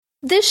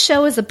This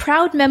show is a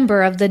proud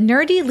member of the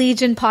Nerdy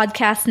Legion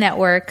Podcast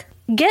Network.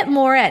 Get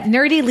more at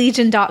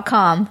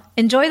nerdylegion.com.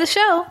 Enjoy the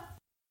show.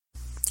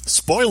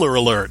 Spoiler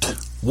alert!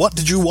 What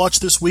Did You Watch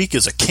This Week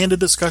is a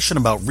candid discussion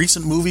about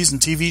recent movies and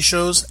TV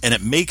shows, and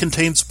it may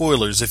contain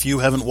spoilers if you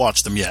haven't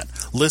watched them yet.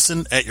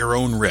 Listen at your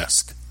own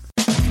risk.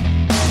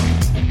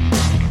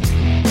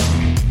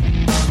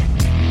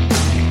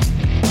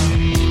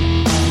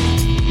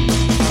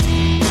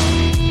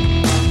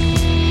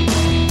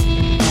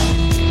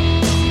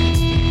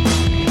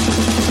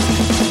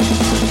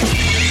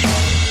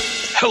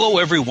 Hello,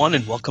 everyone,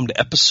 and welcome to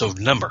episode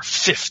number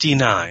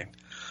 59.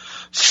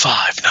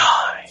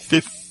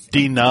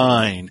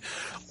 59.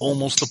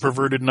 Almost a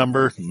perverted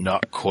number,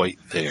 not quite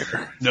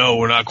there. No,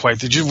 we're not quite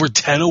there. We're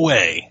 10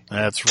 away.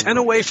 That's right. 10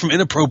 away from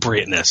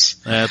inappropriateness.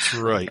 That's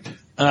right.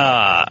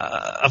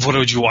 Of what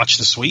did you watch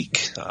this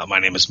week? My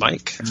name is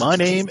Mike. My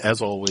name,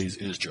 as always,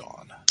 is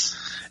John.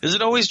 Is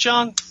it always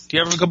John? Do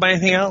you ever go by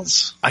anything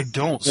else? I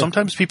don't.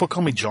 Sometimes people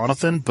call me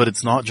Jonathan, but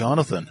it's not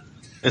Jonathan.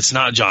 It's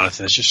not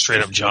Jonathan. It's just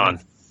straight up John.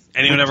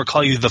 Anyone ever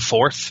call you the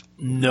Fourth?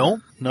 No.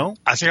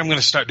 I think I'm going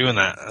to start doing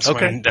that. That's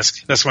okay.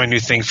 That's my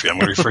new thing for you. I'm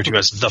going to refer to you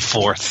as the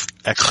Fourth.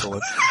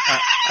 Excellent.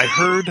 I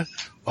heard,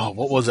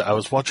 what was it? I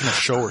was watching a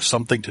show or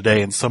something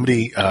today, and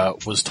somebody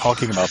was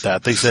talking about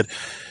that. They said,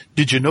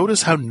 did you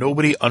notice how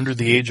nobody under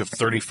the age of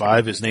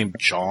 35 is named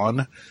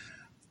John?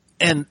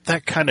 And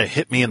that kind of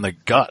hit me in the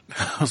gut.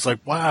 I was like,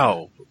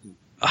 wow.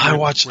 I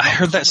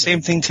heard that same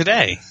thing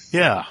today.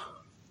 Yeah.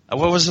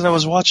 What was it I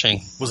was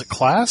watching? Was it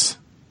Class?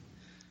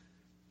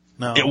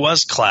 No. It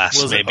was Class,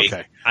 was maybe. It?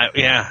 Okay.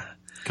 Yeah.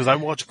 Because I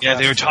watched Class. Yeah,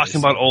 they were talking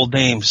about old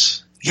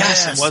names.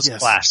 Yes, it was yes.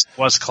 Class. It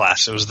was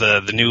Class. It was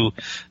the new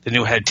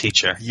head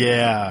teacher.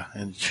 Yeah,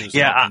 and she was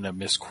talking to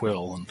Miss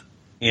Quill and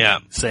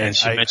saying, and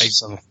she mentioned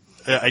some.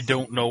 I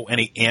don't know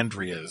any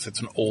Andreas.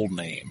 It's an old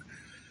name.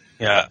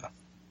 Yeah.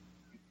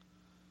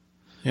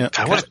 Yeah.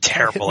 God, what a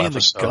terrible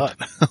episode.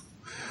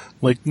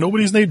 Like,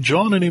 nobody's named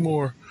John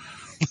anymore.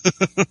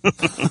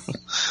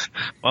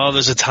 Well,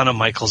 there's a ton of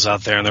Michaels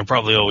out there, and there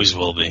probably always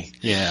will be.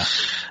 Yeah.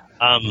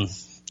 I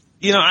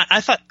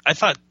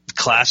thought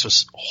Class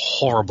was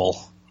horrible.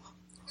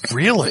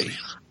 Really?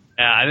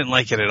 Yeah, I didn't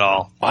like it at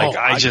all. Like,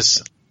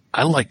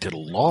 I liked it a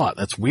lot.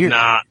 That's weird.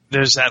 Nah,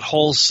 there's that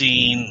whole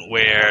scene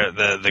where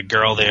the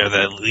girl there,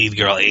 the lead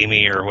girl,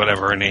 Amy, or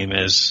whatever her name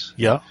is.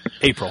 Yeah.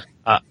 April,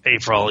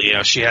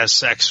 she has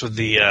sex with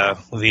the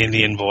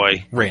Indian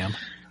boy. Ram.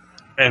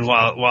 And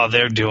while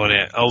they're doing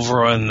it,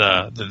 over on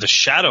the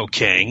Shadow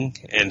King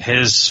and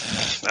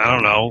his, I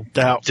don't know,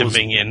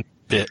 Dominion.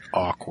 Bit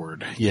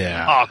awkward.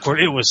 Yeah.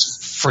 Awkward. It was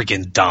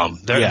freaking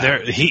dumb.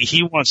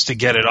 He wants to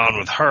get it on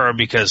with her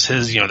because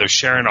his, they're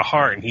sharing a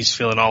heart and he's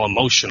feeling all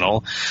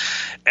emotional.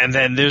 And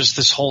then there's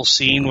this whole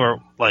scene where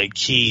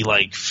he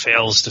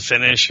fails to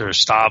finish or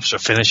stops or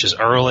finishes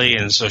early.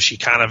 And so she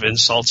kind of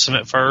insults him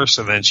at first.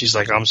 And then she's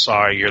like, I'm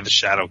sorry, you're the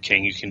Shadow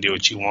King. You can do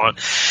what you want.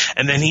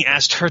 And then he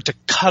asked her to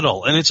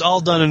cuddle, and it's all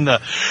done in the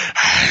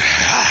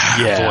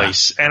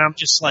voice. And I'm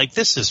just like,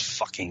 this is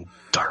fucking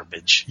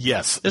garbage.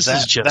 Yes, this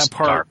is just that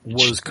part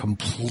garbage. Was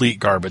complete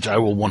garbage. I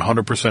will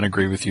 100%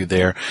 agree with you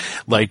there.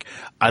 Like,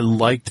 I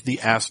liked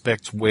the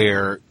aspects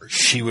where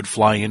she would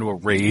fly into a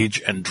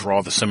rage and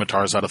draw the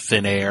scimitars out of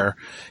thin air,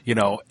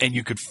 and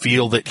you could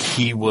feel that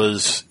he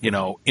was,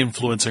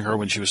 influencing her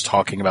when she was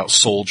talking about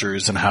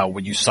soldiers and how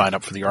when you sign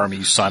up for the army,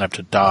 you sign up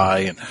to die,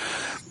 and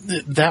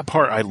that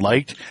part I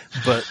liked.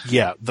 But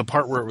yeah, the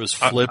part where it was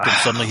flipped and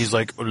suddenly he's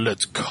like,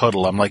 let's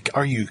cuddle. I'm like,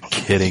 are you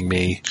kidding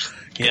me?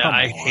 Yeah,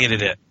 I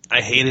hated it.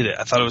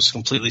 I thought it was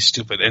completely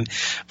stupid. And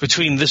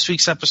between this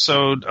week's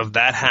episode of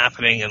that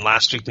happening and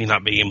last week me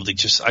not being able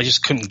to I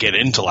just couldn't get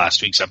into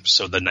last week's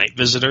episode, The Night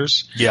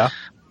Visitors. Yeah.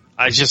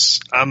 I'm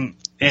just.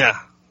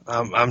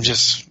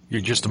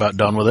 You're just about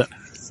done with it?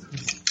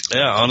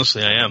 Yeah,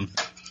 honestly, I am.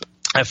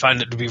 I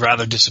find it to be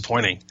rather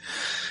disappointing.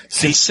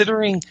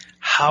 Considering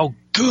how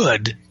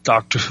good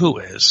Doctor Who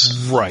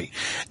is. Right.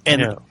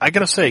 And I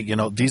gotta say,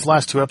 these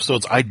last two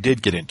episodes I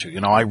did get into.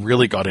 I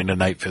really got into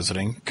Night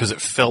Visiting because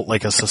it felt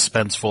like a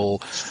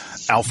suspenseful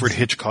Alfred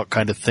Hitchcock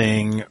kind of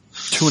thing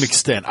to an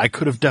extent. I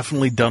could have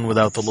definitely done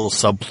without the little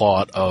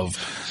subplot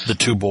of the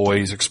two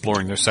boys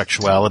exploring their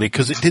sexuality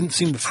because it didn't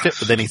seem to fit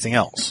with anything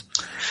else.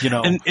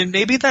 And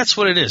maybe that's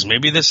what it is.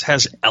 Maybe this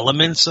has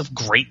elements of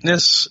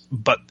greatness,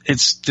 but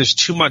there's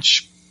too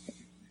much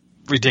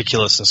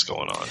ridiculousness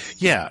going on.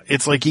 Yeah,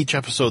 it's like each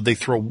episode they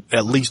throw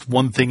at least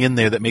one thing in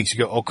there that makes you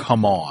go, oh,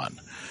 come on.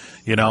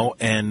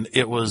 And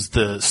it was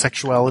the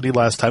sexuality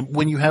last time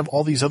when you have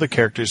all these other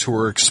characters who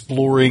are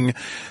exploring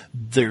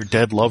their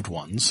dead loved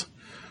ones.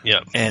 Yeah.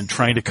 And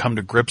trying to come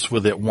to grips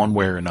with it one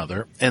way or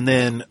another. And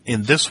then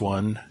in this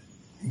one,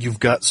 you've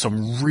got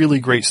some really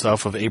great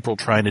stuff of April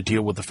trying to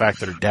deal with the fact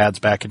that her dad's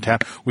back in town.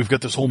 We've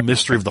got this whole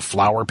mystery of the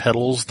flower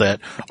petals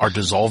that are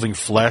dissolving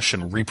flesh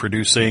and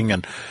reproducing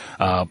and,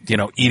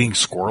 eating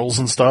squirrels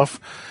and stuff.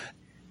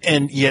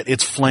 And yet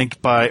it's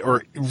flanked by,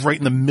 or right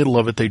in the middle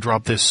of it, they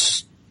drop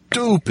this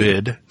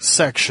stupid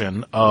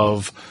section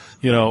of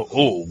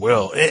Oh,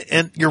 well,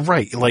 and you're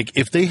right. Like,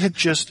 if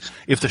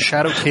the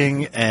Shadow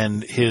King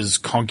and his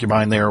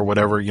concubine there or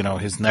whatever,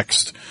 his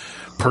next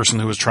person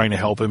who was trying to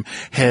help him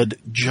had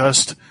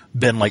just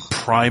been like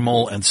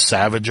primal and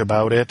savage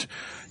about it,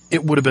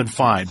 it would have been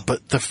fine.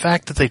 But the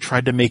fact that they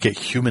tried to make it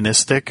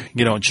humanistic,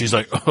 and she's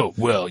like, oh,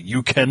 well,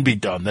 you can be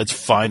done. That's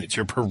fine. It's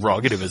your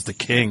prerogative as the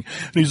king.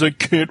 And he's like,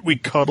 can't we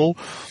cuddle?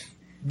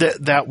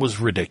 That was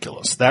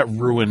ridiculous. That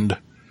ruined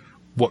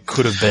what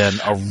could have been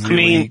a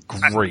really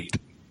great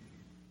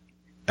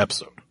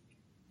episode.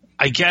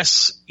 I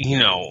guess,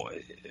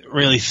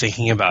 really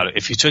thinking about it,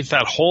 if you took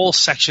that whole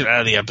section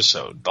out of the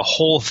episode, the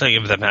whole thing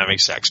of them having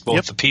sex,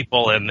 both the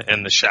people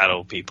and the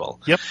shadow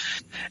people,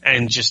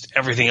 and just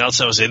everything else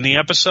that was in the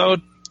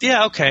episode,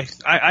 yeah, okay,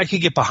 I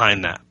could get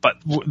behind that. But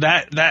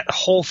that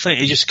whole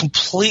thing, it just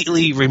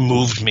completely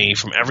removed me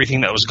from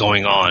everything that was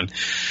going on,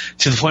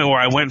 to the point where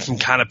I went from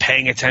kind of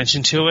paying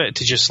attention to it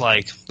to just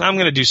like, I'm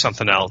going to do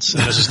something else,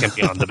 and this is going to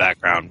be on the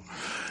background.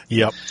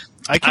 Yep.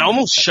 I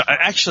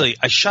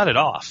shut it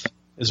off.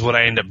 Is what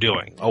I end up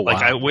doing. Oh, wow.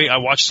 Like I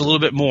watched a little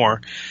bit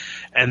more,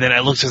 and then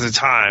I looked at the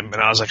time,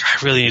 and I was like,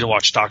 I really need to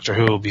watch Doctor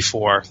Who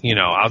before,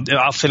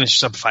 I'll finish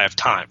this up if I have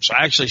time. So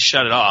I actually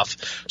shut it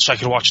off so I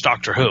could watch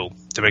Doctor Who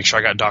to make sure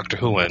I got Doctor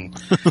Who in,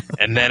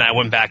 and then I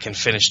went back and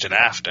finished it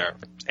after,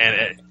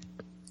 and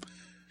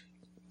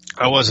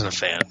I wasn't a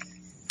fan.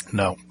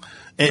 No.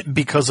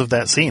 Because of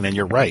that scene, and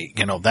you're right,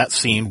 that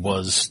scene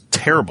was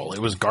terrible. It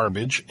was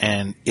garbage,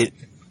 and it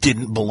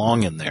didn't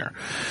belong in there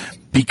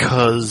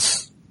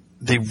because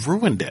they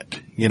ruined it,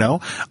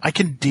 I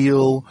can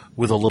deal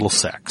with a little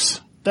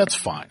sex. That's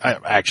fine.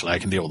 I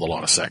can deal with a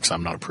lot of sex.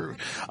 I'm not a prude.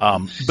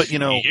 But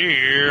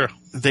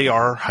they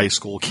are high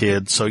school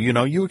kids, so,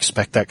 you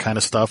expect that kind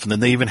of stuff. And then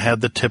they even had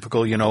the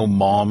typical,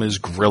 mom is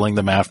grilling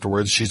them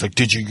afterwards. She's like,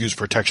 did you use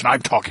protection?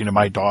 I'm talking to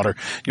my daughter.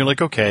 You're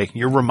like, okay,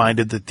 you're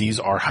reminded that these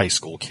are high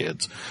school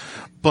kids.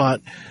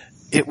 But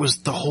it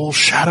was the whole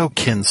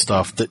Shadowkin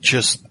stuff that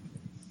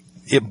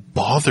it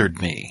bothered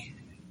me.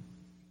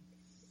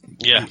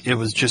 Yeah. It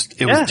was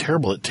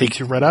terrible. It takes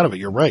you right out of it.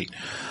 You're right.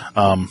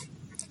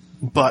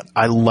 But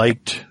I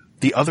liked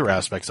the other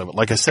aspects of it.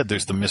 Like I said,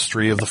 there's the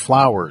mystery of the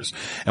flowers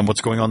and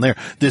what's going on there.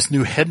 This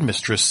new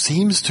headmistress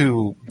seems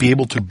to be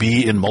able to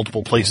be in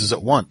multiple places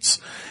at once.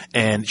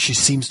 And she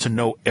seems to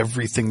know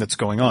everything that's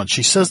going on.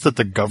 She says that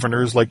the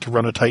governors like to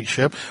run a tight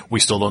ship. We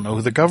still don't know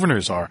who the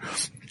governors are.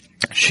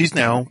 She's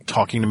now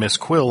talking to Miss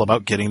Quill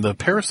about getting the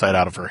parasite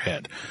out of her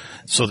head,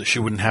 so that she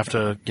wouldn't have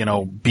to,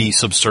 be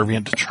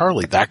subservient to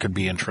Charlie. That could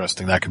be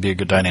interesting. That could be a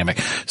good dynamic.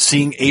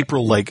 Seeing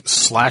April,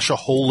 slash a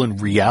hole in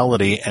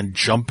reality and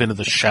jump into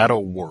the shadow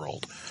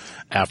world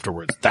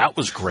afterwards. That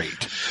was great.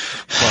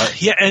 But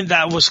yeah, and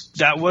that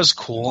was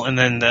cool. And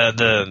then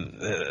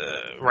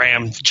the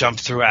Ram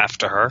jumped through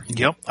after her.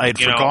 Yep. I had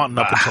forgotten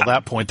up until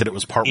that point that it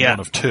was part 1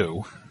 of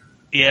 2.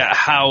 Yeah,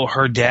 how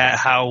her dad,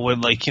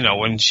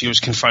 when she was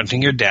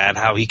confronting her dad,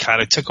 how he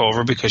kind of took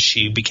over because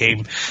she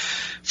became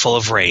full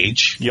of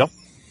rage. Yep.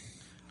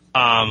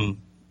 And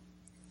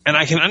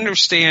I can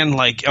understand,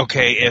 when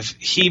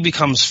she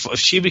becomes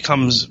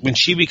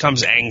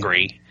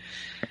angry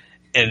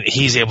and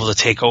he's able to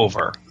take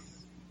over,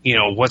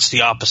 what's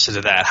the opposite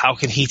of that? How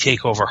can he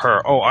take over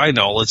her? Oh, I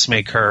know. Let's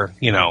make her,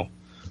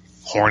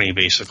 horny,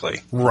 basically.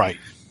 Right.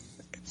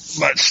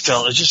 But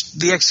still, it's just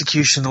the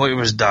execution, the way it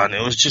was done,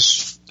 it was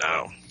just,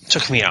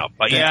 took me out.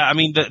 But yeah, I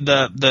mean,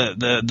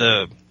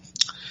 the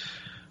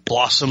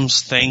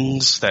blossoms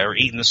things that are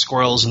eating the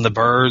squirrels and the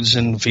birds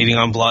and feeding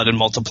on blood and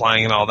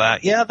multiplying and all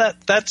that. Yeah,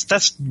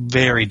 that's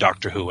very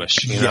Doctor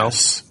Who-ish, know?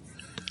 So.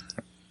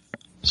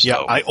 Yeah,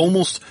 I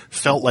almost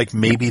felt like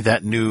maybe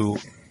that new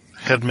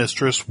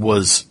headmistress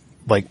was,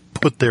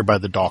 put there by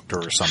the Doctor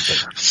or something.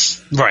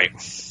 Right.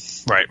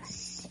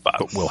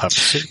 But we'll have to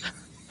see.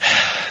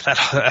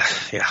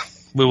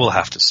 We will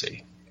have to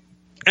see.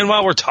 And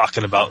while we're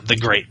talking about the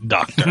great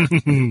Doctor,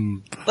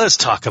 let's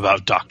talk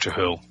about Doctor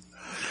Who.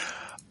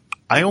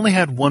 I only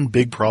had one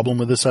big problem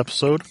with this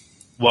episode.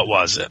 What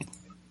was it?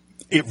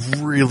 It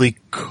really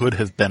could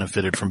have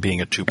benefited from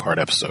being a 2-part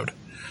episode.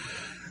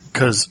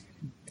 Because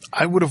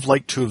I would have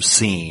liked to have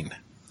seen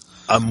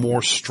a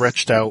more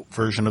stretched out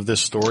version of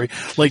this story.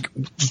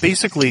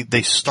 Basically,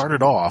 they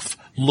started off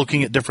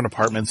looking at different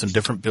apartments and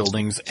different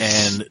buildings,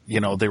 and,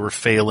 they were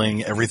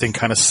failing. Everything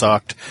kind of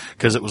sucked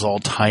because it was all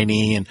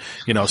tiny, and,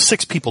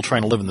 6 people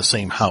trying to live in the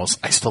same house.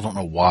 I still don't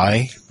know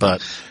why,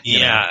 but...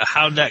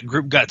 how that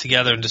group got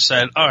together and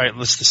decided, all right,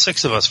 let's the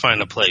 6 of us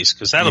find a place,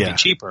 because that'll be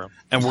cheaper.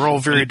 And we're all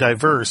very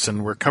diverse,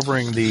 and we're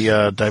covering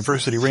the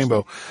diversity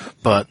rainbow,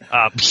 but...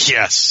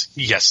 Yes,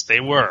 they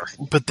were.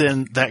 But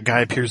then that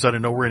guy appears out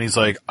of nowhere, and he's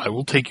like, I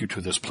will take you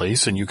to this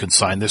place, and you can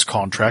sign this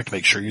contract.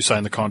 Make sure you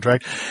sign the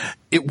contract.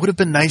 It would have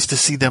been nice to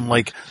see them,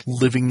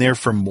 living there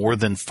for more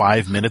than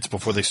 5 minutes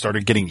before they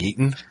started getting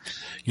eaten.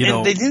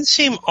 And they didn't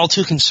seem all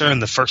too concerned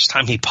the first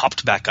time he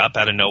popped back up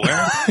out of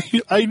nowhere.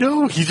 I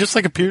know. He just,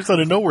 appears out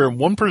of nowhere, and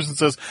one person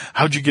says,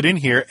 how'd you get in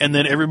here? And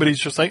then everybody's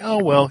just like,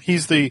 oh, well,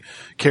 he's the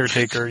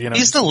caretaker,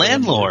 He's the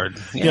landlord.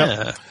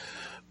 Yeah.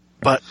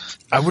 But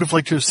I would have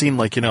liked to have seen,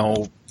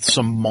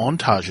 some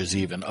montages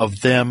even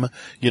of them,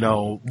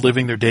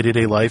 living their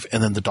day-to-day life,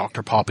 and then the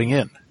doctor popping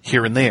in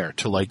here and there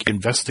to like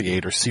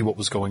investigate or see what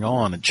was going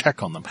on and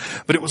check on them.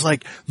 But it was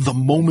like the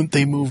moment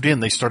they moved in,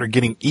 they started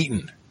getting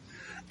eaten.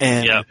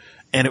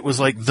 And it was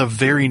like the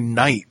very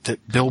night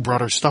that Bill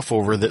brought her stuff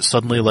over that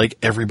suddenly like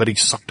everybody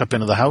sucked up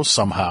into the house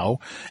somehow.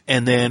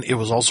 And then it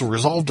was also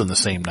resolved in the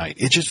same night.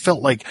 It just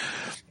felt like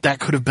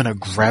that could have been a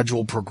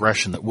gradual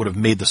progression that would have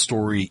made the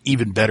story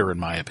even better, in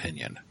my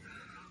opinion.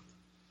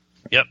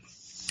 Yep.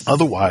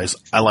 Otherwise,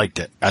 I liked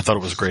it. I thought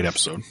it was a great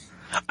episode.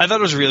 I thought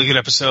it was a really good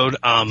episode.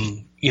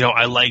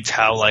 I liked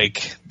how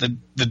like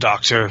the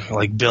doctor,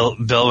 like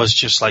Bill was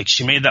just like,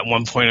 she made that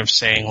one point of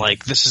saying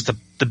like, this is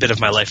the bit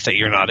of my life that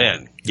you're not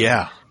in.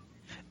 Yeah.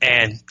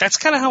 And that's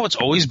kind of how it's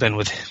always been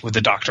with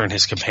the Doctor and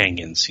his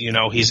companions.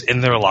 He's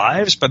in their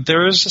lives, but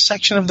there is a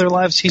section of their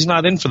lives he's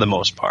not in for the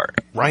most part.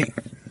 Right.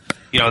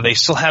 They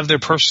still have their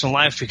personal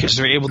life because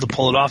they're able to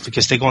pull it off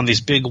because they go on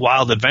these big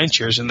wild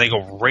adventures and they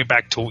go right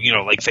back to,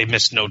 like they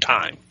missed no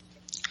time.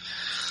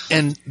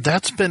 And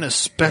that's been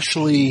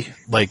especially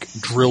like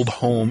drilled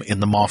home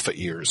in the Moffat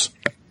years.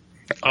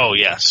 Oh,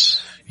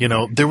 yes.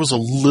 There was a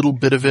little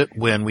bit of it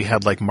when we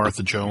had like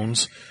Martha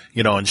Jones,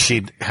 and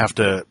she'd have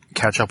to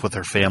catch up with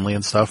her family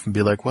and stuff and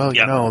be like, well,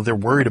 they're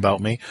worried about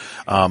me.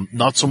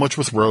 Not so much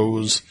with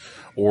Rose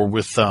or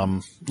with,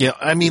 a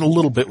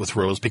little bit with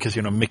Rose because,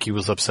 Mickey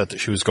was upset that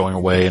she was going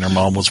away and her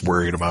mom was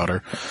worried about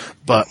her.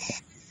 But,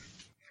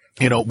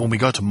 when we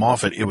got to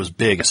Moffat, it was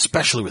big,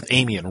 especially with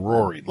Amy and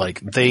Rory.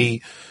 Like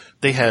they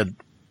had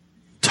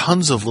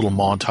tons of little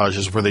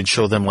montages where they'd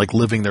show them like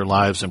living their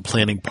lives and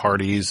planning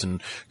parties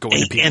and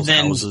going to people's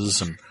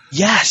houses and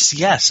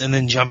yes, and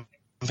then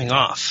jumping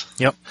off.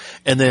 Yep.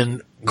 And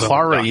then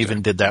Clara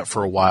even did that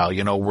for a while,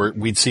 where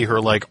we'd see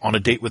her like on a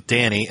date with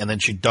Danny and then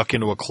she'd duck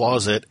into a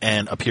closet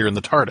and appear in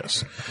the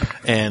TARDIS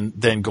and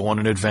then go on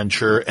an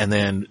adventure and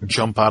then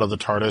jump out of the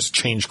TARDIS,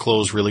 change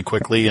clothes really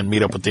quickly and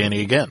meet up with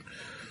Danny again.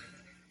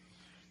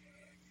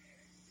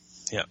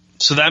 Yeah.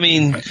 So that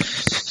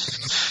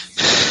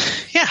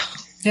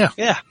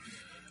Yeah.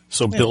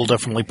 So Bill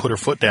definitely put her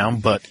foot down,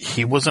 but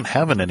he wasn't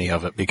having any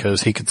of it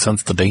because he could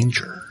sense the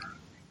danger.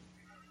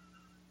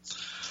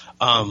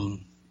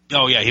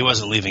 He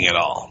wasn't leaving at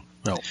all.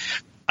 No.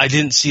 I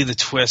didn't see the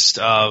twist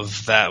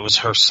of that was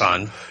her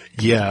son.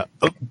 Yeah,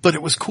 but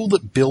it was cool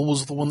that Bill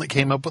was the one that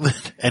came up with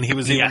it, and he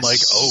was even like,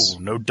 oh,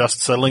 no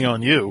dust settling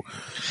on you.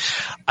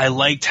 I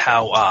liked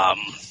how,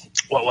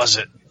 what was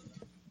it?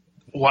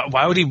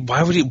 Why would he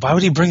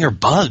bring her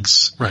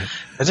bugs? Right.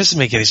 That doesn't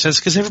make any sense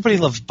because everybody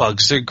loves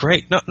bugs. They're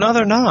great. No,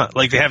 they're not.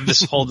 Like they have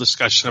this whole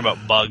discussion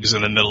about bugs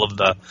in the middle of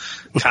the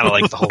kind of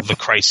like the whole the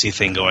Christy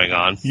thing going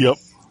on. Yep.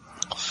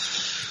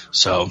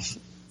 So,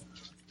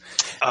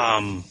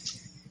 I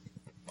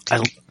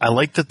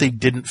like that they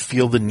didn't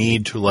feel the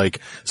need to like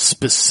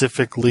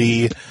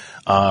specifically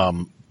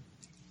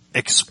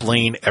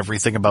explain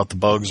everything about the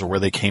bugs or where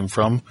they came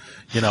from.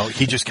 He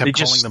just kept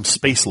calling them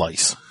space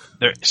lice.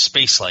 They're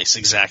space lice,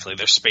 exactly.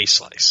 They're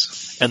space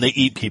lice, and they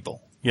eat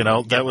people.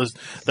 That was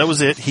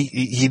it.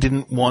 He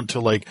didn't want to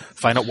like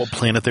find out what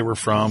planet they were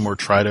from or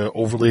try to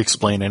overly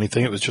explain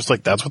anything. It was just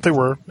like that's what they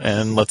were,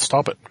 and let's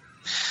stop it.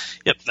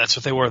 Yep, that's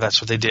what they were.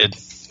 That's what they did.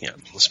 Yeah,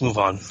 let's move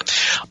on.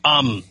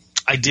 So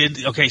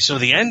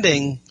the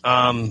ending,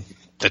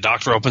 the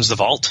Doctor opens the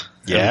vault.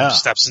 Yeah, and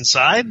steps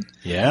inside.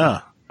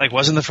 Yeah. Like,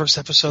 wasn't the first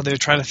episode they were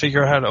trying to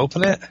figure out how to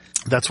open it?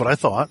 That's what I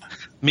thought.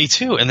 Me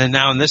too. And then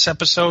now in this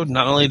episode,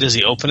 not only does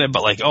he open it,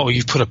 but like, oh,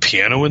 you put a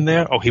piano in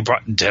there? Oh, he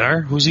brought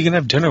dinner? Who's he going to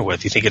have dinner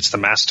with? You think it's the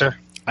Master?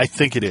 I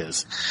think it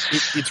is.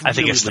 I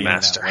think it's the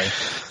Master.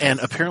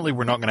 And apparently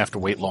we're not going to have to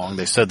wait long.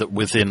 They said that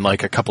within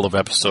like a couple of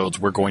episodes,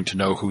 we're going to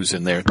know who's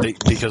in there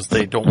because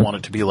they don't want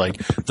it to be like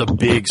the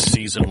big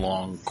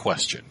season-long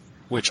question,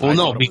 which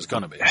thought it was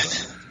going to be.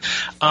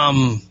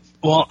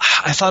 Well,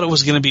 I thought it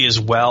was going to be as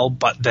well,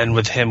 but then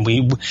with him,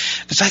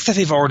 the fact that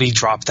they've already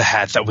dropped the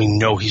hat that we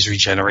know he's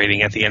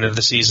regenerating at the end of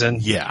the season.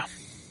 Yeah.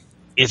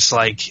 It's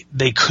like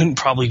they couldn't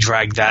probably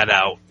drag that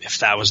out if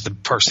that was the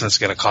person that's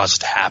going to cause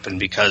it to happen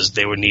because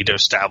they would need to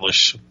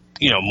establish,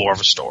 more of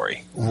a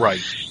story.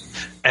 Right.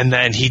 And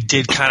then he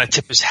did kind of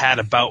tip his hat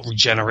about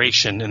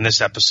regeneration in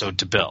this episode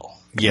to Bill.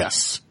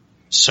 Yes.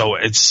 So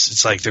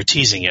it's like they're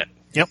teasing it.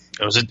 Yep.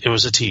 It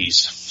was a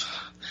tease.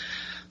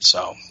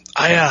 So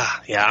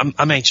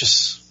I'm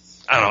anxious.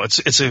 I don't know.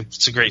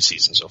 It's a great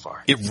season so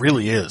far. It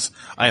really is.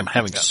 I am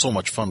having so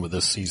much fun with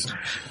this season.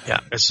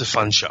 Yeah, it's a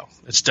fun show.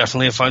 It's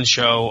definitely a fun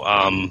show.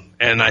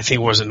 And I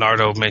think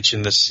Nardo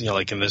mentioned this,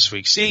 like in this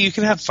week. See, you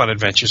can have fun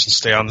adventures and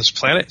stay on this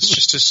planet. It's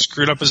just as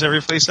screwed up as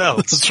every place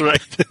else. That's right.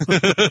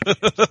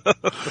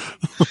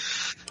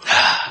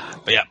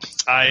 But yeah,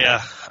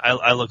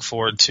 I look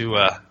forward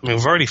to.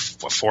 We've already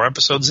 4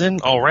 episodes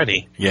in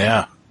already.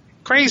 Yeah.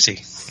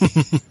 Crazy.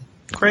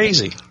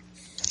 Crazy.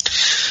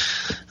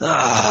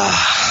 Well,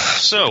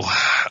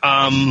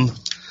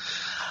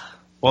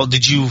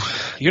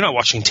 you're not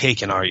watching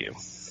Taken, are you?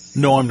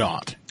 No, I'm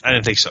not. I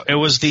didn't think so. It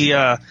was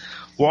we're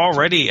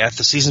already at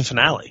the season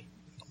finale.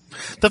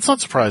 That's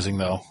not surprising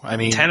though. I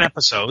mean, 10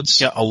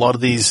 episodes. Yeah, a lot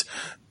of these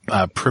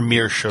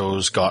premiere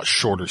shows got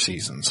shorter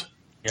seasons.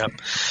 Yep.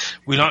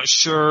 We're not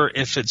sure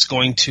if it's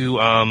going to,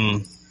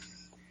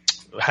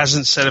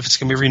 hasn't said if it's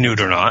going to be renewed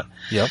or not.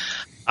 Yep.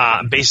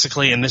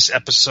 Basically, in this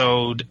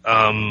episode,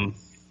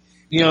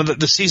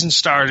 the season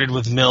started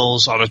with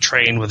Mills on a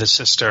train with his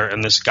sister,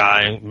 and this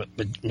guy,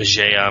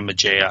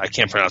 Majaya, I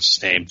can't pronounce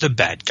his name, the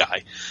bad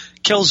guy,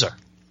 kills her.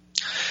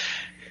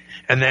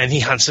 And then he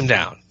hunts him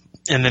down.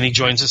 And then he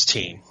joins his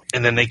team.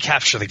 And then they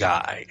capture the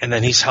guy. And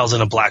then he's held in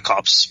a Black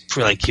Ops,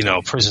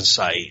 prison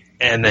site.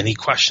 And then he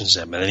questions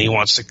him. And then he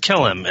wants to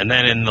kill him. And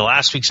then in the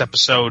last week's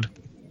episode,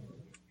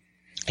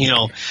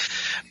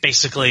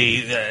 basically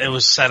it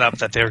was set up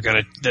that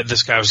that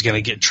this guy was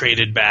gonna get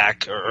traded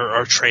back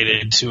or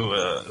traded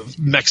to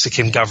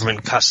Mexican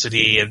government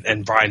custody,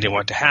 and Brian didn't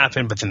want it to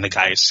happen, but then the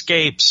guy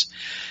escapes,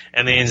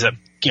 and they ends up,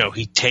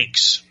 he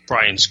takes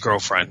Brian's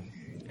girlfriend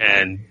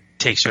and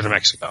takes her to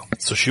Mexico.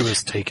 So she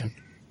was taken.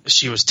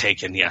 She was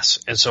taken, yes.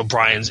 And so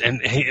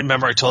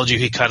remember I told you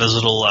he cut his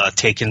little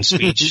taken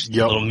speech,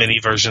 yep. Little mini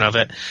version of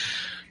it.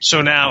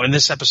 So now in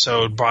this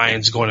episode,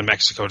 Brian's going to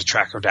Mexico to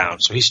track her down.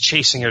 So he's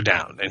chasing her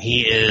down, and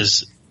he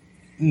is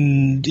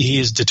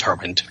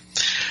determined.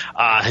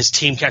 His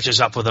team catches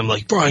up with him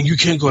like, Brian, you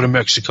can't go to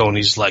Mexico. And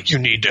he's like, you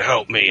need to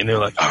help me. And they're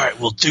like, all right,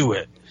 we'll do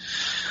it.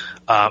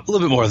 A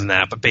little bit more than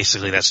that, but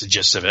basically that's the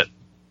gist of it.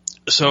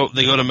 So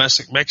they go to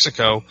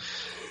Mexico,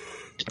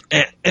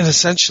 and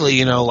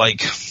essentially,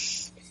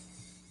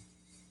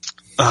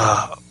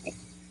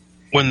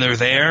 when they're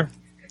there,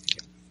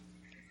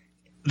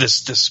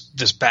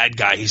 this bad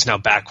guy, he's now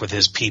back with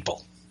his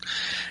people,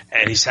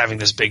 and he's having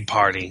this big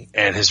party,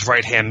 and his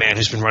right-hand man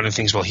who's been running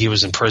things while he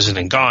was in prison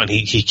and gone,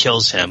 he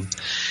kills him,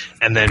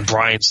 and then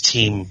Brian's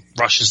team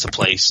rushes the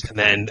place, and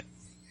then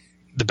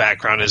the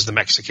background is the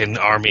Mexican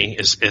army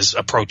is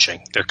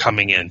approaching. They're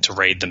coming in to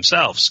raid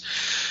themselves.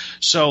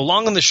 So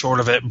long and the short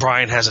of it,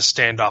 Brian has a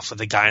standoff with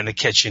the guy in the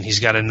kitchen.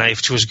 He's got a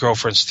knife to his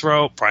girlfriend's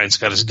throat. Brian's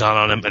got his gun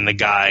on him, and the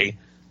guy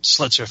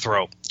slits her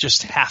throat,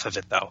 just half of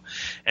it though,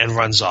 and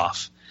runs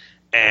off.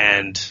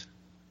 And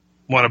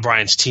one of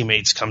Brian's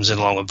teammates comes in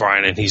along with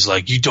Brian, and he's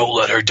like, you don't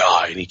let her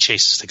die, and he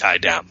chases the guy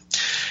down.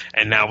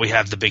 And now we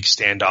have the big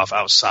standoff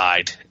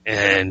outside,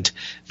 and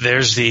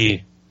there's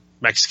the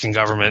Mexican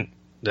government,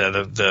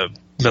 the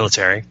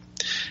military,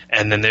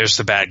 and then there's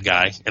the bad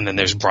guy, and then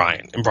there's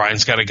Brian. And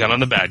Brian's got a gun on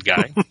the bad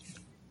guy.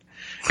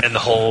 And the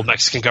whole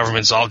Mexican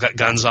government's all got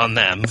guns on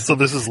them. So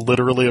this is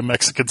literally a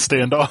Mexican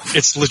standoff?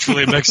 It's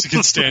literally a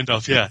Mexican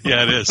standoff, yeah.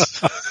 Yeah, it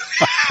is.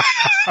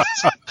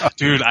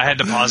 Dude, I had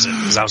to pause it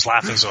because I was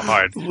laughing so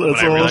hard.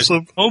 That's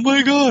awesome. Oh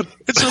my god,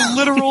 it's a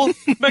literal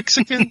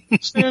Mexican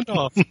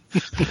standoff.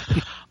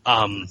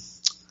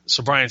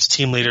 So Brian's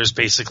team leader is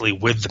basically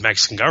with the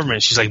Mexican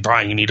government. She's like,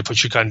 Brian, you need to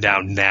put your gun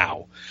down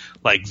now.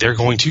 Like, they're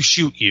going to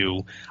shoot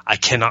you. I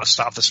cannot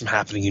stop this from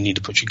happening. You need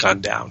to put your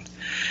gun down.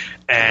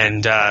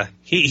 And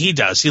he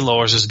does. He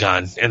lowers his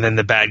gun. And then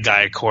the bad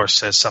guy, of course,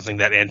 says something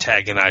that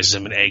antagonizes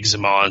him and eggs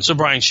him on. So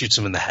Brian shoots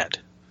him in the head.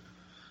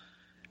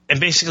 And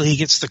basically he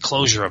gets the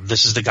closure of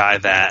this is the guy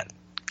that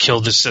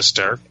killed his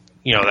sister,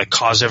 that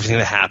caused everything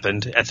that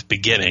happened at the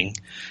beginning.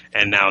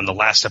 And now in the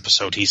last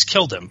episode, he's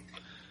killed him.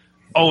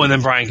 Oh, and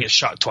then Brian gets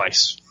shot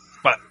twice,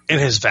 but in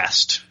his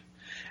vest.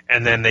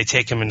 And then they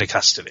take him into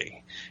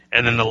custody.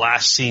 And then the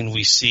last scene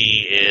we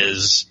see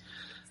is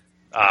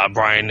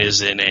Brian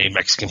is in a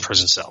Mexican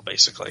prison cell,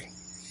 basically.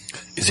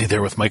 Is he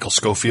there with Michael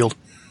Scofield?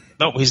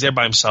 No, he's there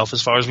by himself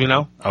as far as we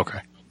know. Okay.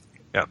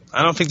 Yeah,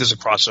 I don't think there's a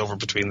crossover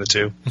between the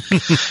two.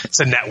 It's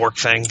a network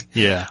thing.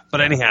 Yeah.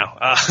 But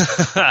anyhow,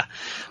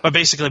 but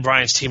basically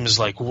Brian's team is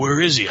like, where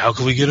is he? How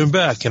can we get him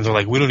back? And they're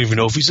like, we don't even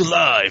know if he's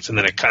alive. And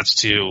then it cuts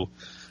to,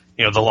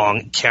 the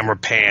long camera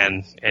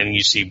pan, and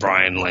you see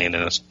Brian laying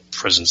in a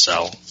prison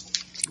cell.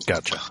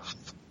 Gotcha.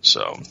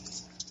 So,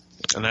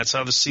 and that's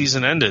how the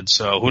season ended.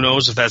 So who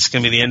knows if that's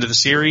going to be the end of the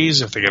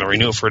series, if they're going to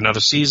renew it for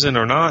another season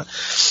or not.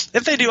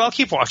 If they do, I'll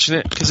keep watching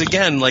it. Because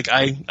again,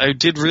 I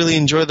really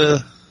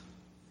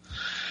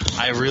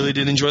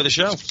did enjoy the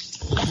show.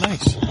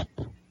 Nice.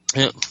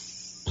 Yeah.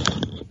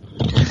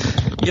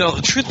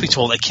 The truth be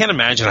told, I can't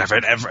imagine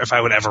if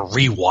I would ever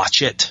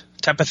rewatch it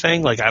type of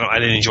thing. I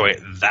didn't enjoy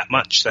it that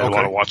much that I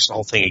want to watch the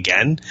whole thing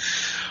again.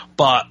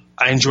 But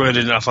I enjoyed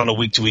it enough on a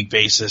week-to-week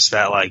basis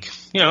that,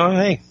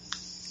 hey,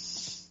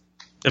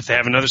 if they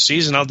have another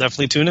season, I'll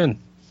definitely tune in.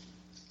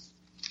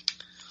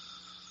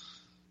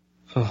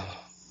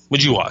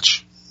 What'd you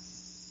watch?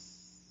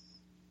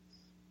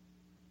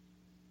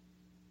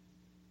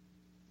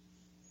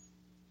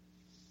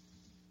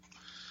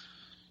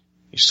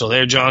 You still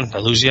there, John? I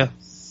lose you?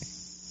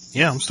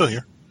 Yeah, I'm still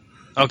here.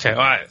 Okay, all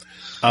right.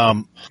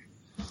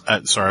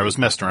 Sorry, I was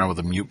messing around with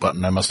the mute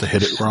button. I must have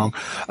hit it wrong.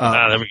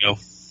 There we go.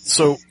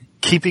 So,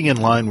 keeping in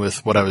line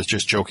with what I was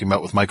just joking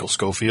about with Michael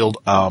Scofield,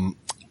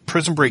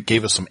 Prison Break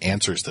gave us some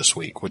answers this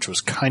week, which was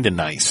kind of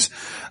nice.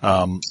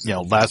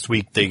 Last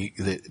week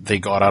they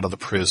got out of the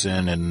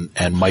prison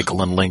and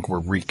Michael and Link were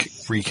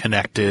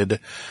reconnected.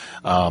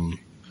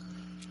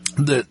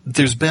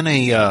 There's been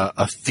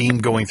a theme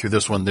going through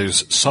this one.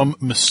 There's some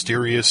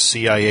mysterious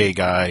CIA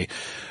guy,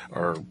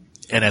 or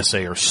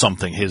NSA or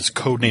something. His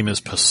code name is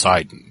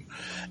Poseidon,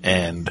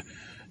 and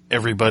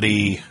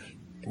everybody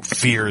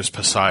fears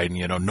Poseidon.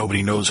 You know,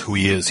 nobody knows who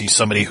he is. He's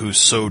somebody who's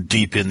so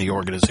deep in the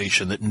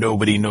organization that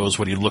nobody knows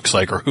what he looks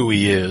like or who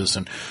he is.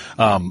 And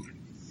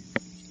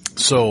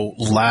so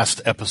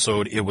last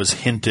episode, it was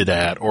hinted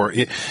at, or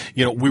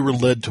we were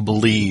led to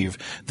believe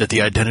that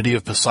the identity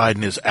of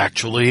Poseidon is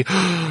actually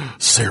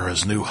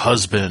Sarah's new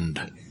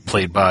husband,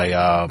 played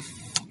by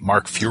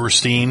Mark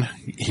Feuerstein.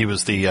 He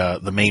was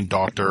the main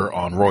doctor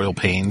on Royal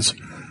Pains.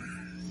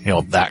 You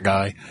know, that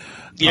guy.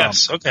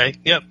 Yes. Okay.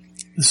 Yep.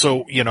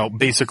 So,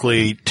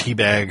 basically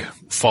Teabag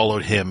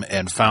followed him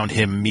and found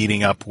him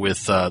meeting up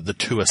with the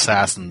two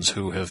assassins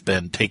who have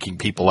been taking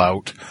people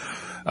out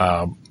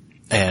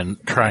and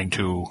trying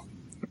to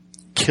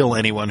kill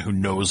anyone who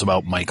knows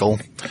about Michael.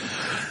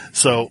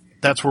 So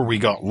that's where we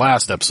got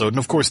last episode. And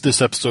of course,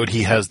 this episode,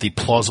 he has the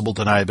plausible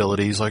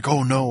deniability. He's like,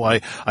 oh no, I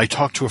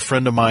talked to a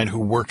friend of mine who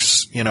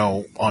works,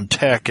 on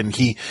tech, and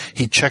he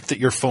checked that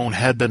your phone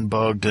had been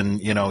bugged,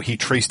 and, he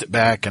traced it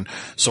back. And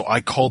so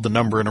I called the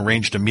number and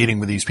arranged a meeting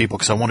with these people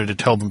because I wanted to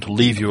tell them to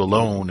leave you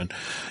alone. And,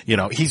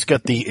 he's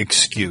got the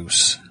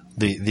excuse,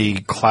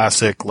 the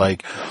classic,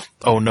 like,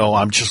 oh no,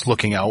 I'm just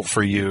looking out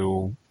for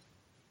you.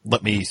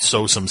 Let me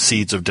sow some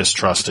seeds of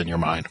distrust in your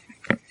mind.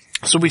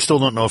 So we still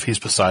don't know if he's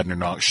Poseidon or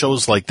not.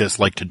 Shows like this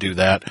like to do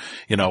that,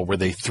 where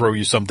they throw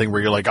you something where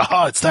you're like,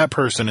 aha, it's that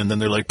person. And then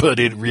they're like, but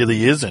it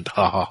really isn't.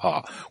 Ha ha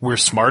ha. We're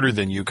smarter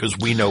than you because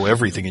we know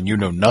everything and you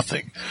know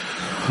nothing.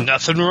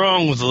 Nothing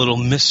wrong with a little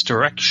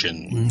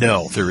misdirection.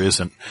 No, there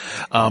isn't.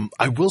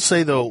 I will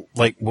say though,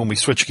 like when we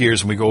switch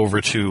gears and we go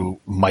over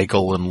to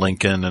Michael and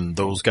Lincoln and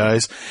those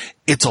guys,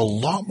 it's a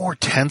lot more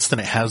tense than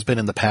it has been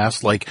in the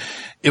past. Like,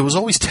 it was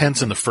always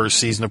tense in the first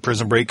season of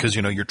Prison Break because,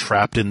 you're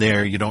trapped in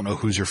there. You don't know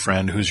who's your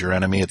friend, who's your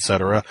enemy,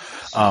 etc.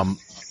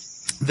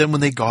 Then when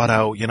they got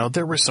out,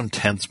 there were some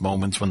tense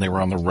moments when they were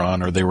on the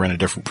run or they were in a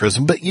different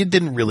prison, but you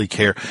didn't really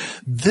care.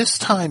 This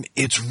time,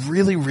 it's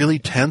really, really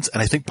tense,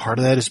 and I think part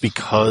of that is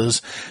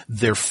because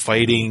they're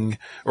fighting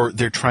or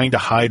they're trying to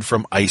hide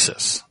from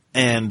ISIS.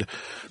 And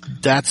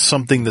that's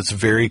something that's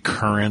very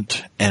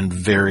current and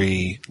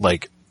very,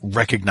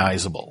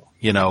 recognizable.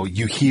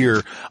 You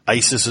hear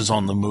ISIS is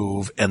on the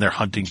move and they're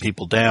hunting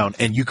people down,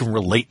 and you can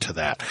relate to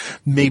that.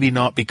 Maybe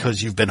not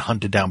because you've been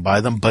hunted down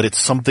by them, but it's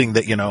something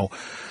that,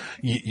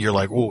 you're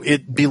like, whoa,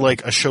 it'd be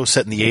like a show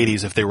set in the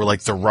 80s if they were like,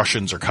 the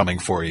Russians are coming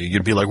for you.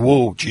 You'd be like,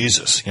 whoa,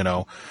 Jesus,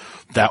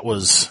 that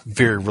was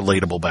very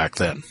relatable back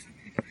then.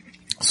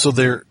 So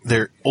they're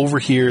over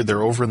here,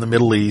 they're over in the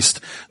Middle East,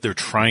 they're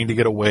trying to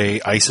get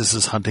away, ISIS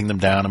is hunting them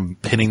down and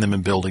pinning them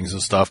in buildings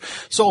and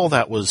stuff. So all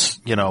that was,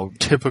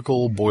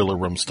 typical boiler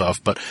room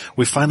stuff, but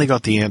we finally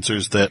got the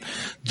answers that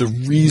the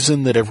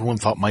reason that everyone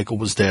thought Michael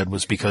was dead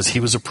was because he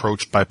was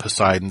approached by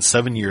Poseidon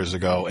 7 years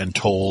ago and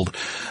told,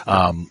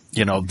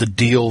 the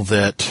deal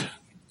that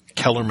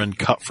Kellerman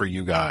cut for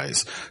you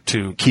guys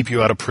to keep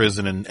you out of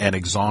prison and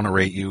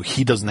exonerate you,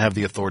 he doesn't have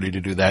the authority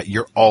to do that.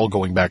 You're all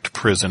going back to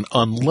prison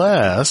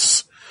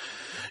unless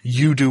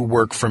you do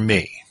work for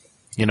me.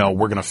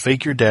 We're going to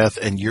fake your death,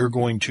 and you're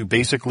going to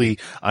basically,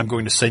 I'm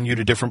going to send you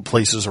to different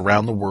places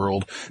around the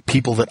world,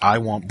 people that I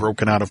want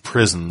broken out of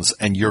prisons,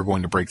 and you're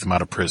going to break them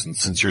out of prison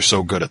since you're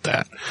so good at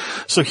that.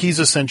 So he's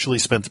essentially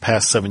spent the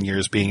past 7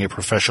 years being a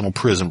professional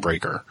prison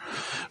breaker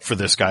for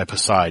this guy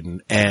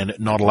Poseidon, and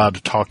not allowed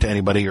to talk to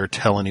anybody or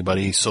tell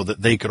anybody so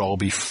that they could all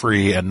be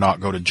free and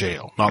not go to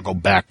jail, not go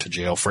back to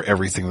jail for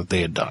everything that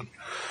they had done.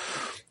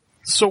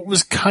 So it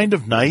was kind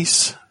of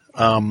nice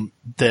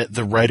that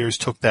the writers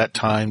took that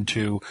time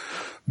to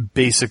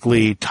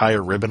basically tie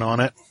a ribbon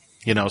on it.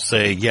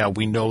 Say, yeah,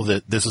 we know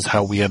that this is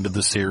how we ended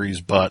the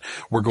series, but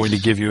we're going to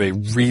give you a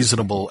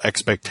reasonable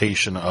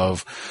expectation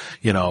of,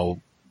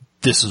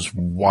 this is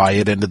why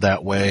it ended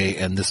that way,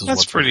 and this is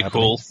what's pretty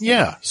happening. Cool.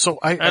 Yeah, so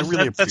I really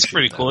appreciate that's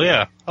pretty that. cool.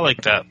 Yeah, I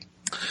like that.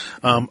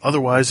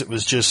 Otherwise, it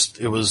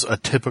was a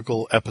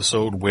typical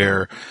episode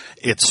where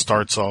it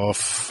starts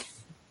off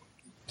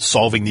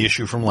solving the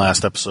issue from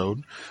last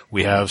episode.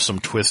 We have some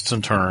twists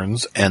and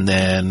turns, and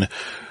then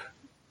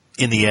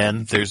in the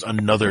end, there's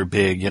another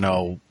big,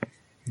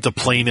 the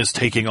plane is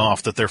taking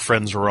off that their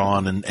friends are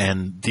on,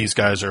 and these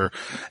guys are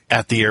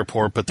at the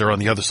airport, but they're on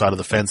the other side of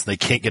the fence, and they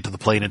can't get to the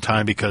plane in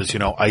time because,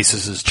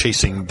 ISIS is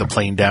chasing the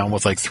plane down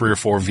with like 3 or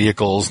 4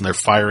 vehicles, and they're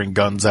firing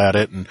guns at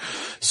it, and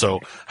so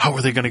how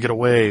are they going to get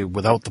away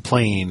without the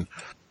plane?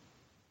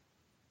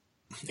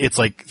 It's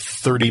like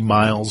 30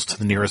 miles to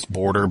the nearest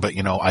border, but,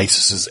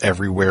 ISIS is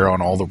everywhere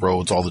on all the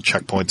roads, all the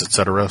checkpoints,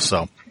 etc.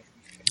 So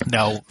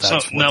now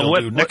that's what they'll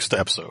do next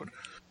episode.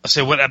 I'll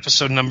say, what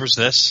episode number is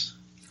this?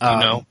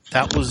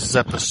 That was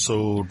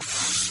episode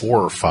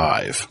 4 or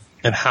 5.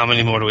 And how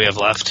many more do we have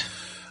left?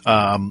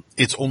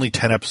 It's only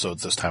 10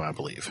 episodes this time, I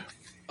believe.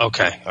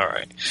 Okay, all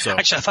right. So,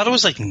 actually, I thought it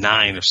was like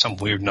 9 or some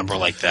weird number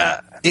like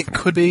that. It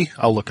could be.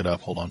 I'll look it up.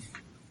 Hold on.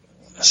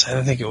 I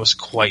don't think it was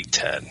quite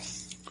 10.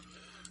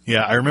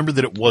 Yeah, I remember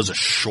that it was a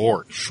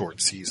short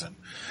season.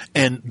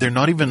 And they're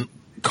not even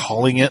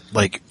calling it,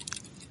 like,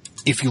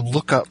 if you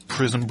look up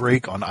Prison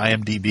Break on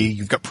IMDb,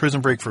 you've got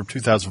Prison Break from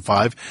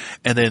 2005,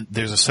 and then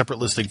there's a separate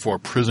listing for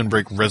Prison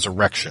Break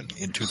Resurrection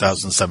in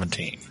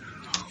 2017.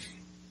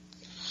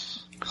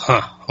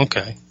 Huh,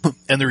 okay.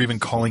 And they're even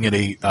calling it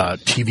a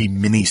TV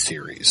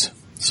miniseries.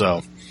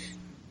 So,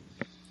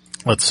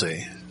 let's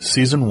see.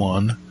 Season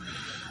 1,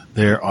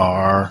 there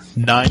are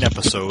 9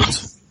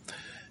 episodes,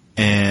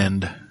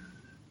 and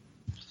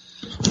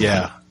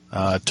yeah,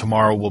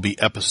 tomorrow will be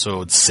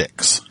episode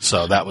 6.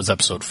 So that was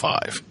episode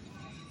 5.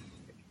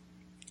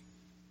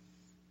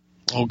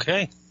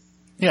 Okay.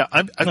 Yeah,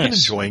 I've been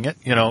enjoying it.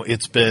 You know,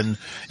 it's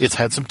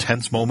had some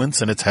tense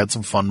moments and it's had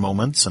some fun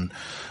moments, and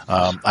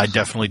I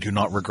definitely do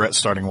not regret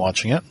starting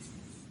watching it.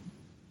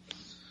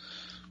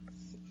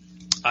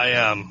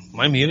 Am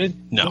I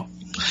muted? No.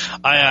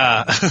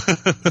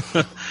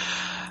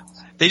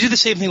 They do the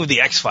same thing with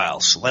the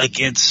X-Files. Like,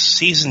 it's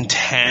season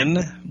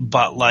 10,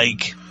 but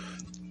like,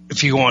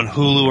 if you go on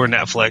Hulu or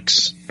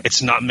Netflix,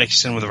 it's not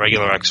mixed in with the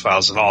regular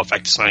X-Files at all. In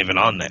fact, it's not even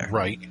on there.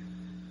 Right.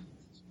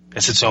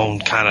 It's its own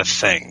kind of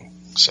thing.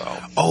 So.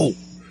 Oh,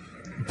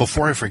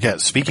 before I forget,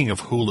 speaking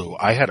of Hulu,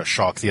 I had a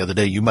shock the other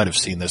day. You might have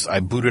seen this. I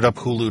booted up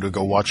Hulu to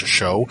go watch a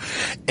show,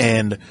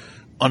 and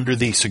under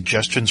the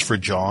suggestions for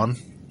John,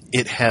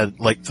 it had,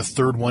 like, the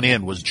third one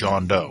in was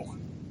John Doe.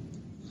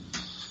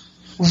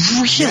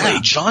 Really? Yeah.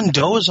 John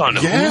Doe is on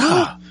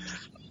Hulu?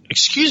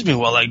 Excuse me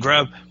while I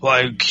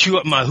queue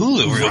up my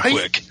Hulu real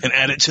quick and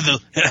add it to the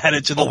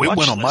watch it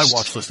went on list. my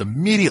watch list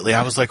immediately.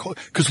 I was like,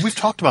 because we've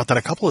talked about that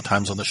a couple of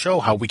times on the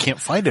show, how we can't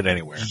find it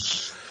anywhere.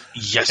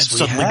 Yes, and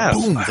we suddenly, have.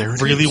 boom, there I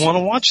it really is. want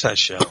to watch that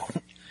show.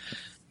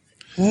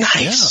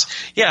 Nice.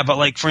 Yeah, but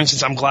like, for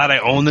instance, I'm glad I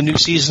own the new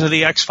season of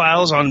the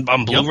X-Files on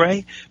Blu-ray.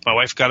 Yep. My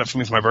wife got it for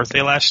me for my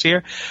birthday last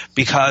year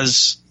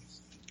because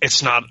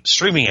it's not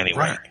streaming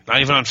anywhere. Right.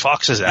 Not even on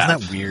Fox's app.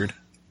 Isn't that weird?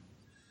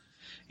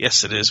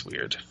 Yes, it is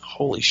weird.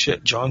 Holy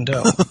shit, John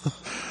Doe.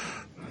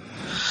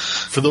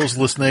 For those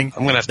listening,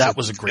 that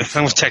was a great show.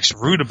 I'm going to text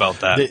Rude about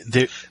that.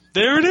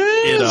 There it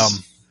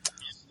is.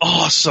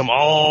 Awesome.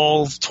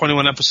 All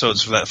 21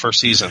 episodes for that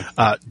first season.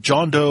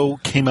 John Doe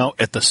came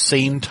out at the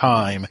same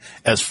time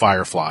as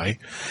Firefly.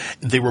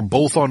 They were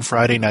both on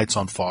Friday nights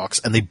on Fox,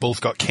 and they both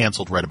got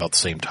canceled right about the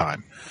same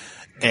time.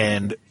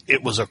 And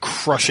it was a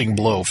crushing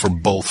blow for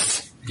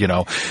both. You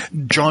know,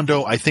 John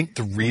Doe, I think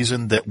the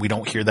reason that we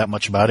don't hear that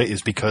much about it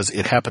is because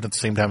it happened at the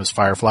same time as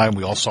Firefly, and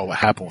we all saw what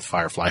happened with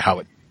Firefly, how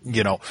it,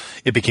 you know,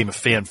 it became a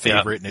fan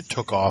favorite and it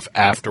took off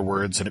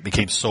afterwards and it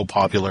became so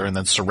popular, and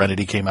then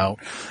Serenity came out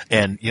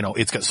and, you know,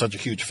 it's got such a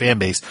huge fan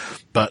base.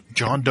 But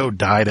John Doe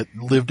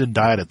lived and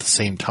died at the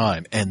same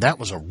time, and that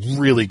was a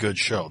really good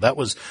show. That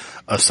was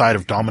a side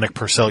of Dominic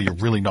Purcell you're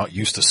really not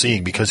used to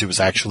seeing because he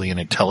was actually an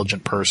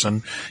intelligent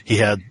person. He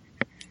had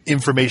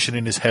information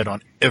in his head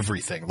on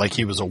everything, like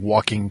he was a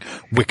walking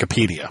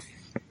Wikipedia.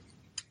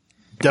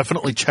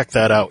 Definitely check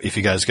that out if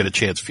you guys get a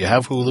chance. If you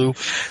have Hulu.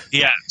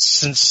 Yeah,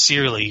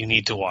 sincerely, you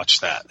need to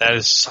watch that. That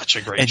is such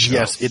a great show. And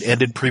yes, it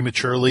ended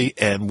prematurely,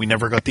 and we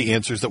never got the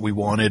answers that we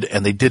wanted,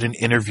 and they did an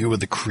interview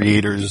with the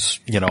creators,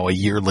 you know, a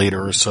year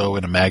later or so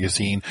in a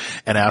magazine,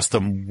 and asked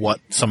them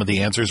what some of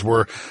the answers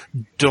were.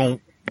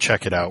 Don't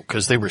check it out,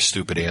 because they were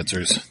stupid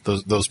answers.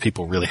 Those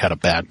people really had a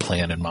bad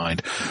plan in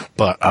mind.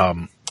 But,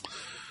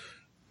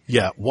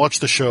 yeah,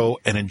 watch the show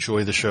and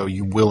enjoy the show.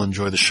 You will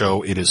enjoy the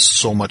show. It is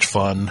so much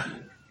fun.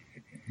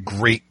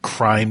 Great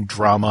crime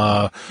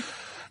drama,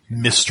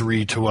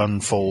 mystery to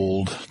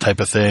unfold type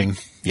of thing.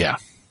 Yeah.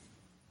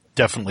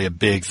 Definitely a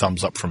big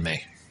thumbs up from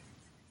me.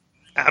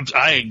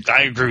 I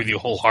agree with you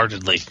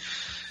wholeheartedly.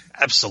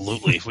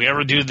 Absolutely. If we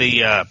ever do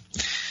the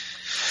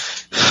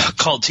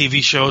cult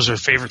TV shows or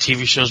favorite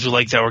TV shows we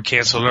like that were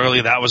canceled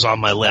early, that was on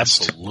my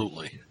list.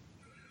 Absolutely.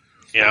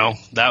 You know,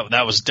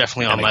 that was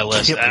definitely on my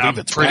list. I can't believe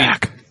it's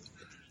back.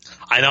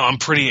 I know, I'm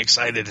pretty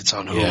excited it's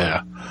on Hulu.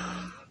 Yeah.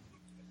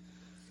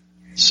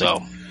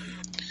 So,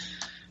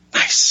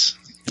 nice.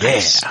 Yeah.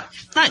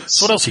 Nice.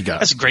 So what else you got?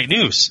 That's great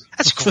news.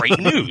 That's great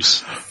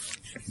news.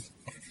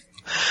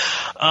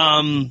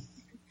 Oh,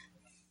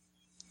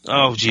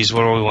 geez,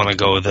 where do we want to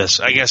go with this?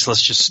 I guess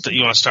let's just,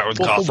 you want to start with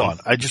Gotham? Hold on.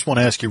 I just want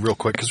to ask you real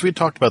quick, because we had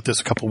talked about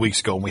this a couple weeks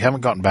ago, and we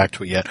haven't gotten back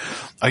to it yet.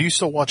 Are you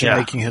still watching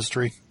Making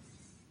History?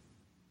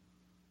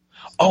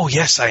 Oh,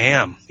 yes, I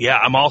am. Yeah,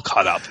 I'm all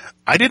caught up.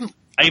 I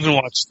even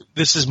watched,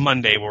 this is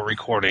Monday we're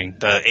recording,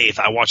 the 8th.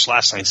 I watched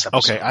last night's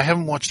episode. Okay, I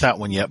haven't watched that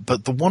one yet,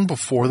 but the one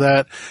before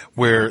that,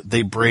 where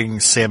they bring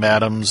Sam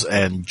Adams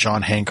and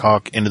John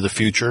Hancock into the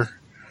future,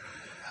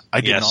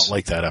 I did not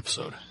like that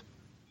episode.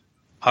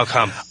 How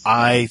come?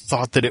 I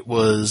thought that it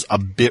was a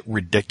bit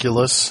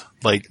ridiculous.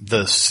 Like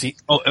the scene.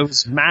 Oh, it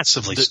was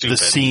massively stupid. The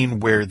scene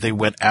where they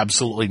went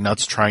absolutely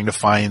nuts trying to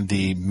find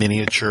the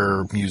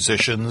miniature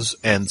musicians,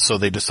 and so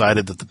they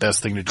decided that the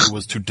best thing to do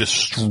was to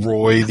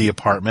destroy the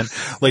apartment.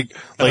 Like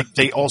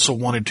they also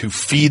wanted to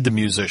feed the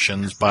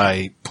musicians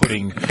by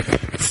putting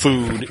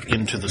food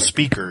into the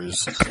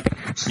speakers,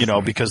 you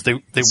know, because they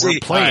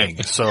weren't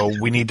playing. So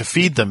we need to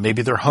feed them.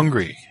 Maybe they're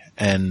hungry.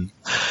 And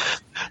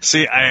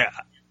see,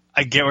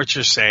 I get what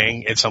you're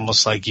saying. It's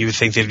almost like you would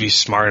think they'd be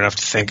smart enough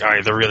to think, all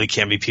right, there really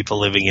can't be people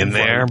living in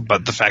there.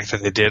 But the fact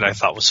that they did, I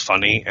thought was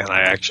funny, and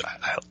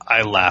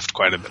I laughed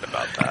quite a bit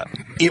about that.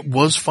 It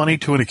was funny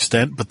to an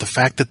extent, but the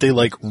fact that they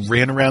like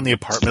ran around the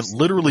apartment,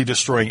 literally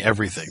destroying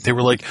everything. They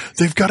were like,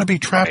 they've got to be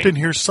trapped in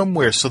here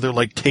somewhere, so they're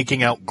like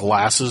taking out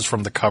glasses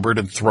from the cupboard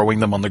and throwing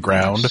them on the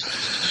ground.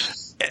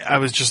 I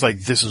was just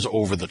like, this is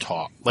over the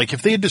top. Like,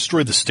 if they had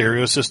destroyed the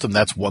stereo system,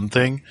 that's one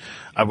thing.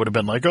 I would have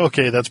been like,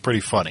 okay, that's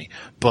pretty funny.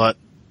 But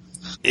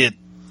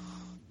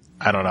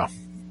I don't know.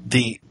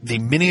 The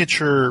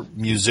miniature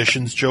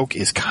musicians joke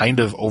is kind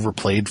of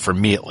overplayed for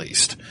me, at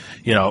least.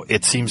 You know,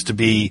 it seems to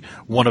be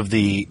one of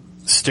the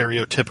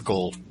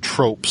stereotypical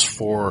tropes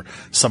for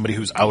somebody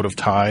who's out of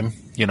time.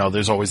 You know,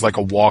 there's always like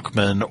a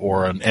Walkman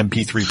or an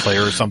MP3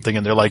 player or something,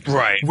 and they're like,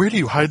 right, where do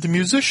you hide the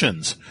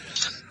musicians?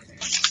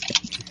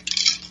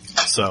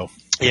 So,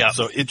 yeah.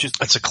 So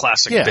it's a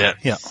classic bit.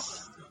 Yeah.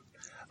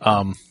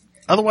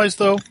 Otherwise,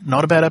 though,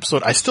 not a bad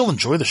episode. I still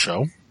enjoy the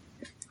show.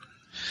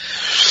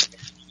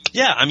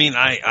 Yeah, I mean,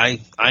 I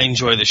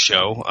enjoy the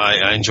show.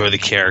 I enjoy the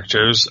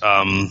characters.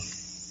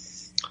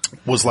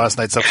 Was last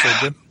night's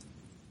episode good?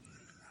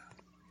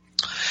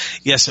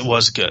 Yes, it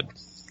was good.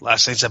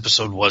 Last night's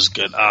episode was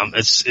good.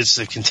 It's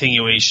a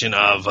continuation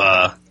of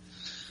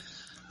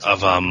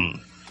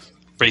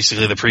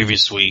basically the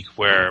previous week,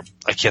 where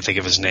I can't think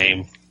of his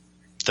name,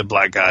 the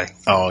black guy.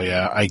 Oh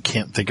yeah, I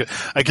can think of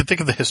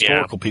the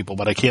historical people,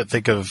 but I can't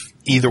think of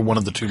either one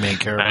of the two main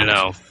characters. I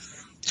know.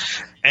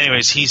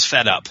 Anyways, he's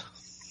fed up.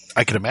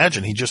 I can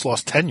imagine. He just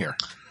lost tenure,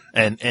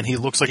 and he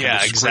looks like a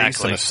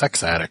disgrace and a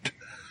sex addict.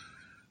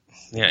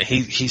 Yeah,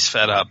 he's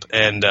fed up,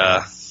 and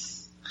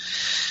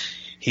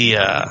he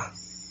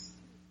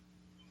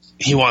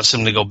wants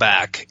him to go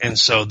back. And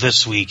so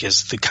this week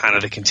is the kind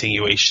of the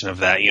continuation of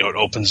that. You know, it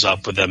opens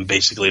up with them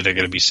basically they're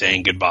going to be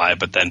saying goodbye,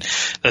 but then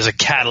there's a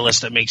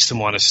catalyst that makes them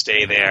want to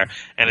stay there.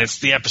 And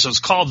the episode's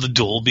called The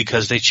Duel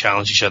because they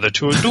challenge each other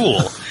to a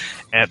duel,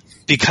 and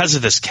because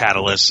of this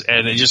catalyst,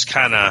 and it just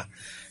kind of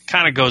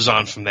goes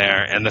on from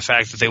there. And the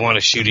fact that they want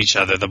to shoot each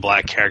other, the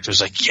black character's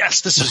like,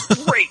 yes, this is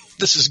great.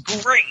 This is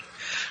great.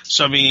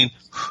 So, I mean,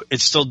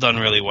 it's still done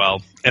really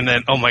well. And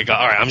then, oh my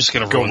God, all right, I'm just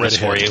going to ruin this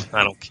for you.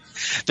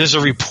 There's a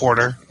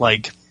reporter,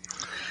 like,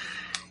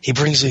 he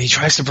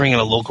tries to bring in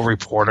a local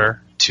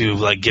reporter to,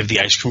 like, give the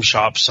ice cream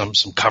shop some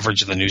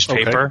coverage in the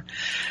newspaper. Okay.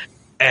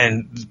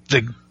 And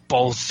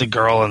both the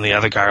girl and the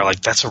other guy are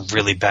like, that's a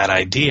really bad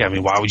idea. I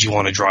mean, why would you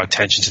want to draw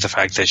attention to the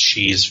fact that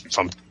she's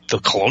from the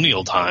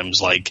colonial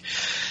times? Like,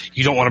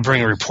 you don't want to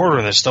bring a reporter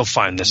in this, they'll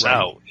find this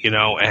out, you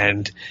know?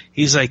 And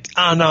he's like,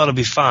 oh no, it'll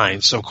be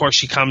fine. So of course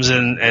she comes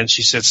in and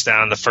she sits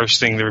down. The first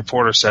thing the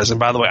reporter says, and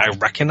by the way, I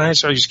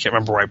recognize her, I just can't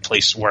remember where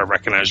I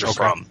recognize her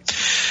from.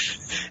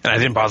 And I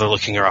didn't bother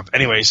looking her up.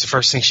 Anyways, the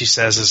first thing she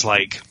says is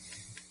like,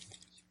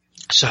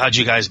 so how'd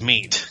you guys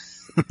meet?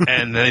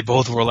 And they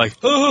both were like,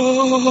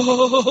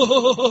 oh.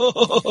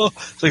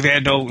 It's like they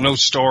had no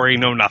story,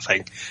 no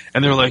nothing.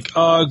 And they were like,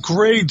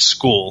 grade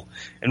school.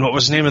 And what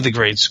was the name of the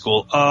grade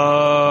school?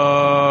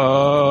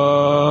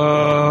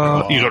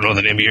 You don't know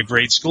the name of your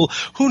grade school?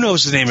 Who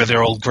knows the name of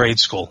their old grade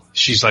school?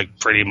 She's like,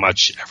 pretty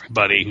much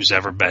everybody who's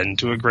ever been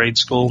to a grade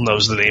school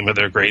knows the name of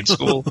their grade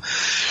school.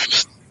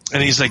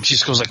 And he's like, she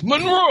just goes like,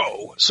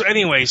 Monroe. So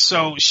anyway,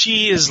 so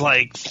she is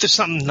like, there's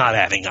something not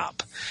adding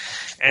up.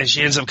 And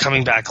she ends up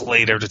coming back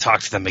later to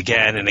talk to them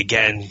again. And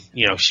again,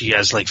 you know, she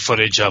has like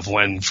footage of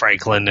when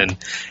Franklin and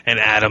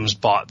Adams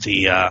bought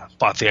the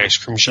ice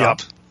cream shop.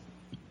 Yep.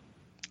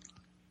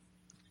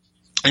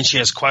 And she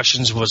has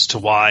questions as to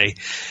why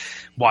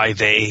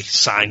they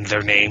signed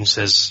their names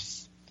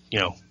as, you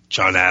know,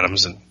 John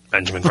Adams and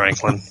Benjamin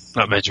Franklin.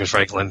 Not Benjamin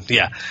Franklin.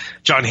 Yeah.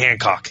 John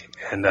Hancock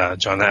and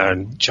John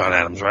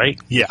Adams, right?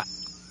 Yeah.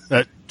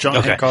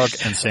 John Hancock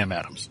and Sam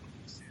Adams.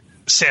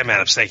 Sam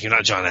Adams, thank you.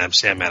 Not John Adams,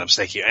 Sam Adams,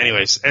 thank you.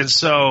 Anyways, and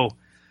so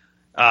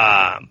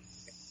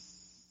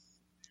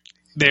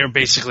they're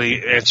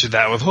basically answered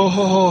that with ho,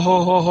 ho, ho,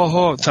 ho, ho, ho,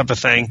 ho, type of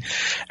thing.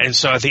 And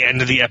so at the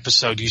end of the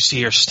episode, you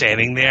see her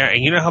standing there,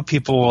 and you know how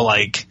people will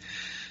like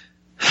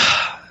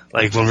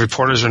when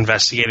reporters are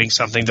investigating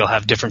something, they'll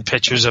have different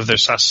pictures of their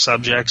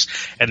subjects,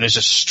 and there's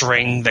a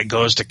string that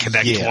goes to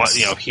connect one,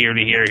 you know, here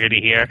to here, here to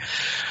here.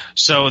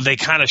 So they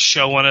kind of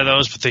show one of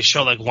those, but they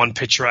show like one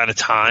picture at a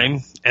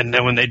time. And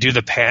then when they do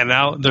the pan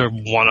out, they're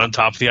one on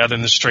top of the other,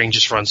 and the string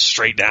just runs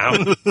straight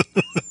down.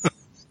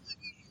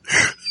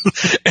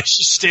 And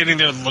she's standing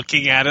there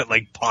looking at it,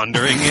 like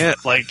pondering it.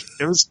 Like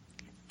it was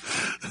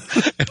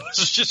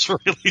just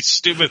really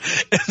stupid.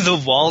 And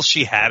the wall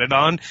she had it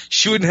on,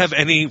 she wouldn't have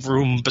any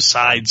room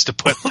besides to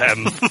put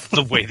them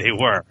the way they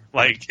were.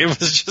 Like it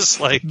was just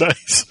like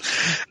nice.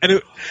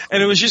 And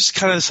it was just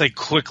kind of this like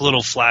quick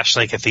little flash,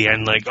 like at the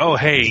end, like, oh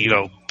hey, you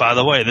know, by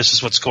the way, this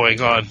is what's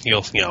going on.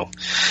 You know,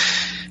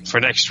 for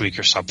next week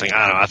or something.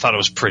 I don't know. I thought it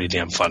was pretty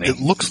damn funny. It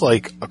looks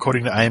like,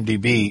 according to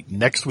IMDb,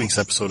 next week's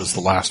episode is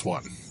the last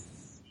one.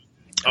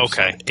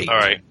 Okay. All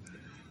right.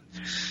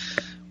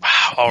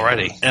 Wow.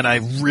 Already. And I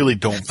really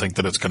don't think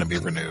that it's going to be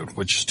renewed,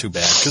 which is too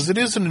bad because it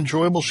is an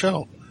enjoyable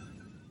show.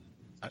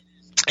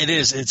 It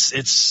is.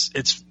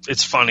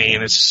 It's funny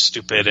and it's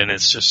stupid and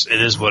it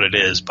is what it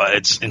is, but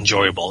it's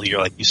enjoyable. You're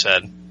like you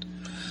said.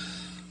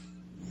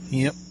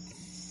 Yep.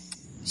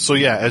 So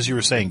yeah, as you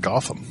were saying,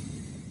 Gotham.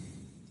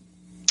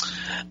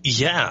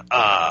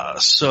 Yeah.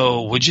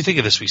 So what'd you think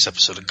of this week's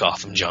episode of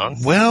Gotham,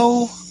 John?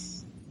 Well,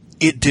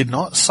 it did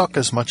not suck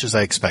as much as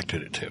I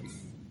expected it to.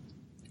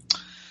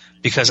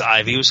 Because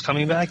Ivy was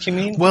coming back, you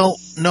mean? Well,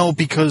 no,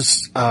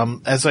 because,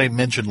 as I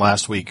mentioned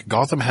last week,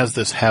 Gotham has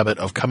this habit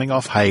of coming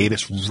off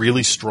hiatus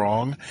really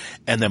strong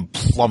and then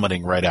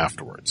plummeting right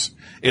afterwards.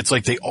 It's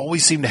like they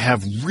always seem to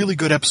have really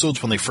good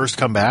episodes when they first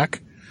come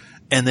back,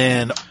 and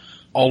then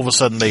all of a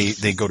sudden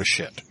they go to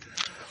shit.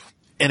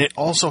 And it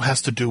also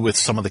has to do with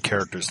some of the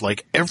characters.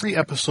 Like, every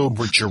episode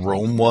where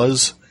Jerome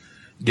was,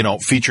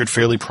 featured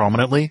fairly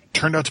prominently,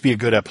 turned out to be a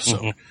good episode.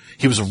 Mm-hmm.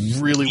 He was a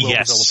really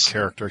well-developed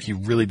character. He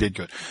really did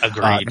good.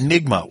 Agreed.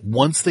 Nigma,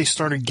 once they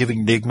started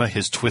giving Nigma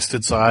his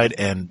twisted side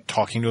and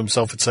talking to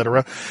himself,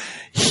 etc.,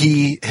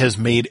 he has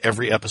made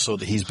every episode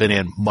that he's been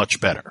in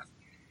much better.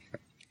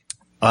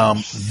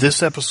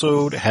 This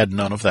episode had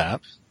none of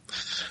that.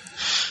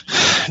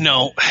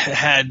 No,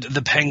 had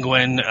the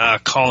Penguin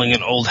calling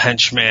an old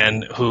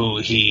henchman who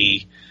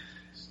he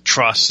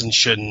trusts and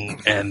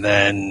shouldn't, and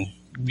then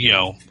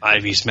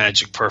Ivy's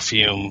magic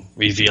perfume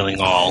revealing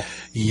all.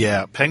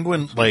 Yeah,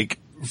 Penguin,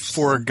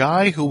 for a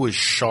guy who was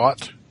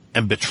shot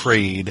and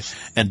betrayed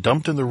and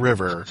dumped in the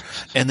river,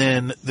 and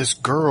then this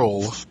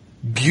girl,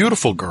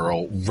 beautiful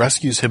girl,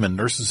 rescues him and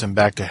nurses him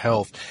back to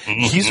health,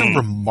 he's a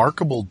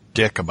remarkable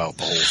dick about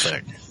the whole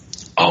thing.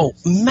 Oh,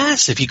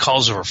 massive. He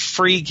calls her a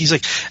freak. He's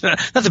like,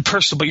 nothing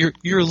personal, but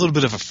you're a little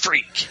bit of a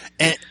freak.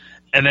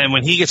 And then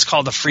when he gets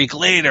called a freak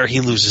later,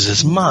 he loses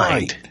his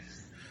mind.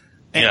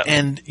 Right.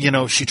 And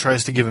she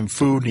tries to give him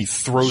food, and he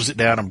throws it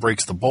down and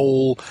breaks the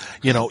bowl.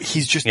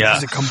 He's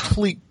a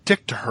complete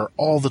dick to her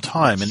all the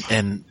time,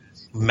 and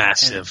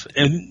massive.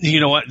 And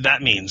you know what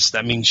that means?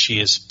 That means she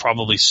is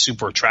probably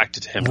super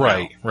attracted to him.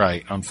 Right, now.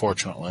 Right.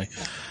 Unfortunately,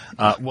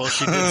 well,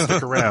 she did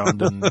stick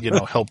around and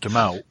helped him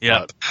out.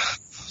 Yeah,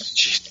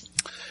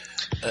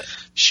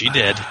 she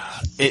did.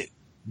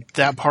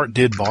 That part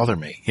did bother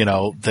me,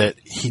 that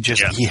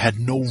he had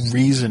no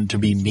reason to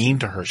be mean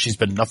to her. She's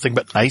been nothing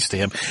but nice to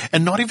him,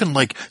 and not even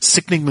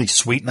sickeningly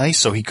sweet nice,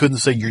 so he couldn't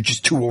say you're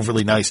just too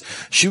overly nice.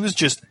 She was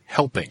just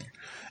helping.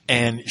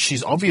 And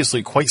she's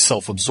obviously quite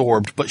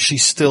self-absorbed, but she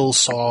still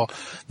saw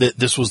that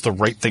this was the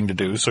right thing to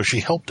do, so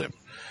she helped him.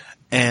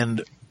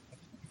 And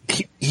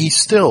he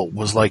still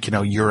was like,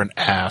 you're an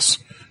ass,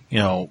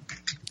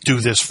 do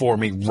this for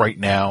me right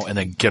now and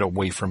then get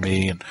away from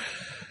me. And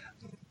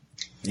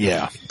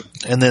yeah.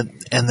 And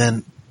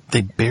then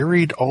they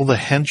buried all the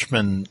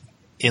henchmen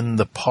in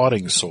the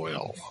potting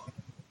soil.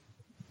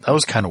 That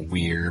was kind of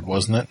weird,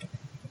 wasn't it?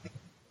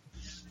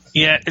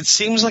 Yeah, it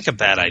seems like a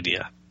bad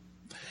idea.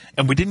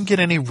 And we didn't get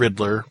any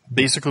Riddler.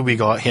 Basically, we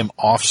got him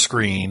off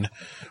screen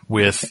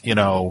with,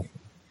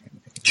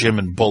 Jim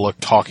and Bullock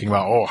talking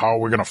about, how are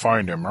we going to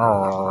find him?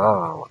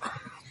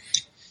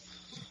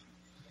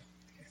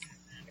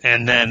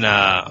 And then,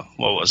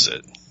 what was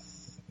it?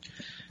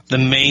 The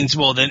mains,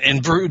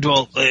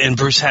 and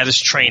Bruce had his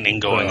training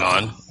going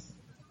on.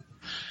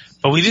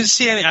 But we didn't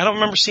see any, I don't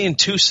remember seeing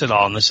Toos at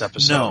all in this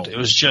episode. No. It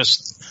was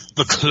just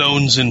the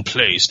clones in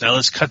place. Now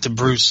let's cut to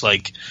Bruce,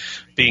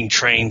 being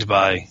trained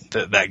by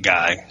that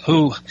guy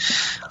who,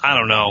 I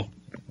don't know.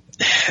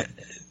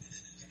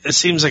 It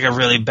seems like a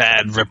really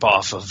bad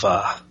ripoff of,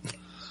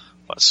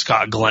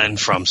 Scott Glenn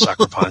from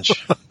Sucker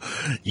Punch.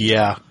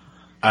 Yeah.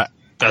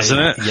 Doesn't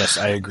it? Yes,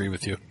 I agree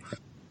with you.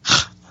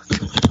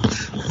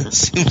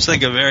 Seems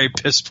like a very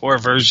piss poor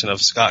version of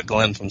Scott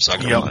Glenn from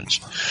Sucker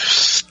Punch.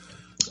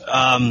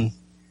 And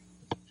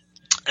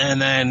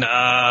then,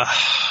 Barbara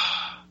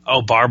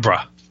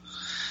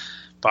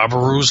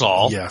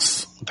Ruzal.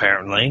 Yes.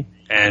 Apparently.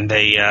 And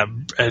they,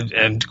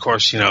 and of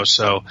course,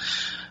 so,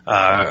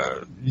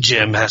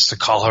 Jim has to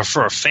call her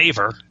for a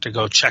favor to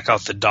go check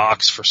out the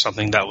docks for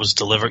something that was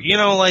delivered.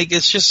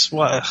 It's just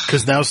what.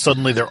 Because now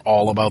suddenly they're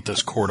all about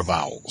this Court of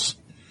Owls.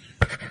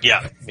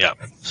 Yeah.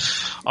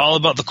 All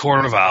about the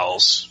Court of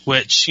Owls,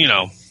 which,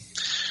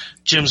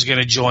 Jim's going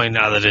to join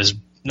now that his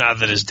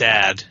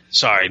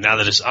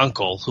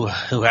uncle,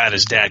 who had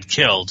his dad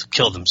killed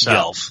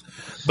himself. Yeah.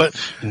 But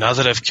now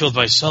that I've killed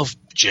myself,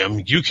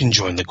 Jim, you can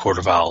join the Court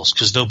of Owls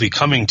because they'll be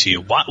coming to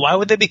you. Why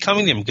would they be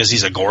coming to him? Because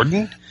he's a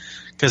Gordon?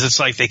 Because it's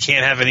like they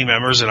can't have any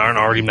members that aren't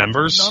already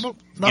members?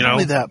 Not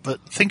only that,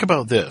 but think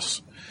about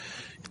this.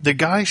 The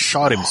guy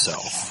shot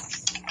himself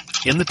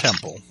in the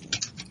temple.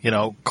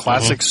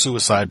 Classic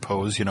suicide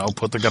pose,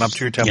 put the gun up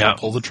to your temple,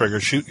 pull the trigger,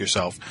 shoot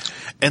yourself.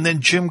 And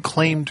then Jim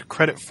claimed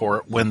credit for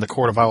it when the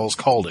Court of Owls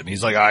called him.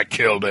 He's like, I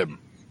killed him.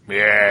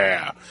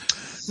 Yeah.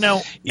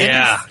 Now,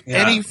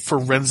 any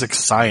forensic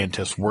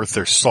scientist worth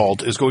their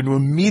salt is going to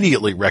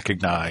immediately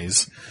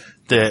recognize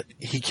that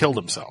he killed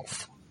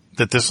himself,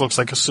 that this looks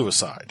like a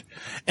suicide.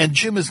 And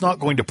Jim is not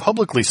going to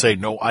publicly say,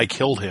 no, I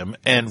killed him,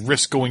 and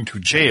risk going to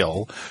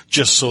jail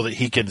just so that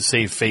he can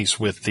save face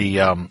with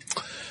the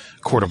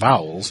Court of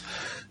Owls.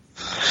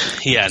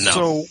 Yeah, no.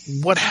 So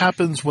what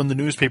happens when the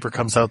newspaper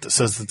comes out that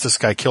says that this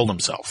guy killed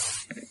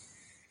himself?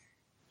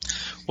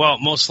 Well,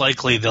 most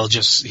likely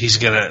he's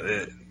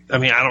gonna, I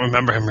mean, I don't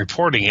remember him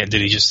reporting it.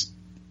 Did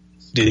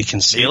he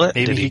conceal it?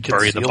 Maybe Did he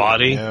bury the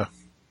body? Yeah.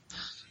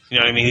 You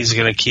know what I mean? He's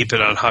gonna keep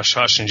it on hush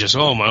hush and just,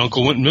 my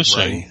uncle went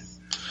missing.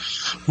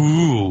 Right.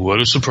 Ooh,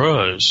 what a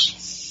surprise.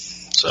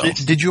 So.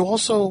 Did you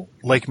also,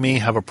 like me,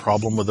 have a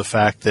problem with the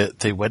fact that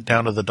they went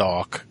down to the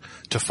dock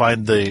to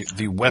find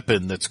the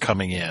weapon that's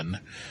coming in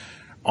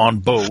on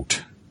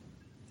boat,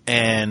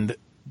 and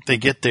they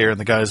get there and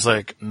the guy's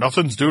like,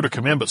 nothing's due to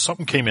come in, but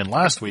something came in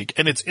last week,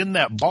 and it's in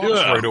that box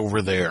right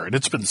over there, and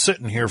it's been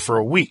sitting here for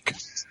a week.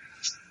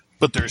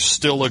 But there's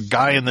still a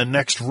guy in the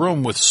next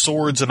room with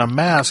swords and a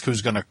mask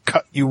who's going to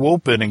cut you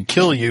open and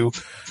kill you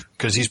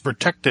because he's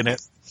protecting it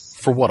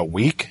for, a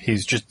week?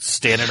 He's just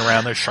standing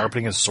around there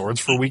sharpening his swords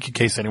for a week in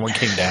case anyone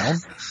came down?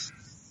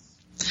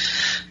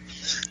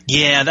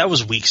 Yeah, that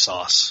was weak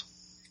sauce.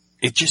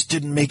 It just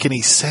didn't make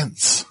any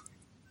sense.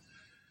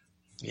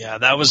 Yeah,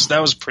 that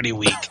was pretty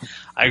weak.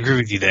 I agree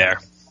with you there.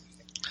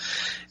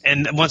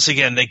 And once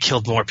again, they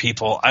killed more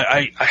people.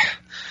 I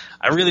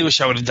really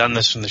wish I would have done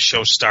this when the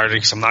show started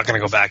because I'm not going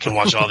to go back and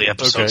watch all the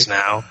episodes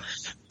now.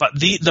 But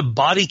the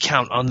body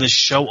count on this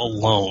show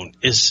alone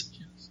is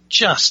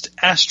just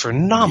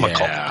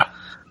astronomical. Yeah.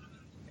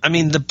 I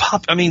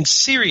mean,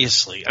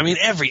 seriously. I mean,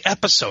 every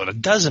episode, a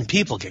dozen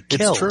people get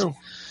killed. It's true.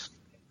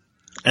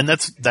 And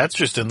that's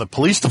just in the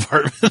police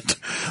department.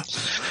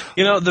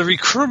 You know, the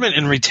recruitment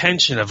and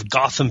retention of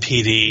Gotham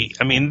PD,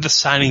 I mean, the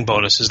signing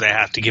bonuses they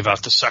have to give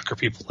out to sucker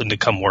people in to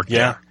come work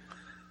there.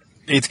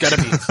 It's got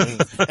to be insane.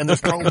 And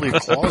there's probably a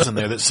clause in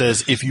there that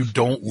says if you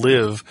don't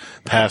live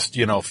past,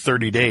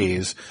 30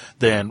 days,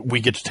 then we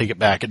get to take it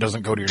back. It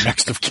doesn't go to your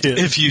next of kin.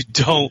 If you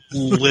don't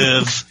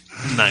live.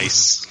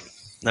 Nice.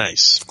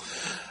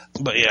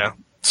 But yeah.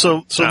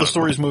 So the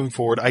story's moving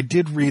forward. I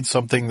did read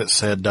something that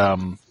said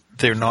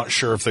they're not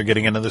sure if they're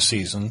getting another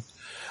season.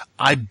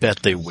 I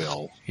bet they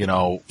will.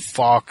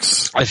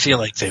 Fox. I feel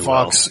like they will.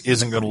 Fox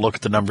isn't going to look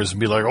at the numbers and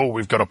be like, oh,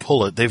 we've got to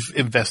pull it. They've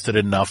invested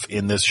enough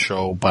in this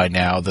show by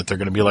now that they're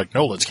going to be like,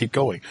 no, let's keep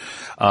going.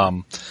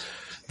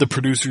 The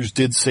producers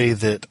did say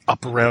that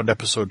up around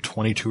episode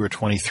 22 or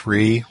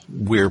 23,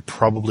 we're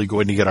probably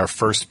going to get our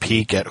first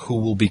peek at who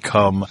will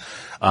become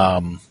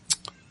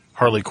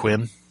Harley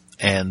Quinn.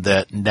 And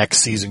that next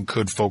season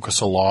could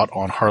focus a lot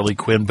on Harley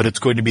Quinn, but it's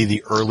going to be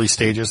the early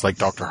stages, like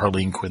Dr.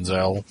 Harleen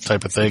Quinzel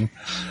type of thing.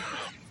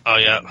 Oh,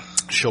 yeah.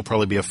 She'll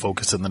probably be a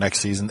focus in the next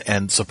season.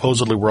 And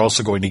supposedly we're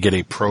also going to get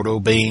a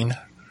Proto-Bane.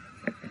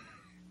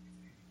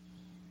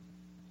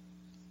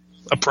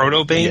 A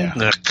Proto-Bane?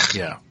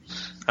 Yeah.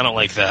 I don't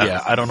like that.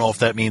 Yeah, I don't know if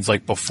that means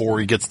like before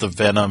he gets the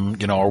venom,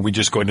 are we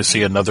just going to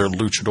see another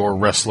luchador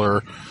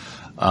wrestler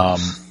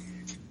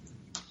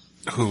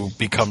who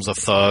becomes a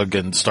thug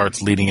and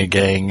starts leading a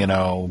gang,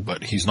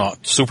 but he's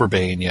not Super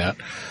Bane yet.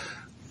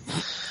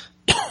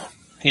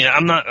 Yeah,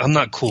 I'm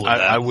not cool with that.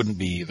 I wouldn't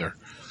be either.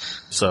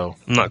 So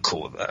I'm not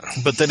cool with that.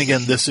 But then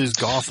again, this is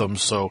Gotham,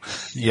 so,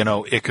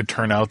 it could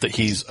turn out that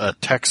he's a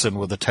Texan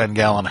with a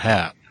 10-gallon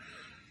hat.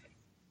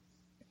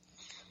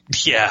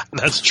 Yeah,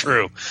 that's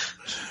true.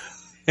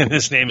 And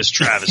his name is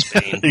Travis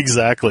Bane.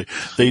 Exactly.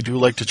 They do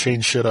like to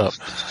change shit up.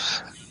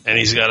 And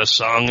he's got a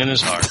song in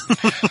his heart.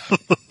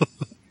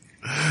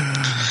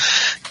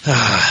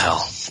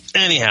 Hell.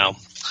 Anyhow,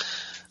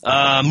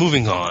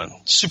 moving on.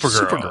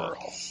 Supergirl.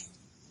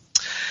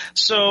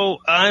 So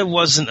I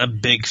wasn't a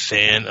big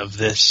fan of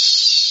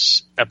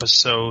this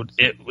episode.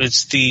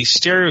 It's the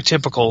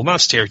stereotypical, not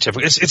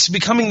stereotypical. It's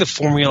becoming the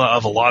formula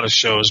of a lot of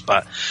shows,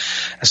 but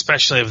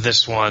especially of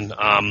this one.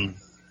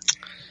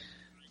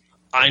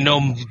 I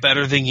know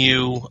better than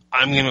you.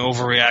 I'm going to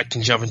overreact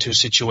and jump into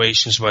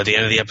situations. By the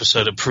end of the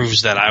episode, it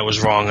proves that I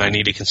was wrong. I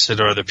need to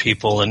consider other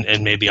people,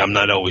 and maybe I'm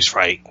not always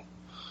right.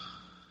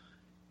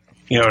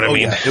 You know what I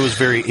mean? Yeah. It was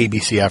very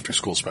ABC After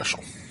School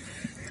Special.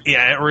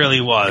 Yeah, it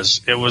really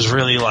was. It was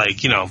really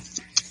like,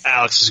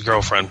 Alex's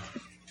girlfriend.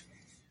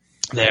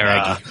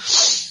 There,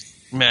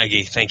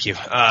 Maggie, thank you.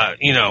 I've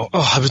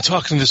been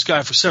talking to this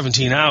guy for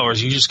 17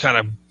 hours. You just kind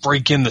of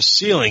break in the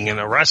ceiling and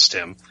arrest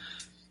him.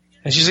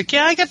 And she's like,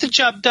 yeah, I got the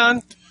job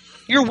done.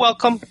 You're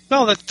welcome.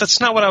 No,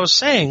 that's not what I was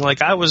saying.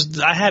 Like, I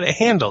had it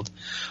handled.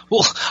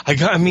 Well,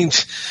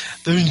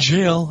 they're in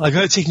jail. I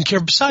got it taken care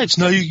of. Besides,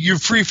 now you're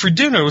free for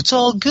dinner. It's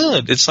all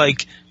good. It's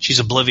like she's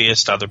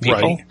oblivious to other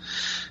people. Right.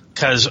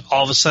 Because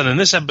all of a sudden in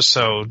this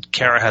episode,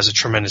 Kara has a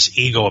tremendous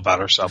ego about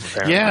herself,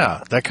 apparently.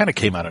 Yeah, that kind of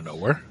came out of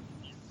nowhere.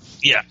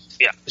 Yeah.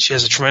 She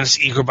has a tremendous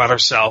ego about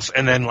herself.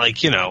 And then,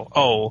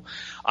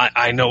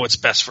 I know what's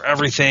best for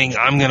everything.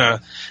 I'm going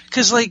to –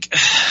 because,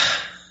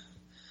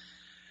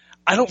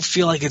 I don't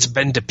feel like it's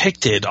been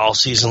depicted all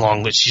season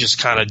long that she just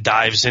kind of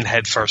dives in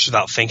head first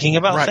without thinking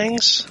about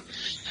things.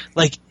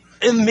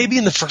 And maybe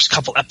in the first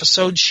couple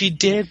episodes she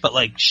did, but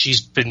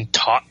she's been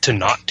taught to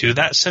not do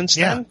that since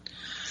then.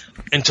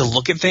 And to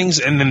look at things.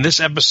 And then this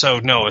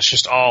episode, no, it's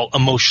just all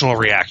emotional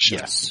reaction.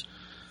 Yes.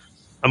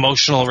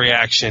 Emotional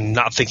reaction,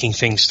 not thinking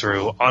things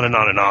through, on and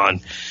on and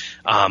on.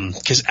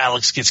 because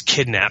Alex gets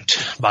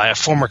kidnapped by a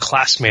former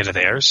classmate of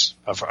theirs,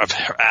 of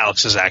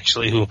Alex's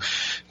actually, who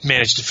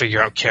managed to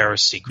figure out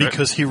Kara's secret.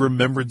 Because he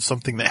remembered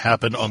something that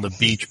happened on the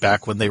beach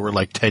back when they were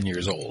like 10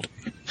 years old.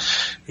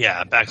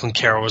 Yeah, back when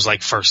Kara was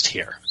like first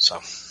here. So,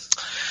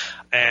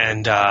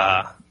 and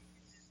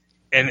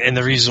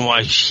the reason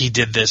why he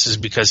did this is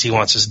because he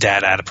wants his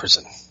dad out of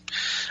prison.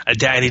 A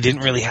dad he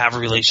didn't really have a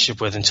relationship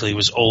with until he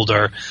was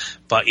older,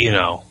 but, he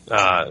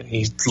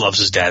loves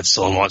his dad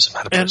still and wants him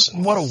out of prison.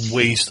 And what a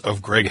waste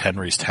of Greg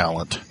Henry's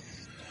talent.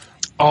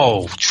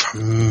 Oh,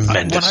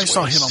 tremendous When I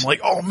saw him, I'm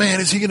like, oh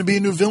man, is he going to be a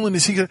new villain?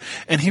 Is he going to...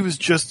 And he was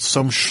just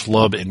some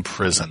schlub in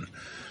prison.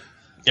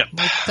 Yep.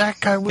 Like, that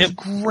guy was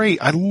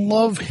great. I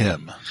love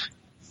him.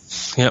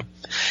 Yep.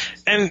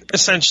 And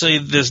essentially,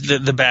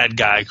 the bad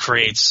guy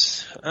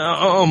creates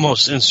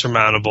almost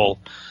insurmountable...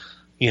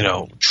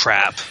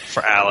 trap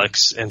for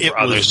Alex and for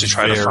others to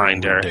try to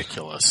find her.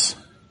 Ridiculous.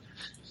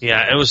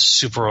 Yeah, it was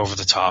super over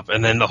the top.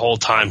 And then the whole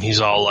time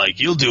he's all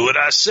like, "You'll do what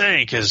I say,"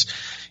 because,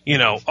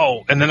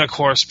 and then of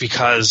course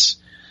because,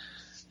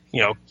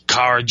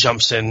 Kara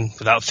jumps in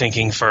without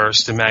thinking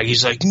first, and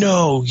Maggie's like,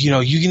 "No,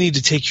 you need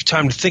to take your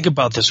time to think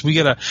about this.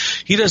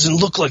 He doesn't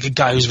look like a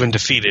guy who's been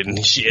defeated,"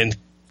 and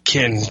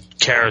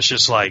Kara's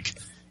just like,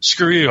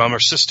 "Screw you, I'm her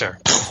sister."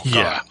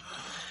 Yeah.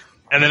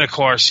 And then, of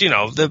course,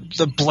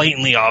 the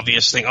blatantly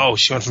obvious thing,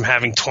 she went from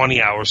having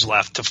 20 hours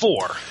left to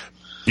 4.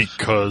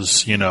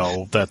 Because,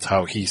 that's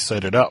how he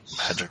set it up,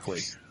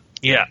 magically.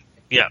 Yeah.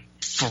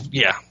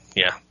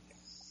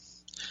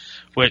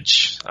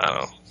 Which, I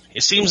don't know.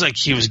 It seems like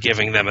he was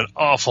giving them an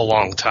awful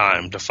long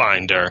time to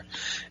find her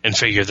and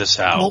figure this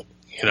out.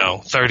 Well,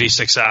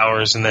 36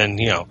 hours, and then,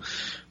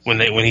 when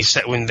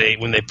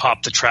they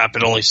pop the trap,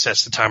 it only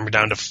sets the timer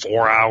down to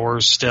 4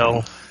 hours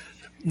still.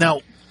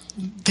 Now,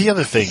 the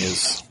other thing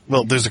is,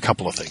 well, there's a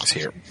couple of things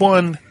here.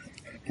 One,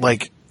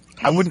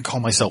 I wouldn't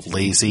call myself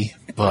lazy,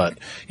 but,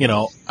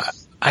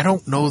 I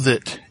don't know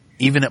that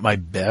even at my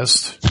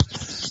best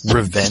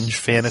revenge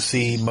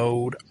fantasy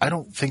mode, I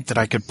don't think that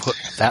I could put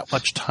that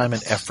much time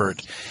and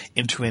effort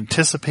into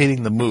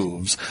anticipating the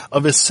moves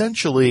of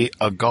essentially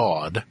a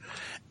god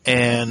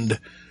and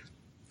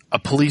a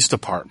police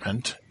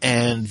department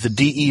and the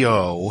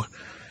DEO.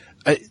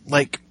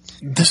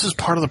 This is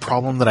part of the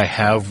problem that I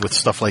have with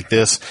stuff like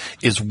this,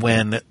 is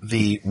when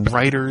the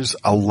writers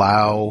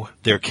allow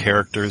their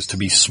characters to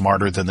be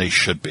smarter than they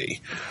should be.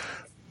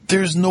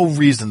 There's no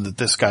reason that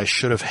this guy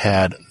should have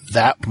had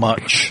that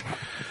much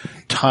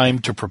time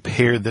to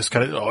prepare this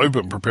kind of, I've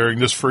been preparing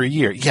this for a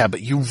year. Yeah,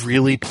 but you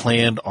really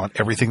planned on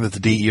everything that the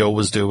DEO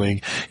was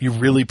doing. You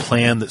really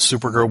planned that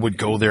Supergirl would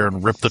go there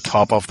and rip the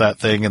top off that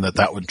thing, and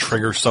that would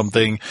trigger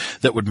something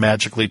that would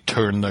magically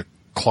turn the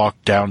clock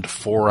down to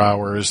 4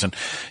 hours and,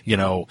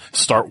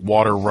 start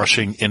water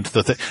rushing into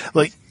the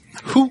thing.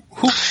 Who?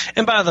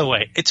 And by the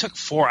way, it took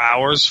 4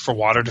 hours for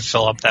water to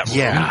fill up that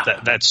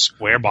room, that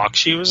square box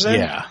she was in?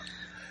 Yeah.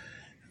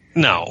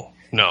 No.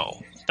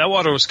 That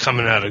water was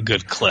coming at a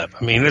good clip.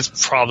 I mean,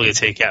 it's probably going to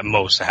take at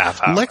most a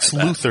half hour. Lex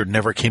Luthor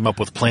never came up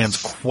with plans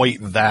quite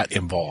that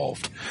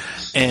involved.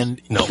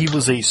 And he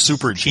was a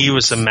super genius. He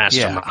was a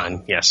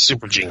mastermind. Yeah. Yes,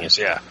 super genius,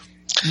 yeah.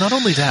 Not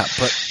only that,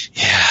 but...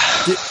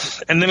 Yeah.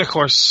 And then, of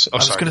course... I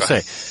was going to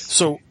say,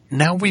 so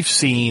now we've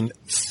seen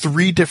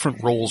 3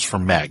 different roles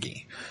from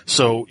Maggie.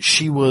 So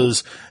she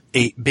was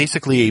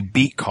basically a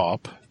beat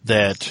cop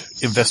that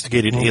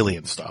investigated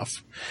alien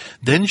stuff.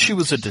 Then she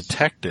was a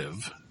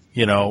detective,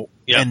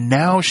 and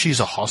now she's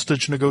a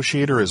hostage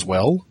negotiator as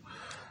well.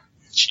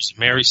 She's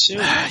Mary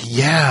Sue.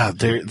 Yeah,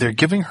 they're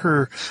giving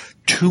her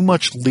too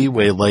much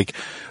leeway.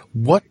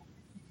 What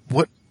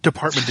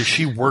department does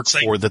she work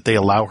for that they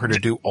allow her to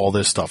do all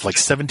this stuff?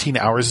 17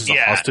 hours as a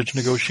hostage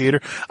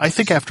negotiator? I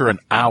think after an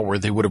hour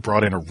they would have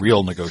brought in a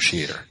real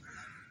negotiator.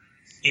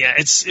 Yeah,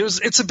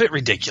 it's a bit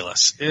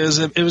ridiculous.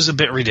 It was a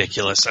bit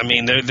ridiculous. I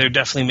mean, they're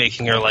definitely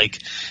making her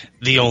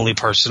the only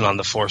person on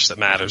the force that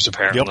matters,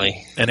 apparently.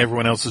 Yep. And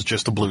everyone else is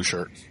just a blue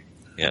shirt.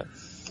 Yeah.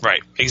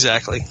 Right.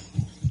 Exactly.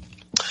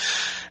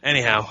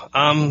 Anyhow,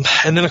 and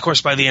then of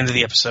course by the end of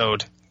the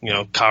episode,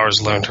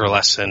 Kara's learned her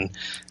lesson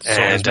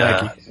and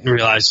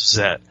realizes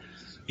that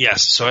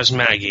so has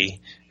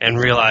Maggie,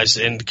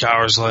 and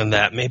Kara's learned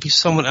that maybe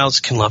someone else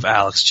can love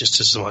Alex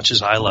just as much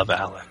as I love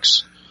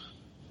Alex.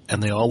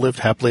 And they all lived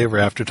happily ever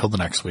after till the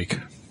next week.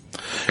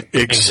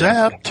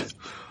 Except,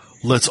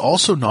 let's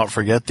also not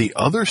forget the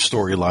other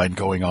storyline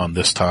going on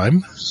this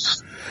time.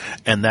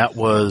 And that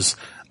was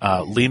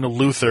Lena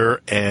Luthor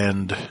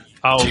and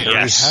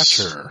Terry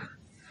Hatcher.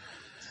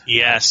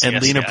 Yes.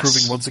 And Lena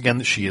proving once again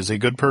that she is a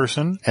good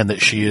person and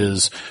that she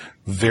is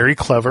very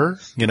clever,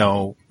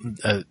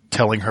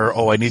 telling her,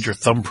 I need your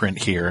thumbprint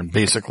here. And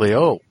basically,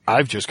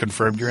 I've just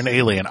confirmed you're an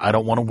alien. I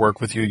don't want to work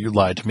with you. You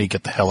lied to me.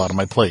 Get the hell out of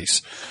my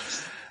place.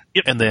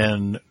 Yep. And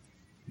then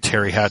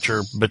Terry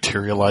Hatcher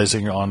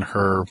materializing on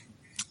her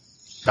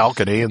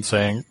balcony and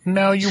saying,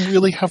 now you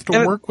really have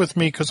to work with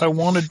me because I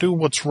want to do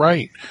what's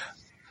right.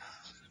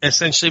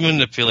 Essentially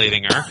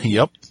manipulating her.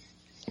 Yep.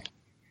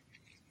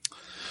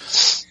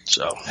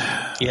 So,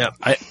 yeah.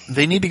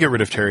 They need to get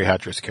rid of Terry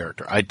Hatcher's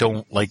character. I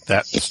don't like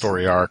that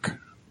story arc.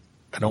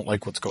 I don't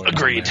like what's going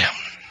Agreed. on there.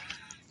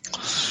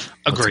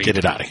 Agreed. Let's get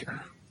it out of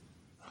here.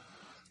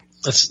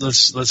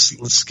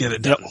 Let's get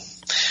it done.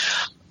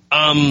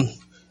 I'm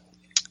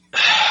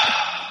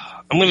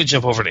going to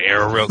jump over to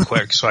Arrow real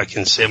quick so I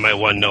can say my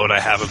one note I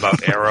have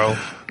about Arrow,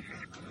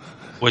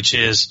 which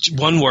is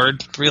one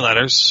word, 3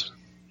 letters.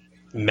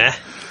 Meh.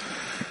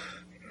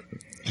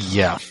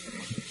 Yeah.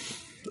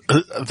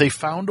 They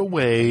found a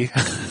way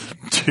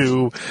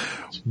to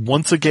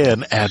once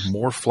again add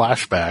more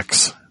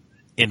flashbacks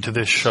into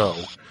this show.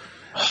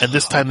 And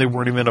this time they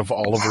weren't even of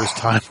Oliver's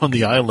time on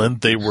the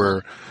island. They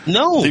were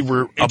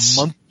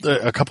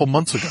a couple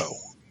months ago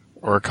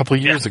or a couple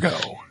of years ago.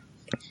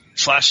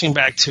 Flashing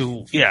back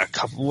to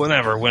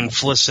when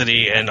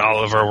Felicity and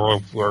Oliver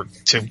were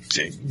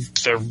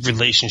their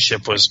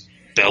relationship was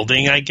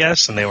building, I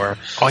guess, and they were.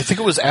 Oh, I think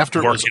it was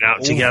after working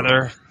out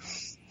together.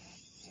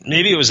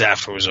 Maybe it was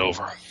after it was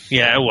over.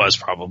 Yeah, it was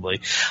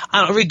probably.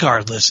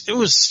 Regardless, it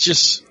was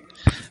just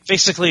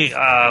basically.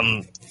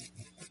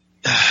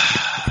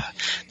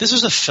 This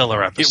was a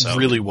filler episode. It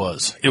really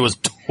was. It was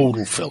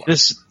total filler.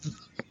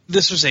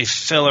 This was a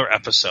filler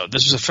episode.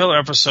 This was a filler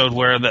episode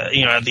where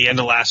at the end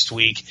of last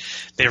week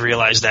they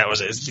realized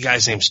the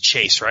guy's name's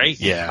Chase, right?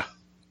 Yeah.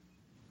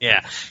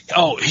 Yeah.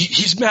 Oh,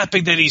 he's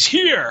mapping that he's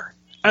here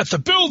at the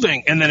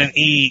building, and then an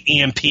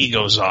EMP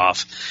goes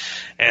off,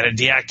 and it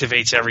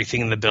deactivates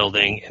everything in the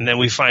building, and then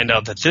we find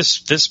out that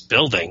this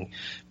building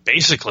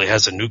basically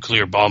has a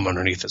nuclear bomb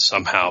underneath it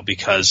somehow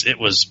because it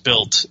was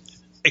built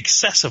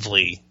excessive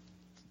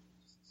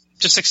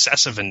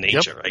in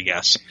nature, I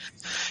guess.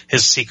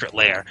 His secret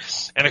lair.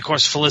 And of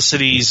course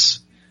Felicity's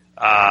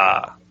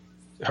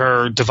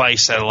her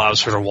device that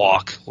allows her to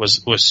walk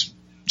was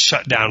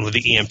shut down with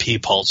the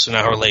EMP pulse, so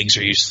now her legs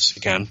are useless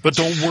again. But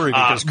don't worry,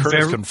 because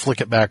Curtis can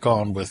flick it back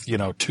on with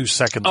 2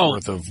 seconds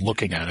worth of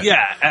looking at it.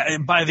 Yeah,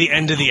 by the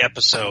end of the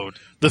episode.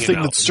 The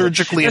thing that's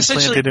surgically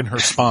implanted in her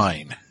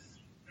spine.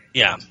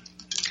 Yeah.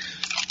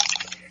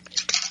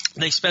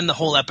 They spend the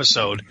whole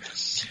episode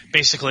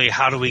basically,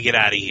 how do we get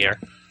out of here?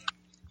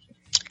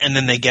 And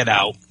then they get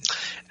out,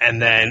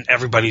 and then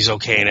everybody's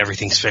okay and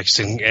everything's fixed.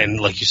 And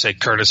like you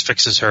said, Curtis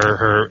fixes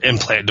her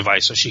implant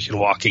device so she can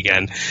walk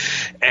again.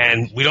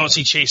 And we don't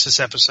see Chase this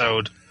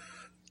episode.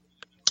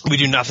 We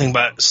do nothing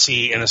but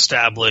see and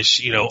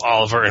establish,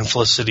 Oliver and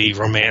Felicity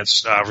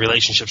romance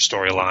relationship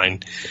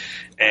storyline.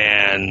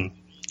 And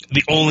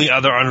the only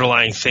other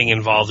underlying thing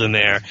involved in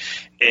there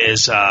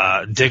is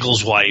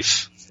Diggle's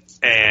wife.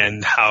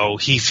 And how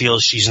he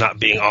feels she's not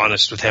being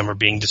honest with him or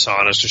being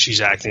dishonest, or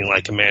she's acting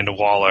like Amanda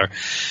Waller.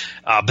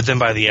 But then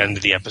by the end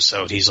of the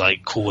episode, he's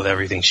like cool with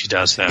everything she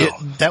does now.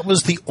 That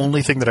was the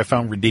only thing that I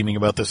found redeeming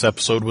about this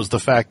episode, was the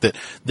fact that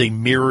they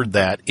mirrored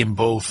that in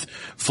both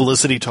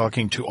Felicity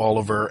talking to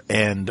Oliver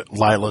and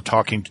Lila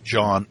talking to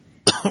John,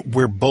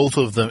 where both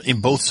of them,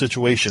 in both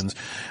situations,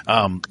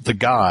 the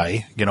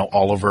guy,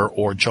 Oliver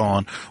or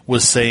John,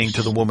 was saying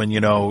to the woman,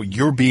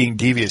 you're being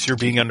devious, you're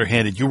being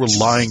underhanded, you were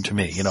lying to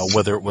me,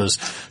 whether it was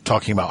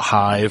talking about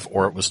Hive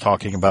or it was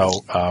talking about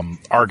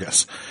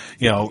Argus.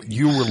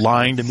 You were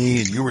lying to me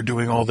and you were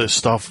doing all this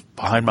stuff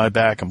behind my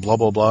back and blah,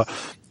 blah, blah.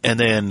 And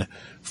then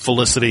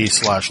Felicity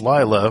 /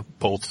 Lila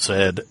both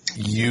said,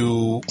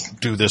 you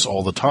do this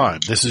all the time.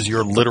 This is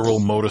your literal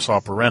modus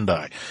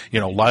operandi.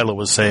 Lila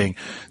was saying,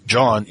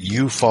 John,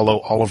 you follow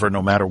Oliver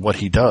no matter what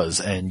he does,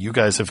 and you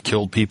guys have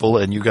killed people,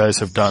 and you guys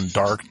have done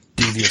dark,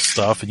 devious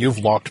stuff, and you've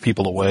locked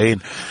people away,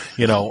 and,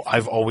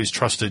 I've always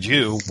trusted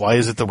you. Why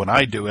is it that when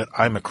I do it,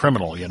 I'm a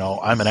criminal,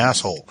 I'm an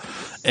asshole?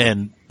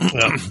 And,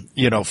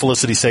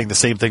 Felicity saying the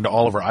same thing to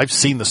Oliver. I've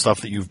seen the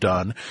stuff that you've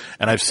done,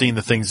 and I've seen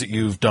the things that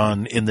you've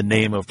done in the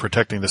name of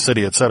protecting the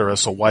city, etc.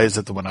 So why is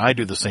it that when I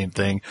do the same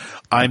thing,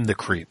 I'm the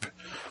creep?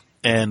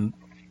 And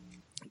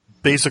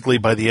basically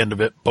by the end of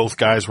it, both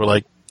guys were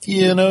like,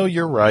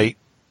 you're right.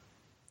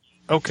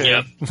 Okay.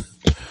 Yeah.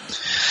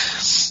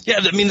 Yeah,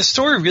 the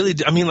story really,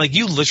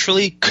 you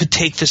literally could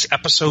take this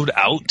episode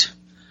out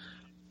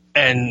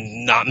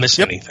and not miss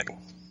anything.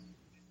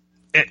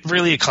 It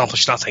really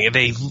accomplished nothing.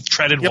 They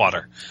treaded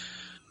water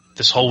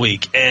this whole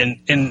week, and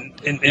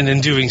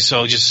in doing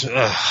so, just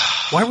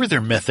why were there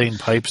methane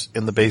pipes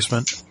in the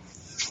basement?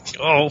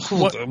 Oh,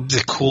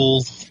 the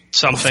cool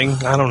something.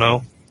 I don't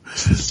know.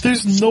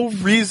 There's no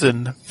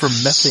reason for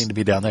methane to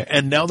be down there.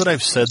 And now that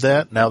I've said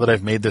that, now that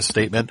I've made this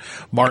statement,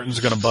 Martin's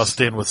going to bust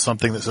in with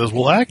something that says,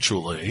 well,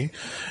 actually,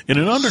 in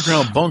an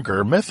underground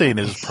bunker, methane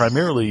is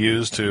primarily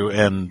used to,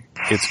 and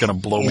it's going to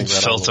blow me right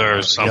out. Filter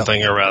or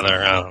something or rather,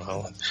 I don't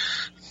know.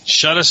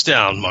 Shut us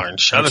down, Martin.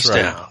 Shut us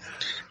down.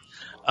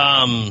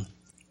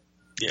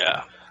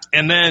 Yeah.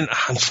 And then,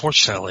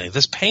 unfortunately,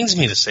 this pains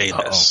me to say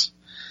this,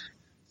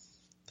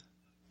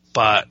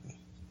 but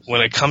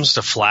when it comes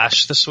to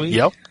Flash this week,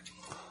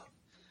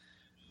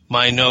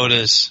 my note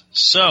is,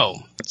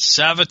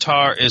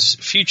 Savitar is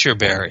Future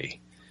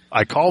Barry.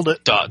 I called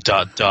it. ...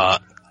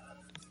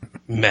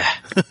 Meh.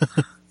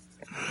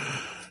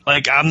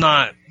 Like, I'm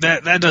not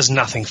that does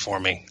nothing for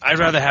me. I'd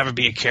rather have it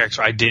be a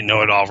character I didn't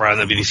know at all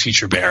rather than be the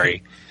future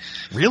Barry.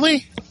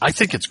 Really? I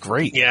think it's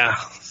great. Yeah.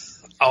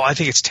 Oh, I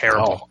think it's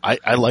terrible. Oh,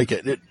 I like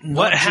it.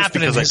 What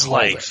happened in his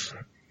life?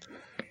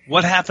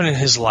 What happened in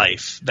his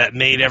life that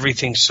made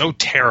everything so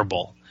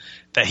terrible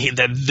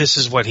that this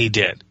is what he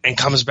did, and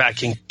comes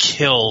back and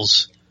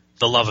kills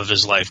the love of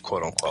his life,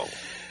 quote unquote?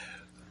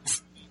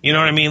 You know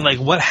what I mean? Like,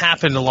 what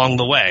happened along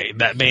the way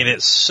that made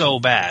it so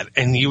bad?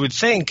 And you would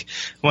think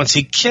once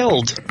he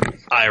killed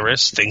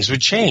Iris, things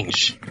would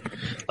change.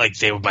 Like,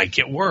 they might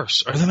get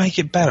worse, or they might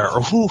get better,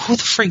 or who the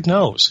freak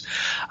knows?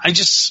 I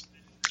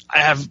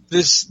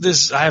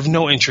have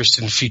no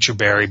interest in future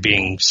Barry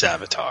being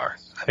Savitar.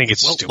 I think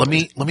it's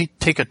stupid. Let me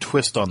take a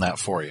twist on that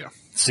for you.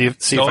 See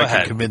if I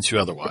can convince you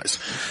otherwise.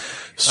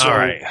 So, all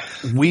right.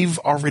 We've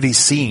already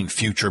seen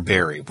future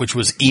Barry, which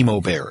was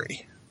emo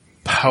Barry,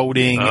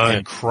 pouting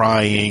and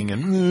crying,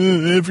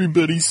 and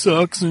everybody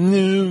sucks,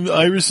 and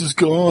Iris is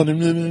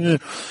gone.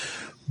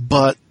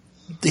 But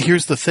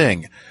here's the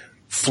thing: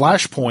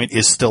 Flashpoint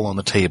is still on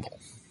the table.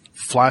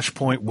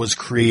 Flashpoint was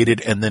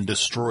created and then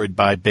destroyed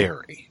by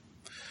Barry.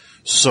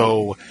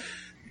 So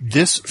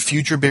this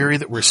future Barry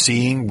that we're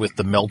seeing with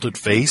the melted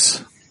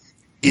face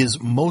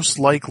is most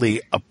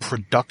likely a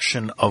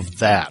production of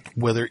that,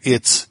 whether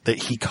it's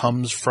that he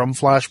comes from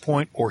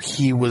Flashpoint or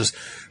he was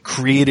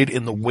created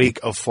in the wake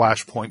of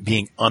Flashpoint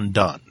being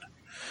undone.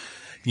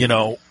 You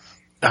know,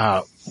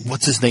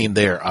 what's his name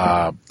there?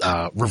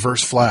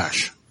 Reverse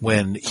Flash.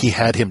 When he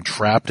had him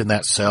trapped in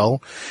that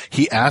cell,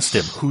 he asked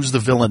him, "Who's the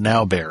villain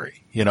now,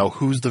 Barry? You know,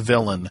 who's the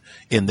villain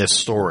in this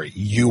story?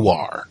 You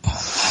are."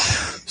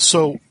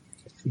 So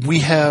we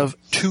have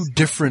two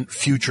different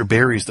future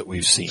Barrys that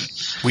we've seen.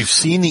 We've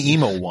seen the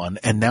emo one,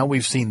 and now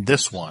we've seen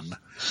this one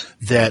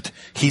that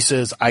he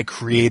says, "I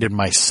created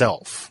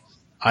myself.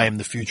 I am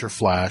the future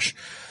Flash."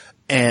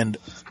 And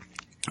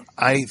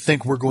I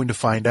think we're going to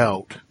find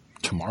out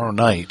tomorrow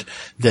night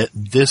that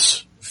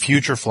this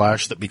future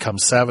Flash that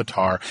becomes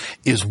Savitar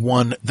is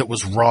one that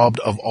was robbed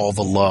of all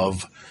the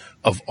love,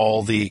 of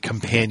all the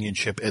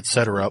companionship,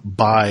 etc.,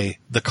 by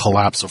the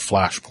collapse of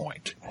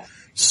Flashpoint.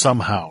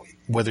 Somehow,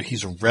 whether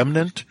he's a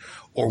remnant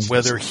or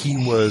whether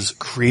he was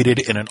created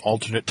in an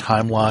alternate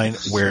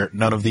timeline where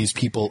none of these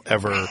people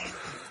ever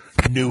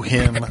knew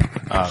him,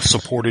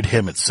 supported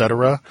him,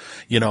 etc.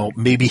 You know,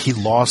 maybe he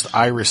lost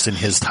Iris in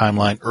his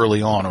timeline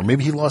early on, or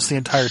maybe he lost the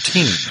entire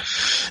team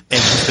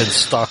and he's been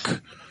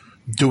stuck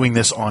doing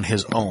this on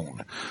his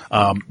own.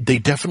 They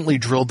definitely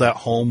drilled that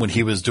home when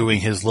he was doing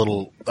his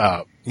little,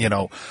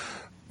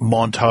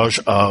 montage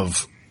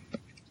of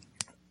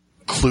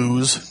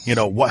clues. You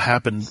know,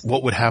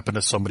 what would happen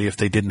to somebody if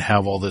they didn't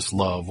have all this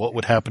love? What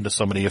would happen to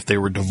somebody if they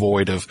were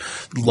devoid of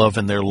love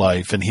in their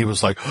life? And he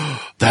was like,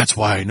 "Oh, that's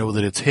why I know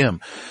that it's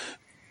him."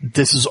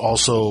 This is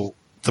also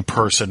the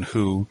person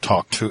who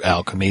talked to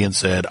Alchemy and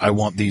said, "I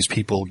want these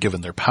people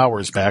given their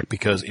powers back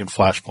because in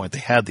Flashpoint they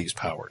had these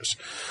powers."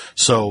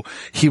 So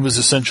he was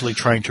essentially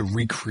trying to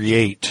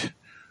recreate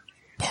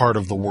part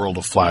of the world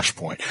of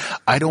Flashpoint.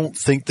 I don't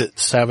think that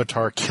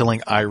Savitar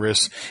killing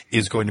Iris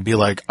is going to be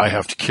like, "I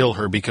have to kill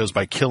her because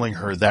by killing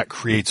her that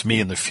creates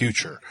me in the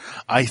future."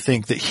 I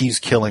think that he's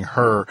killing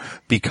her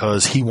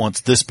because he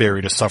wants this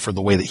Barry to suffer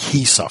the way that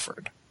he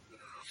suffered.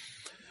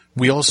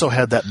 We also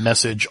had that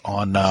message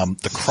on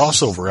the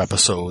crossover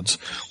episodes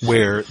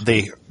where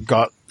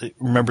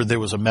remember there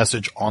was a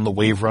message on the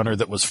Wave Runner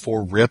that was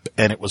for Rip,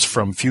 and it was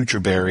from Future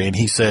Barry, and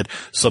he said,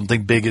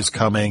 "Something big is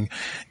coming.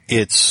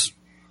 It's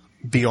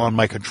beyond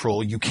my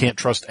control. You can't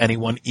trust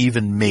anyone,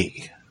 even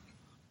me."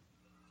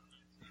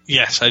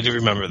 Yes, I do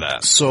remember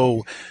that.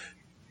 So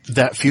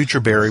that Future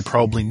Barry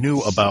probably knew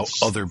about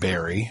Other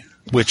Barry,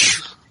 which,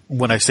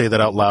 when I say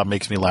that out loud,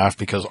 makes me laugh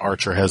because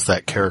Archer has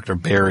that character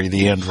Barry,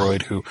 the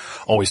android, who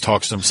always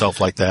talks to himself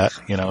like that.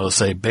 You know, he'll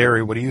say,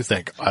 "Barry, what do you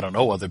think?" "I don't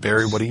know, Other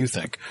Barry, what do you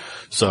think?"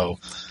 So,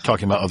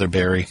 talking about Other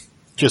Barry,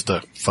 just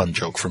a fun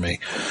joke for me.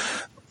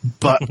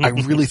 But I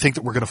really think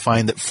that we're going to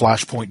find that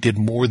Flashpoint did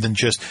more than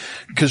just,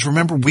 because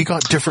remember, we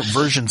got different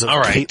versions of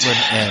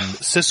Caitlin and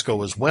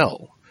Cisco as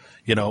well.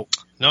 You know,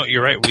 no,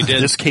 you're right. We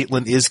did. This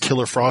Caitlin is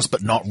Killer Frost,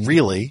 but not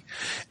really.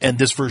 And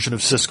this version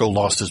of Cisco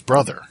lost his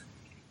brother.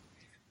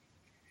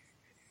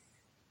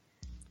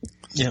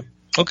 Yeah.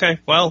 Okay.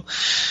 Well,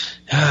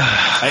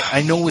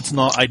 I know it's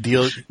not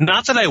ideal.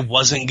 Not that I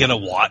wasn't going to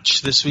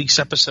watch this week's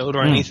episode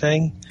or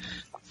anything,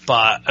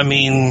 but I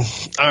mean,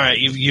 all right,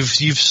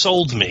 you've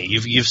sold me.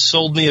 You've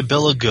sold me a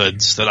bill of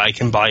goods that I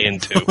can buy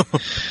into.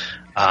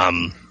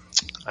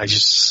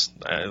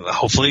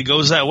 Hopefully it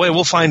goes that way.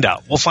 We'll find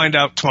out. We'll find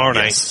out tomorrow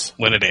night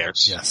when it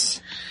airs. Yes.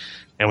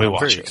 And we I'm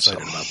watch very it.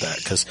 Excited about that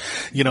because,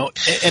 you know,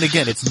 and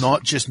again, it's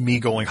not just me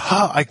going,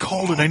 I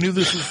called it. I knew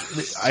this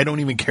was, I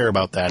don't even care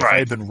about that. Right. If I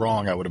had been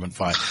wrong, I would have been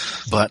fine.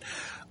 But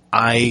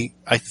I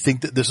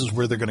think that this is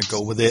where they're going to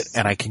go with it,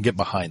 and I can get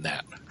behind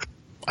that.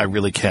 I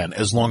really can,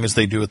 as long as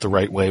they do it the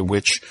right way,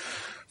 which,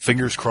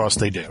 fingers crossed,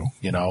 they do.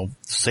 You know,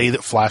 say that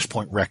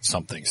Flashpoint wrecked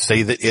something.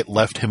 Say that it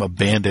left him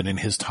abandoned in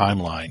his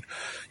timeline.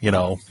 You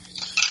know.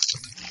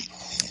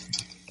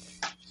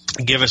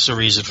 Give us a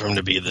reason for him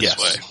to be this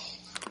way.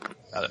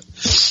 Got it.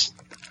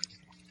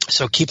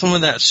 So keeping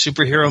with that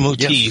superhero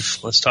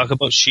motif, let's talk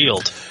about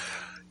S.H.I.E.L.D.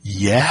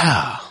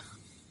 Yeah.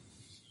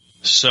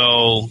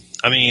 So,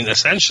 I mean,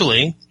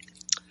 essentially,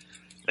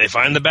 they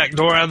find the back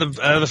door out of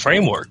the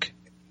framework.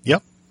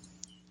 Yep.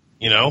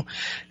 You know,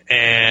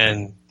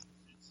 and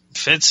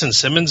Fitz and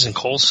Simmons and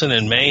Coulson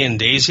and May and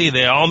Daisy,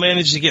 they all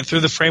manage to get through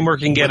the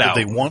framework and get out.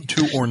 Whether they want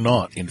to or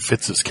not, in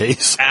Fitz's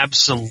case.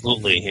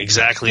 Absolutely.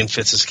 Exactly in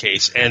Fitz's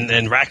case.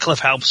 And Ratcliffe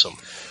helps him.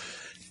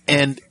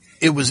 And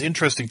it was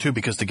interesting, too,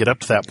 because to get up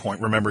to that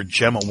point, remember,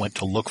 Gemma went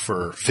to look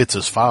for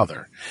Fitz's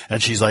father.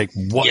 And she's like,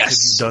 what have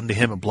you done to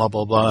him? And blah,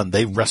 blah, blah. And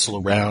they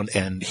wrestle around,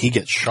 and he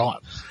gets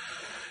shot.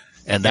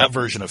 And that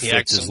version of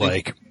Fitz is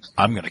like,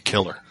 I'm going to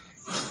kill her.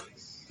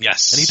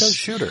 Yes. And he does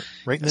shoot her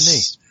right in the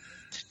knee.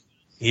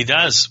 He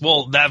does.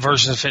 Well, that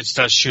version of Fitz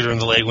does shoot her in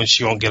the leg when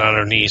she won't get on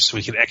her knees so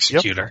we can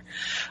execute her.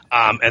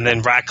 And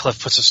then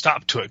Ratcliffe puts a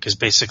stop to it because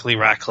basically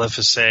Ratcliffe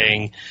is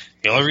saying,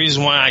 the only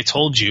reason why I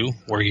told you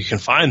where you can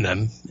find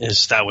them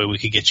is that way we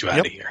could get you out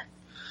of here.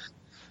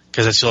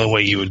 Because that's the only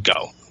way you would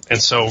go.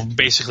 And so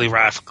basically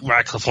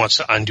Ratcliffe wants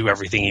to undo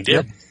everything he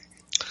did.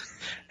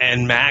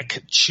 And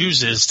Mac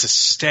chooses to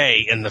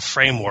stay in the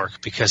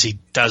framework because he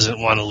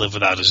doesn't want to live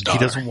without his daughter.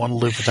 He doesn't want to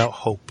live without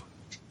hope.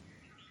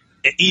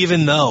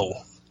 Even though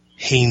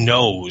he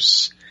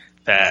knows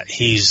that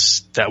he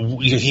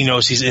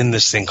knows he's in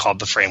this thing called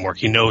the framework.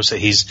 He knows that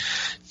he's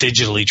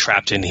digitally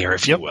trapped in here,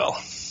 if you will.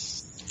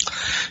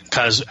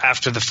 Because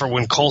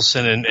when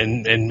Coulson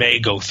and May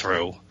go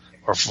through,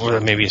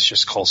 or maybe it's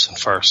just Coulson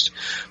first,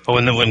 but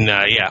when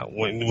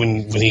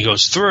he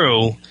goes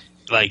through,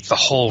 like the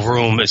whole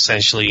room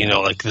essentially, you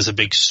know, like there's a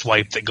big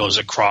swipe that goes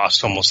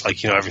across, almost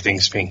like, you know,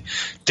 everything's being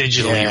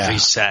digitally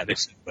reset,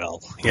 if you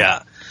will.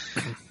 Yeah.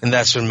 And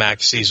that's when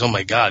Max sees, oh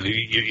my God,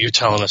 you're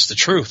telling us the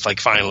truth.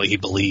 Like finally he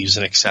believes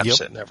and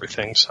accepts it and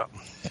everything. So,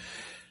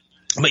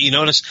 but you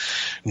notice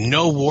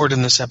no Ward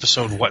in this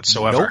episode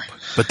whatsoever. Nope.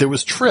 But there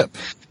was Trip.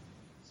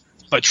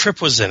 But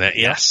Trip was in it,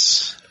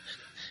 yes.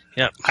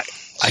 Yeah.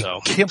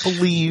 I can't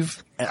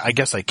believe, I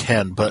guess I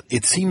can, but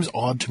it seems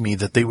odd to me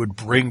that they would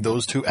bring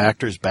those two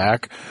actors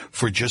back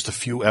for just a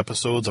few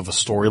episodes of a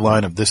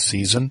storyline of this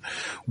season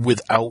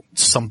without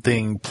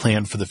something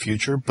planned for the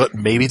future. But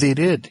maybe they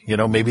did. You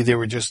know, maybe they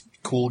were just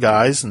cool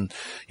guys and,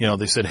 you know,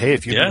 they said, hey,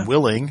 if you'd been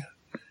willing,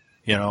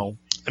 you know.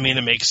 I mean,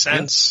 it makes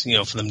sense, you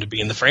know, for them to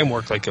be in the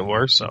framework like it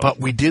were. So. But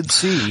we did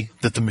see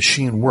that the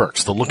machine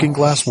works. The looking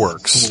glass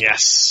works.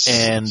 Yes.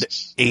 And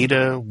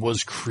Ada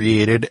was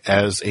created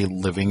as a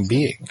living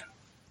being.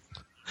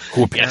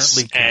 Who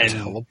apparently can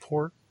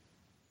teleport?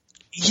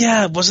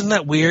 Yeah, wasn't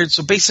that weird?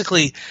 So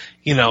basically,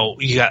 you know,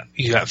 you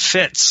got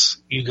Fitz,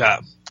 you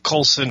got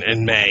Coulson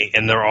and May,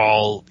 and they're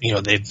all, you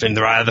know,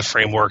 they're out of the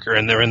framework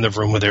and they're in the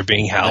room where they're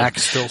being held.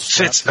 Max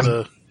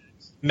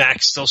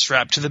still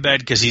strapped to the bed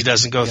because he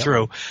doesn't go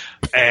through.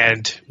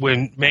 And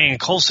when May and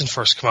Coulson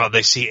first come out,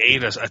 they see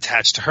Ada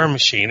attached to her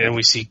machine, and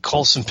we see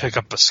Coulson pick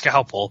up a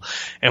scalpel.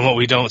 And what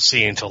we don't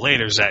see until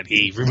later is that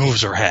he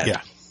removes her head.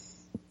 Yeah.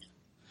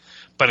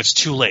 But it's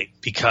too late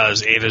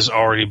because Ada's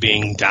already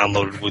being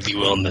downloaded, with you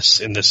will, in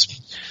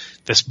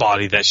this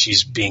body that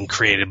she's being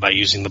created by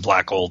using the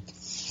Darkhold.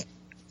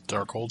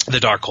 The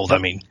Darkhold, I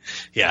mean.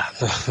 Yeah,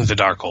 the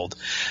Darkhold.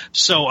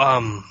 So,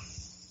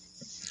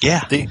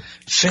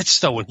 Fitz,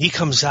 though, when he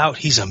comes out,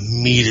 he's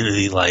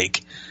immediately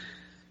like,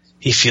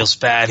 he feels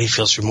bad, he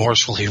feels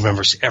remorseful, he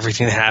remembers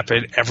everything that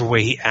happened, every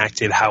way he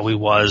acted, how he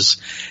was,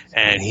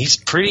 and he's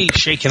pretty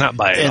shaken up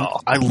by it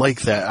all. I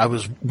like that. I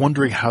was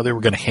wondering how they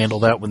were going to handle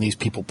that when these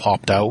people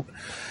popped out.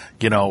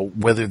 You know,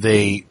 whether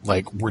they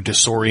were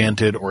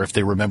disoriented or if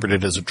they remembered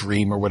it as a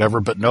dream or whatever.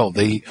 But no,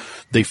 they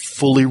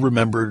fully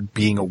remembered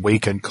being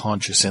awake and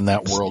conscious in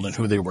that world and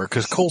who they were.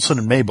 Because Coulson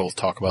and May both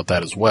talk about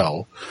that as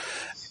well.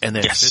 And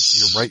then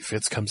Fitz, you're right,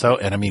 Fitz comes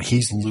out, and I mean,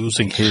 he's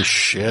losing his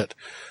shit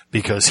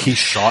because he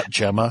shot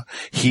Gemma.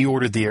 He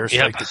ordered the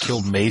airstrike that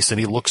killed Mace, and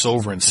he looks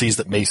over and sees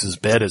that Mace's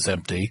bed is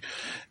empty.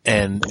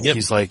 And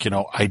he's like, you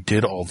know, I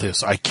did all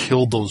this. I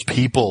killed those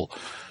people.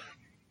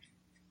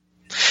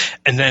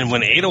 And then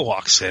when Ophelia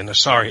walks in,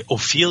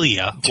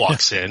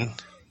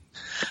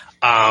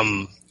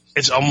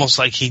 it's almost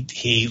like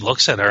he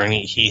looks at her and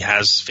he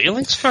has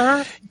feelings for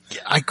her.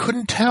 I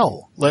couldn't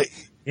tell.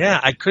 Yeah,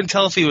 I couldn't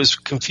tell if he was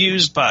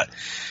confused, but,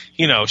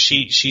 you know,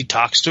 she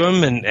talks to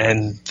him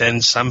and then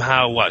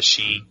somehow,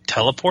 she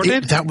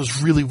teleported? That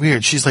was really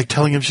weird. She's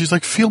telling him, she's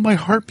like, feel my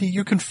heartbeat,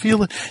 you can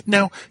feel it.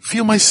 Now,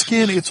 feel my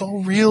skin, it's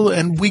all real,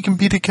 and we can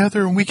be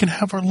together, and we can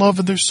have our love,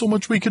 and there's so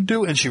much we can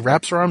do. And she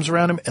wraps her arms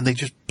around him, and they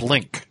just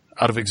blink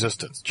out of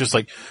existence. Just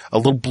like a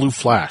little blue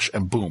flash,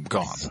 and boom,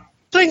 gone.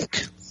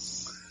 Blink!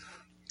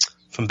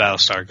 From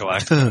Battlestar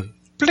Galactica.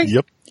 Blink!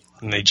 Yep.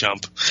 And they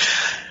jump.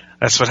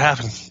 That's what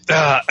happened.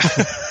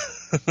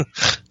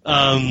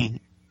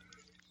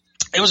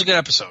 It was a good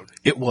episode.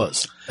 It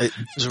was. It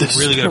was a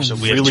really good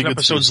episode. We have 2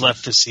 episodes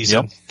left this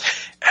season. Yep.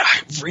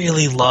 I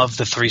really love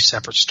the 3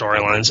 separate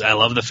storylines. I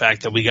love the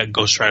fact that we got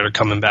Ghost Rider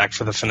coming back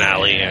for the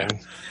finale. And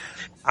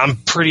I'm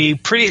pretty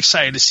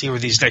excited to see where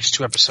these next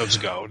 2 episodes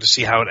go, to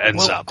see how it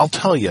ends up. I'll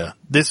tell you,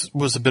 this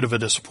was a bit of a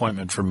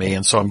disappointment for me,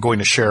 and so I'm going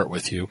to share it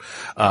with you.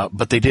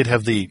 But they did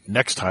have the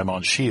next time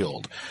on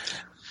S.H.I.E.L.D.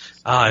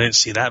 I didn't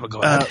see that, but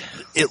go ahead.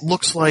 It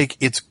looks like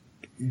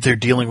they're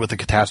dealing with the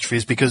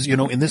catastrophes because,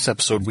 in this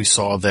episode we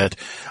saw that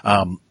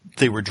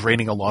they were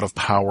draining a lot of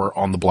power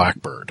on the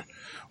Blackbird.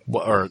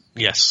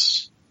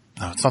 Yes.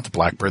 No, it's not the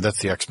Blackbird. That's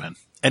the X-Men.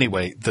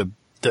 Anyway,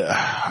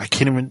 I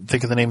can't even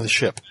think of the name of the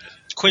ship.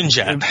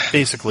 Quinjet.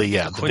 Basically,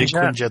 yeah. The big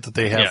Quinjet that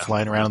they have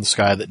flying around in the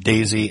sky that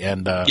Daisy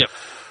and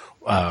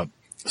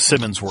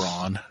Simmons were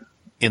on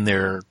in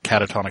their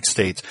catatonic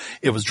states.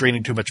 It was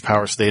draining too much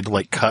power, so they had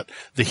to cut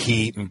the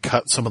heat and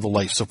cut some of the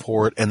life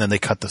support, and then they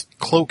cut the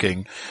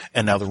cloaking,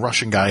 and now the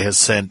Russian guy has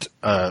sent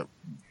a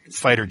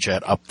fighter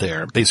jet up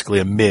there, basically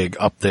a MiG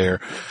up there,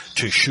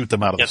 to shoot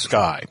them out of the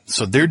sky.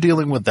 So they're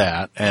dealing with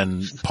that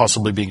and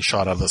possibly being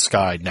shot out of the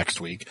sky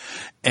next week,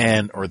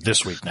 or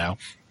this week now.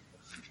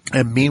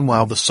 And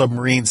meanwhile, the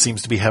submarine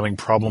seems to be having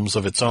problems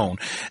of its own.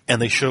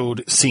 And they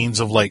showed scenes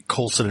of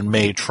Coulson and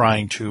May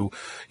trying to,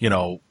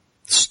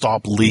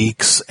 stop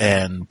leaks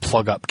and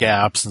plug up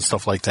gaps and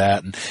stuff like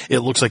that. And it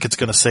looks like it's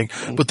going to sink.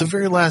 But the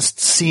very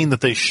last scene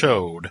that they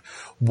showed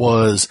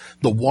was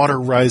the water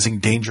rising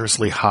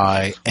dangerously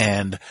high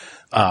and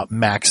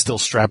Max still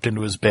strapped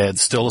into his bed,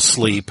 still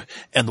asleep,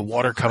 and the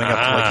water coming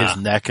up to his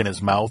neck and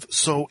his mouth.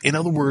 So, in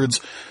other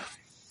words,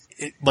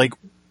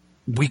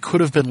 we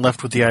could have been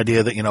left with the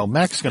idea that,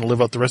 Max is going to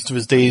live out the rest of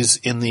his days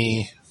in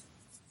the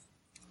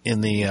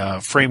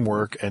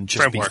framework and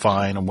just be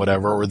fine and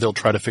whatever, or they'll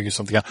try to figure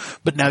something out.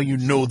 But now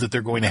that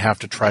they're going to have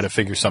to try to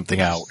figure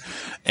something out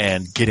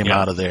and get him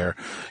out of there.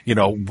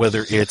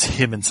 Whether it's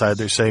him inside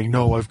there saying,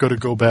 no, I've got to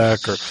go back,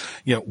 or,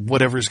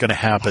 whatever's going to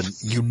happen,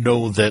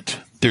 that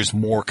there's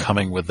more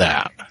coming with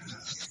that.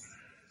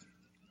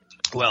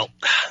 Well,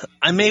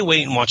 I may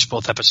wait and watch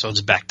both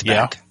episodes back to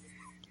back.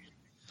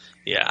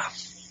 Yeah.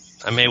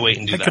 I may wait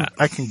and do that.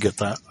 I can get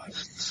that.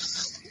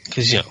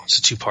 Because, it's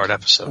a 2-part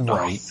episode.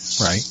 Right.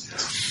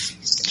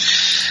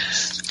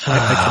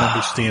 I can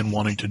understand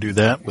wanting to do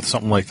that with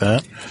something like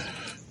that.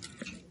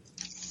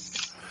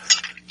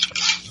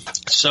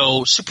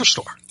 So,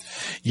 Superstore.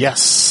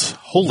 Yes.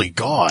 Holy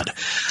God.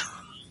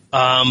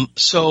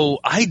 So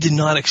I did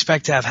not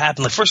expect to have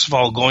happen. First of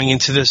all, going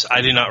into this,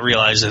 I did not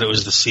realize that it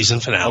was the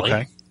season finale.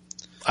 Okay.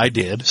 I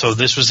did. So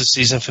this was the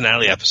season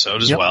finale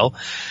episode as well.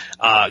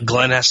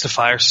 Glenn has to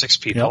fire 6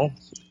 people. Yep.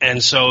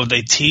 And so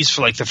they tease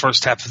for the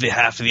first half of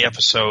the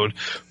episode,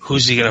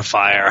 who's he going to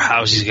fire,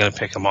 how's he going to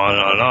pick them on and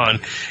on and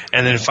on.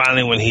 And then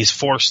finally when he's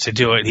forced to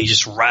do it, he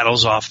just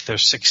rattles off their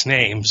 6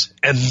 names,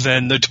 and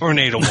then the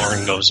tornado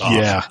warning goes off.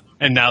 Yeah.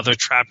 And now they're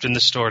trapped in the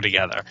store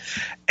together.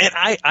 And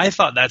I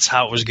thought that's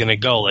how it was going to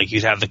go.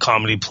 You'd have the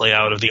comedy play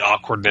out of the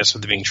awkwardness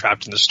of being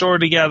trapped in the store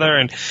together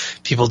and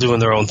people doing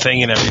their own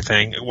thing and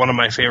everything. One of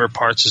my favorite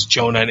parts is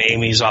Jonah and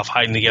Amy's off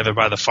hiding together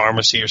by the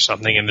pharmacy or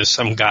something, and there's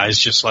some guys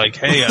just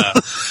hey,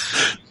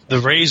 the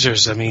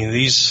razors,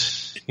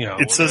 these,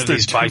 it says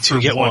these buy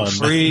 2 get 1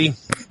 free,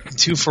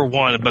 2 for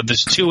 1, but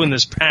there's 2 in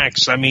this pack,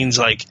 so that means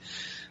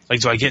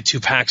do I get 2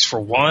 packs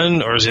for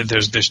 1, or is it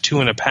there's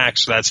 2 in a pack,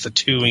 so that's the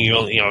 2, and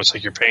it's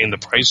you're paying the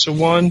price of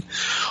 1,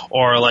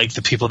 or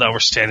the people that were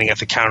standing at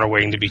the counter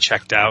waiting to be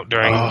checked out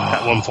during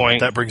at one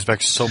point. That brings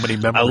back so many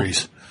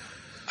memories.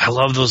 I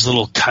love those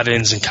little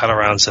cut-ins and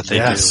cut-arounds that they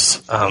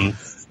do.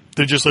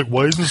 They're just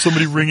why isn't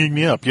somebody ringing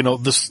me up?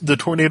 The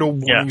tornado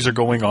warnings are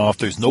going off.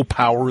 There's no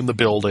power in the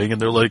building,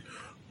 and they're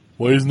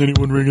why isn't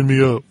anyone ringing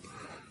me up?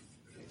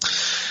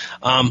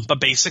 But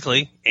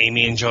basically,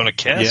 Amy and Jonah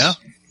kiss. Yeah.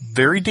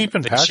 Very deep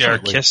and passionately.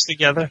 They share a kiss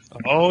together.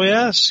 Oh,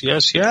 yes,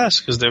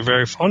 because they're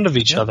very fond of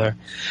each other.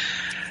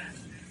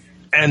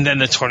 And then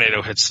the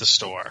tornado hits the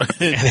store. And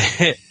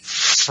it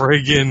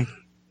friggin'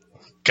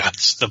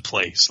 guts the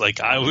place.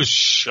 I was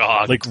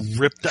shocked.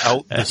 Ripped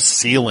out the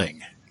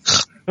ceiling.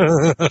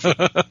 I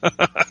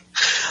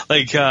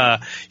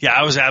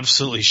was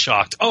absolutely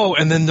shocked. Oh,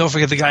 and then don't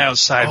forget the guy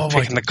outside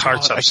picking the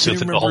carts up through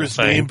the whole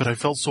thing. Name, but I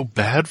felt so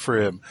bad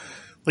for him.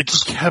 They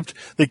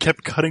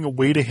kept cutting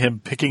away to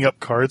him, picking up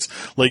carts.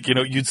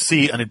 You'd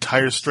see an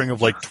entire string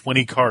of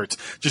 20 carts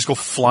just go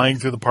flying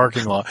through the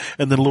parking lot.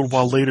 And then a little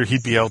while later,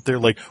 he'd be out there,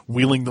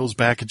 wheeling those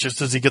back. And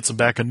just as he gets them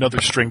back,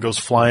 another string goes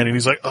flying. And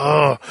he's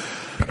oh.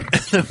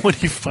 And then when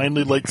he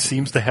finally,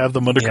 seems to have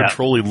them under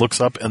control, he looks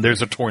up and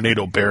there's a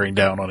tornado bearing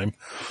down on him.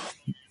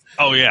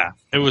 Oh, yeah.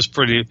 It was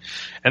pretty.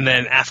 And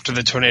then after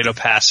the tornado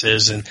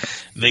passes and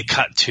they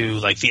cut to,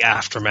 the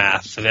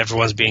aftermath, and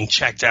everyone's being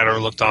checked out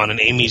or looked on, and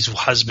Amy's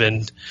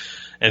husband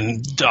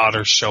and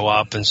daughter show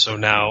up, and so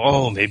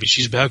now, maybe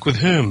she's back with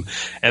him.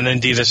 And then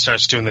Dina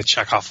starts doing the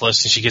checkoff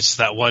list, and she gets to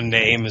that one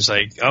name, is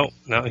oh,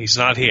 no, he's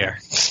not here.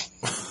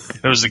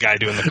 It was the guy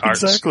doing the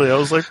carts. Exactly. I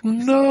was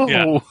no.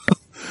 Yeah.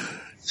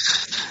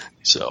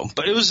 So,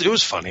 but it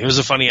was funny. It was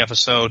a funny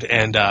episode,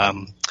 and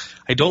I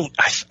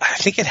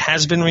think it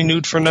has been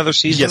renewed for another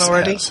season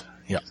already. It has.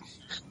 Yeah.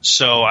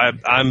 So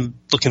I'm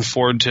looking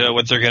forward to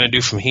what they're going to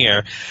do from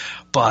here.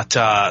 But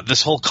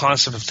this whole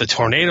concept of the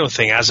tornado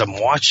thing, as I'm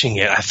watching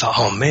it, I thought,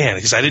 oh, man,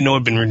 because I didn't know it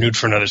had been renewed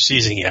for another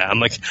season yet. I'm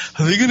like,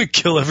 are they going to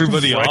kill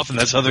everybody off and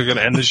that's how they're going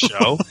to end the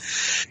show?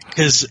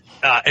 Because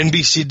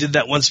NBC did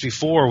that once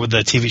before with the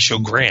TV show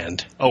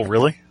Grand. Oh,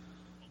 really?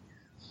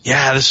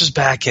 Yeah, this was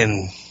back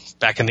in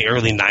the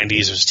early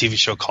 90s. There was a TV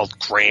show called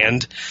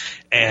Grand,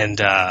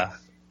 and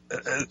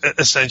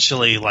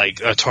essentially,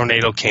 like, a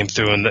tornado came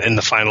through in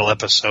the final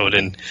episode,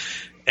 and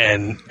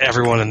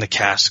everyone in the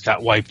cast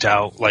got wiped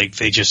out. Like,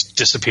 they just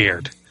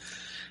disappeared.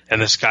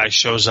 And this guy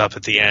shows up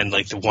at the end,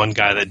 like the one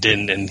guy that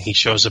didn't, and he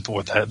shows up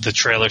with the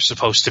trailer's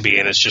supposed to be,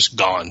 and it's just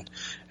gone.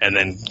 And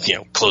then,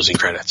 closing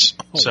credits.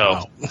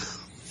 Wow.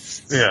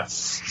 Yeah.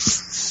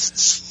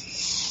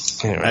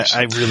 Anyways.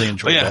 I really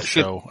enjoyed that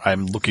show.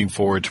 I'm looking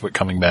forward to it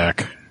coming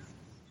back.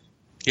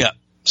 Yeah,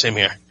 same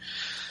here.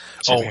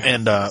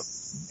 And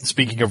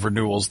speaking of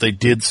renewals, they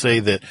did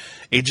say that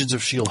Agents of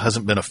S.H.I.E.L.D.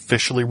 hasn't been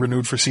officially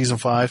renewed for Season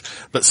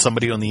 5, but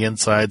somebody on the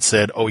inside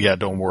said, oh yeah,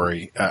 don't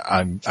worry.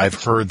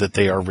 I've heard that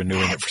they are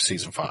renewing it for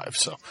Season 5,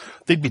 so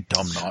they'd be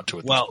dumb not to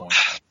at this point.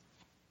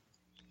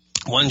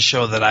 One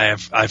show that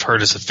I've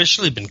heard has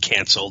officially been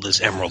canceled is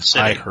Emerald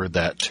City. I heard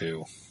that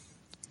too.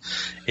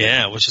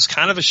 Yeah, which is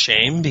kind of a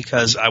shame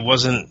because it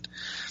was a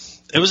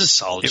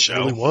solid show. It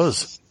really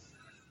was.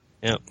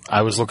 Yeah.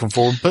 I was looking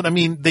forward, but I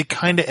mean, they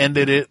kind of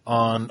ended it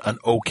on an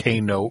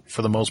okay note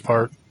for the most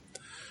part.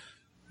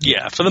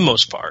 Yeah, for the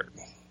most part.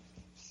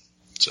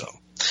 So,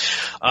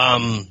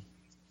 I'm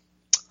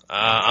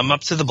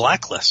up to the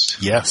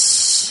Blacklist.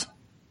 Yes.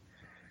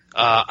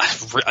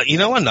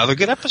 Another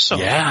good episode.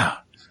 Yeah.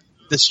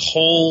 This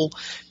whole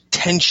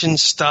tension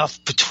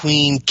stuff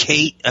between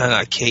Kate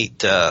and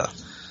Kate and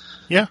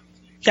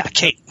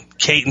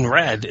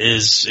Red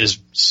is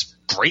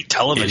great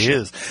television. It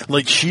is.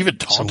 Like, she even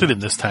taunted him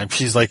this time.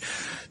 She's like,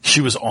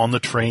 she was on the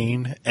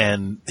train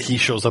and he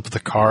shows up at the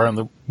car and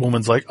the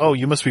woman's like, oh,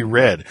 you must be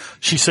Red.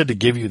 She said to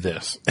give you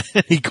this.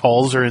 And he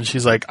calls her and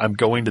she's like, I'm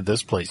going to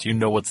this place. You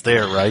know what's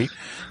there, right?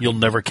 You'll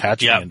never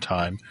catch me in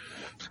time.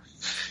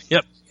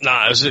 Yep.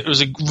 Nah, it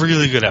was a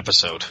really good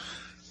episode.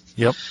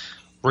 Yep.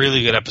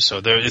 Really good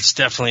episode. It's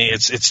definitely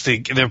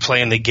they're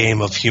playing the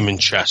game of human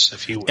chess,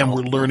 if you will. And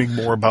we're learning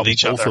more about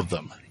both of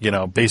them.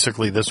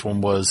 Basically this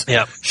one was,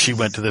 she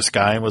went to this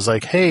guy and was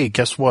like, hey,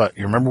 guess what?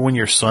 You remember when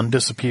your son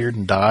disappeared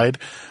and died?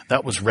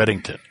 That was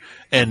Reddington.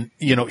 And,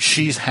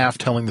 she's half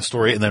telling the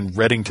story and then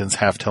Reddington's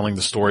half telling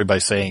the story by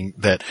saying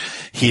that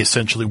he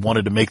essentially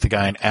wanted to make the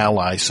guy an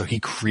ally, so he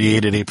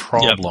created a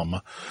problem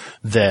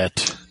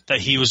that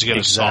he was going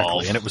to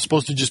solve. And it was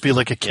supposed to just be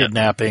like a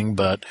kidnapping,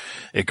 but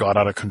it got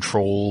out of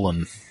control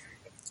and.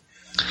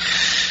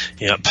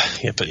 Yep,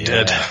 it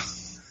did.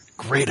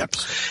 Great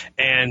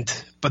episode.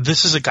 But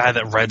this is a guy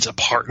that Red's a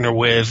partner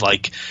with.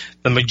 Like,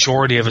 the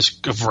majority of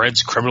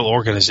Red's criminal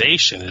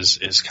organization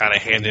is kind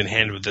of hand in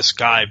hand with this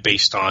guy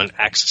based on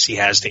access he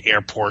has to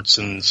airports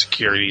and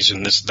securities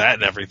and this, that,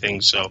 and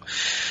everything. So,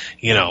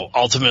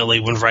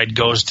 ultimately when Red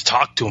goes to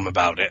talk to him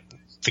about it,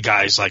 the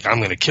guy's like, I'm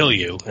going to kill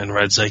you. And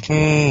Red's like,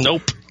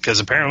 nope. Because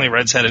apparently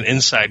Red's had an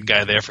inside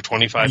guy there for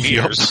 25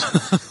 years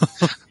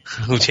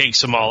who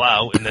takes them all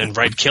out, and then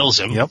Red kills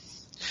him. Yep.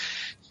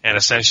 And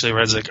essentially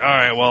Red's like, all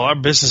right, well, our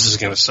business is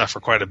going to suffer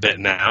quite a bit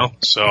now.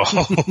 So,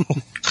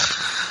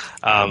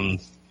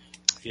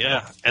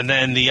 yeah. And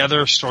then the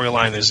other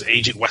storyline is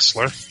Agent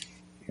Wessler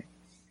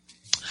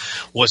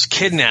was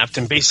kidnapped,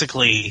 and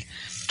basically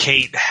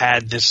Kate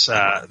had this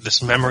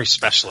memory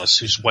specialist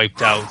who's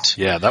wiped out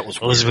that was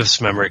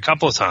Elizabeth's memory a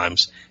couple of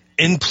times,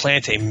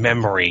 implant a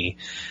memory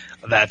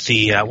that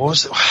the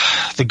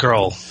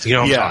girl, what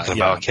I'm talking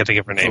about? I can't think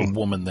of her name. The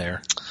woman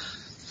there.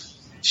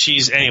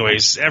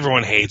 Anyways,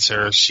 everyone hates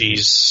her. She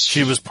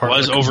was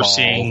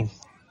overseeing.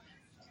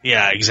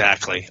 Yeah,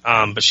 exactly.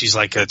 But she's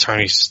like an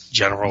attorney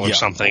general or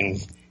something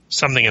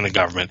in the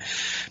government.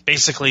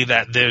 Basically,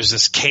 that there's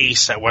this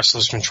case that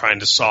Wessler's been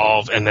trying to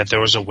solve, and that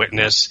there was a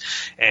witness,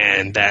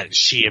 and that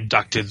she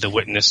abducted the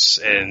witness,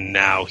 and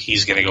now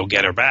he's going to go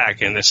get her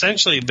back. And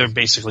essentially, they're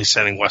basically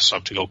setting Wessler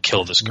up to go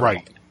kill this girl.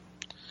 Right.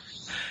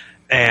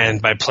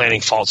 And by planting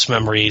false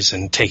memories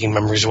and taking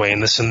memories away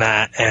and this and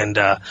that. And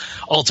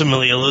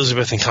ultimately,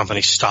 Elizabeth and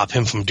company stop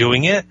him from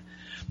doing it.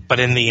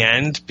 But in the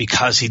end,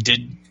 because he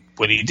did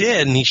what he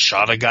did, and he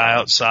shot a guy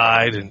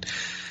outside and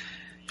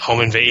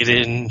home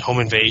invasion,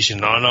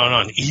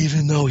 on,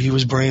 even though he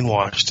was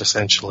brainwashed,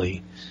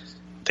 essentially,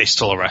 they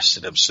still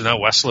arrested him. So now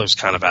Wessler's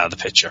kind of out of the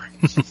picture.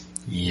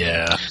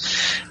 Yeah.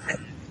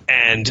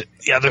 And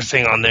the other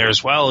thing on there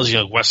as well is,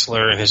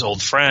 Wessler and his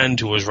old friend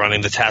who was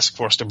running the task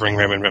force to bring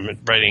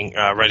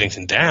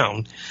Reddington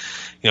down,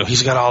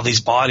 he's got all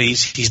these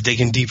bodies. He's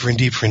digging deeper and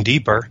deeper and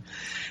deeper.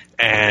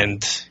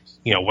 And,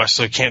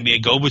 Wessler can't be a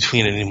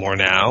go-between anymore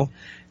now.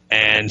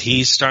 And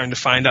he's starting to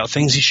find out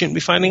things he shouldn't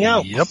be finding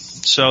out. Yep.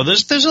 So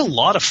there's a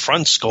lot of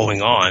fronts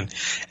going on,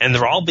 and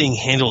they're all being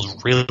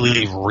handled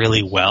really,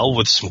 really well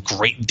with some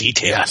great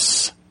detail.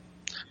 Yes.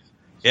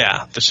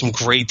 Yeah, there's some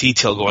great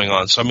detail going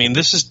on. So, I mean,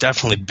 this is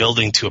definitely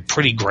building to a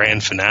pretty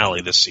grand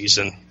finale this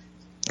season.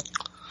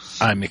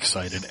 I'm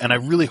excited. And I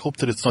really hope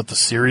that it's not the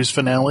series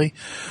finale,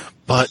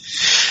 but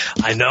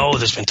I know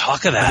there's been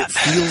talk of that. It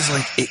feels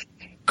like it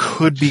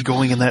could be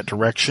going in that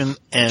direction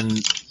and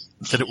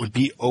that it would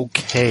be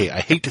okay.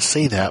 I hate to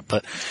say that,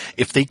 but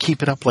if they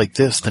keep it up like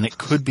this, then it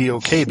could be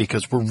okay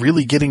because we're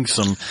really getting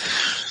some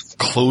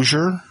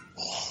closure.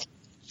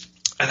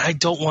 And I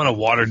don't want a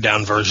watered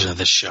down version of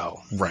this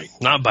show. Right.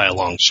 Not by a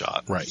long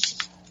shot. Right.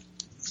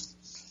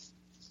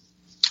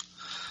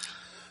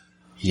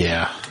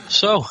 Yeah.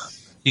 So,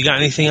 you got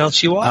anything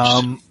else you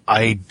watched?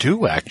 I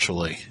do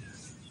actually.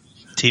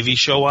 TV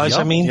show wise,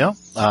 I mean? Yeah.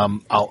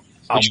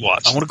 What you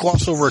watched? I want to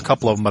gloss over a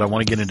couple of them, but I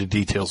want to get into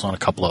details on a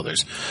couple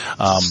others.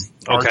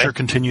 Archer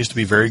continues to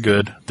be very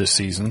good this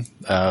season.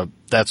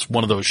 That's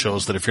one of those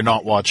shows that if you're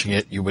not watching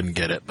it, you wouldn't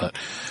get it, but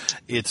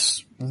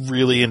it's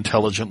really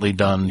intelligently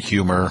done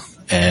humor,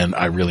 and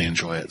I really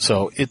enjoy it.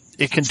 So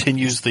it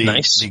continues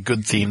the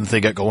good theme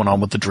they got going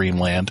on with the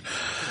Dreamland.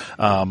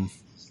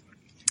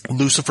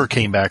 Lucifer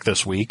came back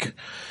this week,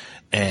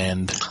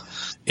 and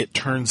it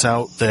turns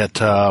out that,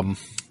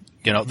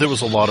 there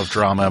was a lot of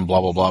drama and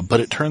blah, blah, blah, but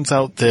it turns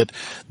out that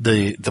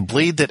the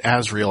blade that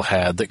Azrael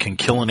had that can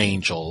kill an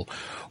angel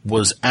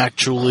was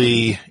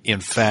actually, in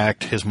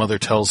fact, his mother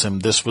tells him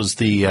this was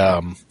the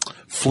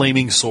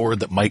flaming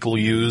sword that Michael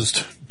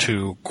used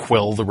to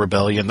quell the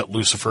rebellion that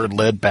Lucifer had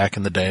led back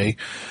in the day.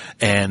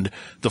 And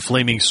the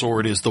flaming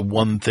sword is the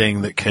one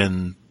thing that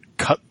can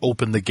cut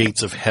open the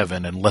gates of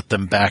heaven and let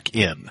them back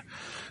in.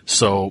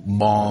 So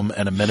Mom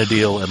and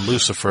Amenadiel and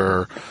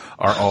Lucifer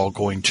are all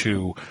going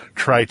to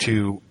try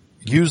to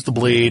use the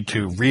blade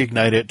to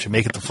reignite it, to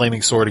make it the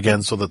flaming sword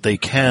again so that they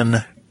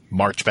can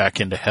march back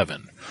into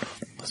heaven,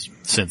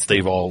 since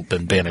they've all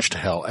been banished to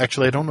hell.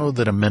 Actually, I don't know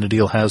that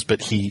Amenadiel has,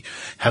 but he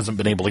hasn't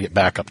been able to get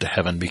back up to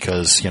heaven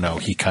because,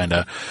 he kind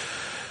of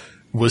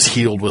was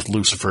healed with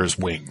Lucifer's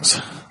wings.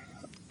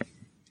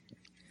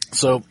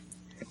 So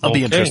I'll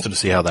be interested to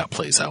see how that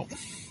plays out.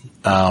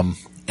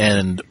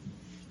 And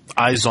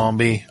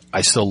iZombie,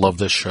 I still love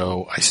this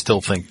show. I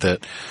still think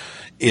that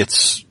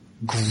it's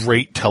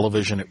great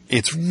television.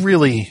 It's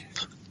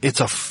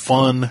a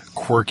fun,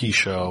 quirky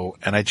show,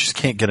 and I just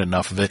can't get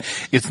enough of it.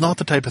 It's not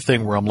the type of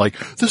thing where I'm like,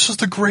 this is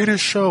the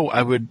greatest show.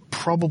 I would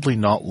probably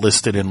not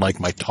list it in like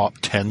my top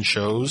 10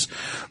 shows,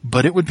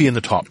 but it would be in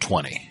the top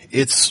 20.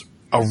 It's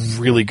a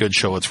really good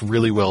show. It's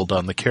really well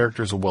done. The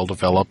characters are well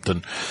developed,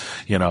 and,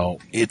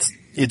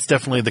 it's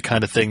definitely the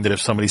kind of thing that if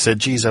somebody said,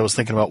 geez, I was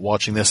thinking about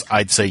watching this,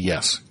 I'd say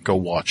yes, go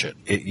watch it.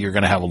 You're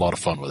going to have a lot of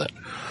fun with it.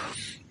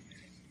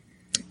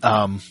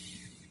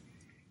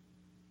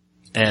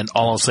 And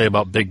all I'll say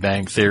about Big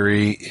Bang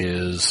Theory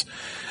is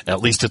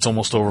at least it's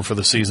almost over for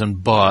the season,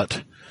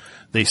 but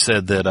they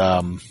said that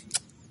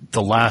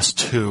the last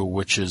two,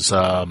 which is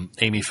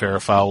Amy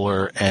Farrah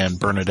Fowler and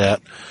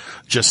Bernadette,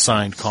 just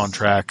signed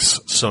contracts,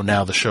 so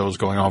now the show is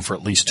going on for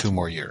at least 2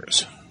 more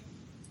years.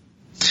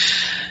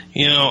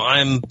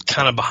 I'm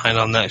kind of behind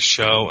on that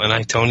show, and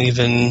I don't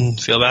even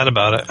feel bad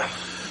about it.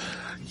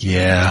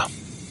 Yeah.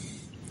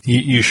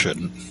 You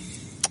shouldn't.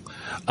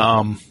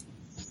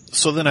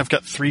 So then I've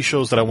got 3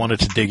 shows that I wanted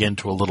to dig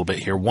into a little bit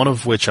here, one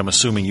of which I'm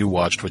assuming you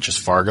watched, which is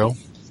Fargo.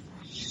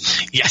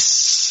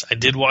 Yes, I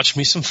did watch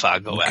me some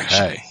Fargo,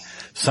 actually.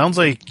 Sounds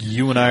like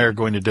you and I are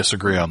going to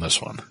disagree on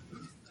this one.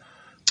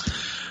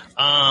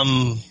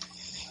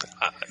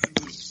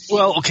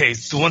 Well, okay,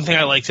 the one thing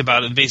I liked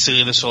about it,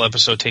 basically this whole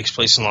episode takes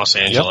place in Los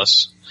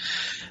Angeles. Yep.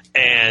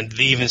 And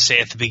they even say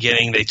at the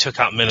beginning they took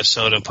out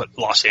Minnesota and put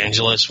Los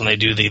Angeles when they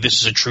do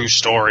this is a true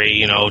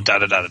story,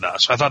 da-da-da-da-da.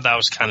 So I thought that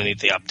was kind of neat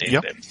they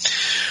updated it.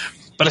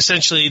 But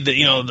essentially, the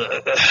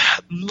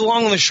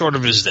long and the short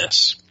of it is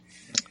this.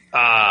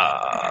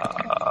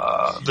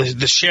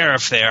 The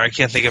sheriff there, I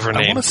can't think of her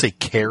name. I want to say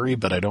Carrie,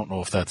 but I don't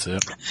know if that's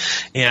it.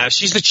 Yeah,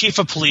 she's the chief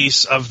of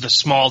police of the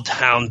small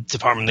town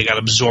department that got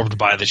absorbed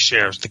by the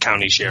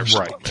county sheriff's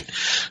department.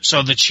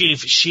 So the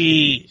chief,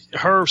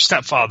 her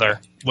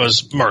stepfather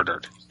was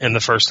murdered in the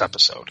first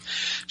episode.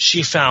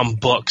 She found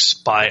books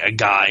by a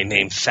guy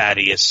named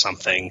Thaddeus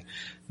something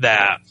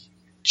that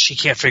she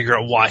can't figure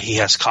out why he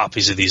has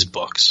copies of these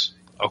books.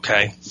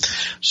 Okay?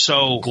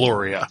 So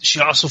Gloria. She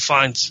also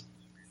finds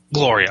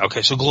Gloria.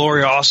 Okay, so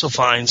Gloria also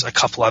finds a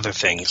couple other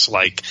things,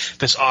 like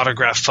this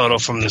autographed photo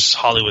from this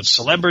Hollywood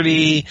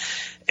celebrity,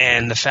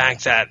 and the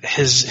fact that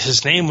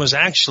his name was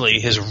actually,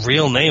 his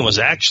real name was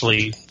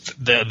actually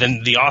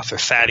the author,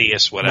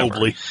 Thaddeus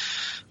whatever.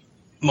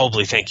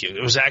 Mobley, thank you.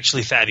 It was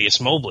actually Thaddeus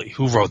Mobley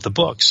who wrote the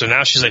book. So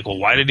now she's like, well,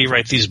 why did he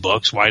write these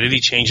books? Why did he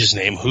change his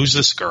name? Who's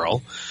this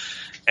girl?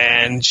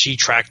 And she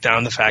tracked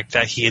down the fact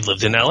that he had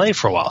lived in L.A.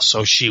 for a while.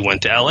 So she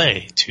went to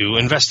L.A. to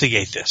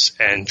investigate this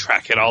and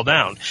track it all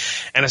down.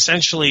 And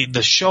essentially,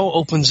 the show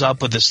opens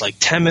up with this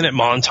 10-minute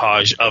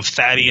montage of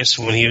Thaddeus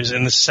when he was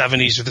in the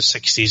 70s or the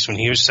 60s, when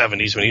he was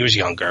 70s, when he was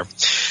younger.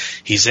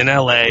 He's in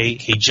L.A.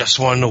 He just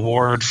won an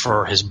award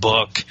for his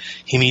book.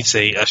 He meets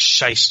a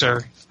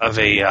shyster of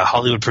a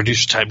Hollywood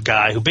producer-type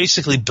guy who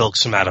basically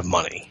bilks him out of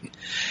money.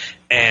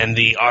 And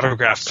the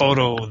autographed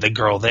photo, the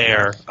girl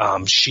there,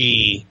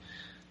 she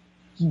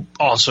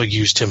also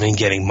used him in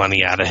getting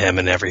money out of him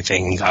and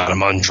everything, and got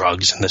him on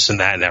drugs and this and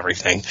that and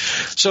everything.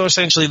 So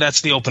essentially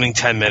that's the opening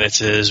 10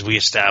 minutes is we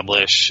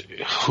establish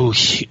who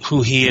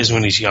he is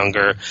when he's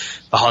younger,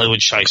 the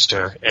Hollywood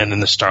shyster, and then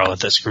the starlet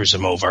that screws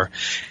him over.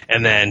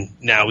 And then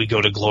now we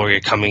go to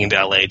Gloria coming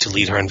into LA to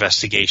lead her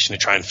investigation to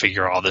try and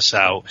figure all this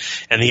out.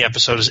 And the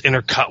episode is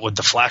intercut with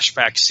the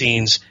flashback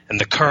scenes and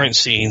the current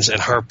scenes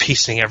and her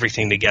piecing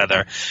everything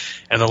together.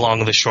 And the long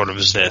and the short of it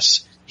is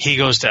this. He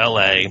goes to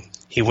LA.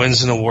 He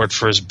wins an award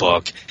for his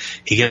book.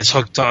 He gets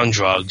hooked on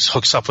drugs,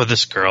 hooks up with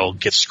this girl,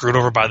 gets screwed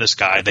over by this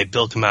guy. They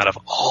bilk him out of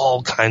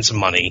all kinds of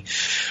money.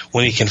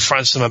 When he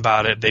confronts them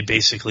about it, they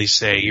basically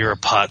say, you're a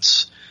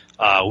putz.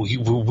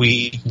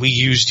 We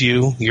used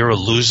you. You're a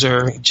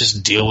loser.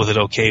 Just deal with it,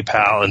 okay,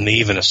 pal? And they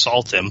even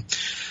assault him.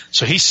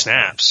 So he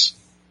snaps.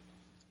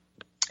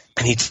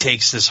 And he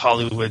takes this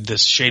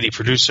shady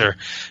producer,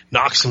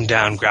 knocks him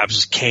down, grabs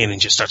his cane, and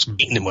just starts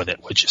beating him with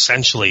it, which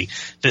essentially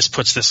this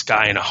puts this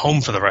guy in a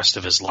home for the rest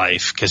of his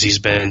life because he's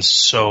been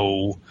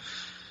so,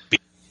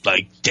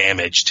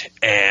 damaged.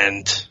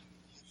 And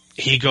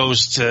he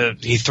throws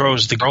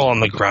the girl on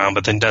the ground,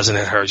 but then doesn't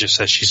hit her, just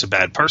says she's a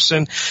bad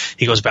person.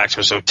 He goes back to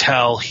his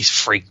hotel. He's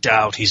freaked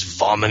out. He's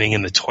vomiting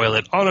in the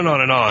toilet, on and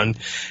on and on.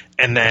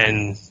 And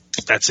then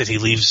that's it. He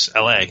leaves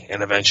L.A.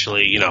 and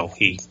eventually,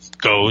 he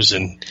goes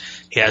and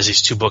he has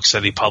these 2 books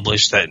that he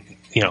published that,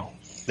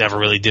 never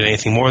really did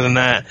anything more than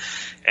that.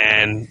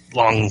 And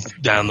long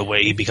down the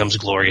way, he becomes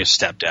Gloria's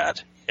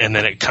stepdad. And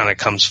then it kind of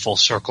comes full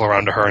circle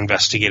around to her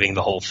investigating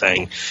the whole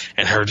thing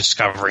and her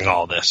discovering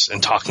all this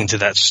and talking to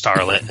that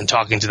starlet and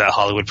talking to that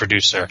Hollywood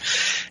producer.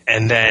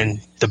 And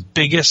then the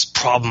biggest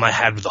problem I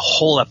had with the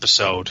whole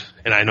episode,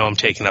 and I know I'm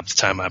taking up the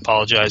time, I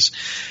apologize,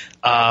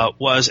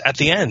 was at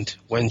the end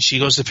when she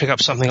goes to pick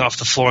up something off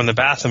the floor in the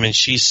bathroom and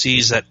she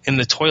sees that in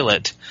the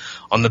toilet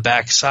on the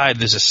back side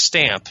there's a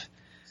stamp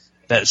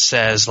that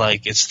says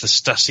it's the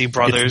Stussy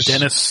brothers. It's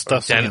Dennis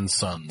Stussy and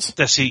Sons.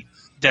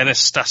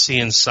 Dennis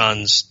Stussy and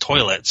Sons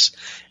toilets,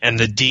 and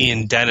the D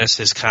in Dennis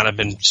has kind of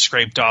been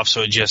scraped off,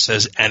 so it just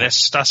says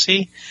Ennis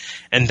Stussy,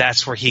 and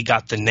that's where he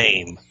got the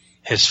name.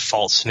 His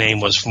false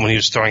name was when he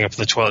was throwing up in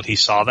the toilet. He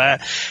saw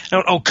that.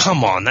 Oh,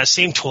 come on. That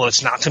same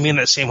toilet's not going to be in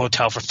that same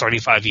hotel for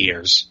 35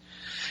 years.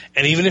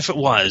 And even if it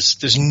was,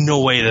 there's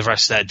no way the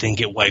rest of that didn't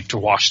get wiped or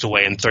washed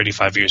away in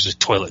 35 years of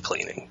toilet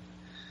cleaning.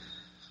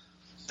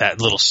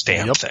 That little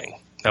stamp thing.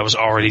 That was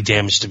already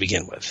damaged to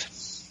begin with.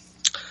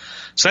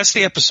 So that's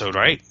the episode,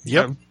 right?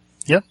 Yep.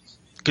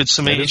 Good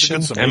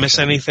summation. Did I miss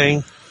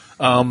anything?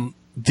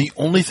 The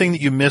only thing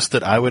that you missed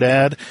that I would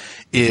add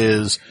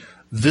is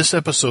this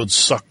episode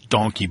sucked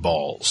donkey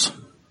balls.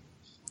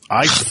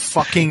 I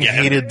fucking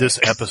hated this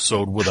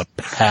episode with a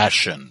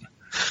passion.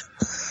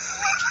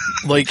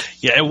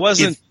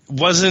 It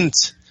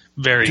wasn't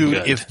very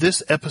good. If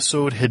this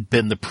episode had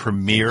been the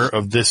premiere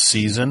of this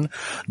season,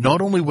 not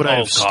only would I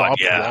have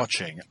stopped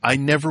watching, I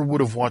never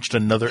would have watched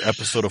another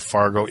episode of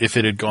Fargo if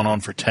it had gone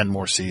on for 10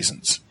 more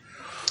seasons.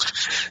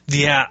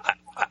 Yeah,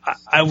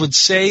 I would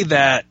say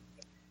that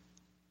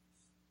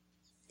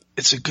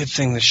it's a good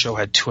thing the show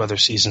had 2 other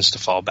seasons to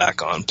fall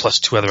back on, plus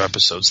 2 other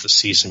episodes the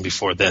season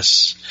before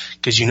this,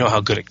 because you know how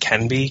good it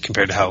can be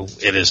compared to how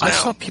it is now. I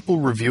saw people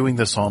reviewing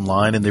this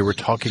online, and they were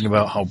talking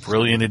about how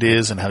brilliant it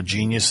is and how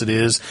genius it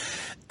is,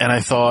 and I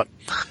thought,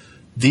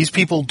 these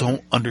people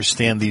don't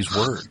understand these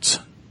words.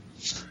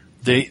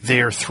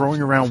 They are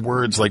throwing around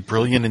words like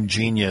brilliant and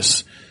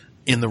genius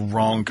in the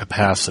wrong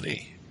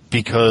capacity.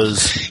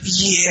 Because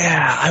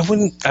I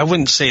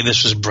wouldn't say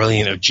this was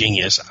brilliant or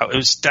genius. It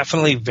was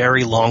definitely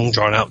very long,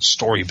 drawn out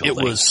story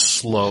building. It was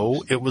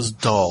slow. It was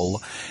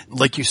dull.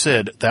 Like you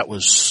said, that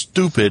was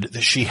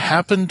stupid. She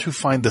happened to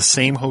find the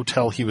same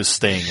hotel he was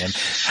staying in,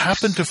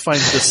 happened to find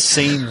the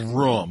same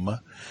room.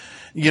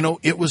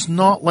 It was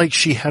not like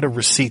she had a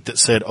receipt that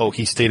said, oh,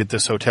 he stayed at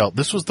this hotel.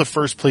 This was the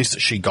first place that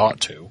she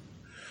got to.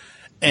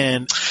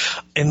 And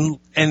I'm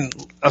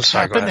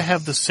sorry, happened to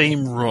have the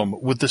same room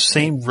with the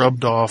same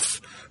rubbed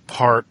off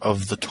part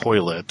of the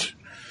toilet,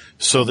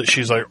 so that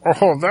she's like,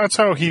 oh, that's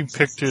how he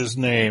picked his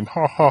name.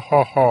 Ha ha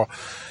ha ha.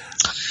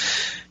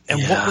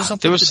 And what was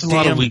up with the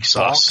damn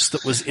box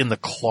that was in the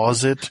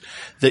closet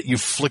that you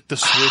flicked the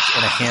switch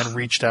and a hand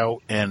reached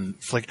out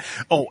and flicked?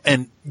 Oh,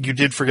 and you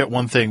did forget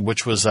one thing,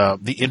 which was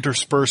the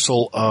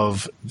interspersal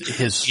of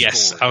his story.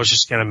 Yes, I was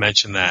just going to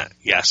mention that.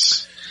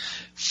 Yes.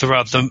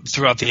 Throughout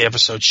the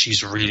episode,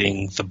 she's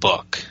reading the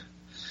book,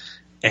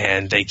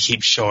 and they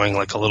keep showing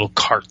a little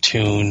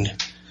cartoon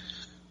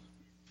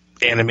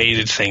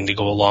animated thing to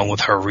go along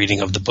with her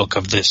reading of the book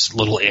of this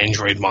little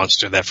android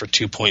monster that for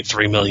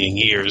 2.3 million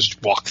years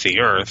walked the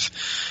earth,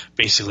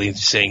 basically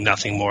saying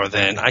nothing more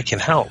than, I can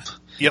help.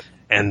 Yep.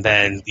 And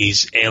then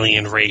these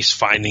alien race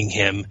finding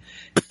him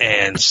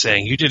and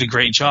saying, you did a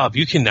great job.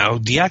 You can now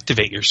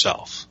deactivate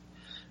yourself.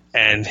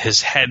 And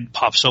his head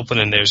pops open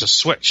and there's a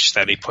switch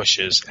that he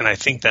pushes. And I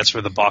think that's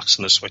where the box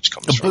and the switch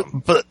comes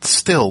from. But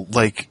still,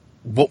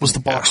 what was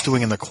the box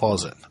doing in the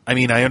closet? I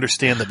mean, I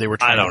understand that they were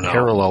trying to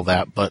parallel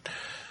that, but...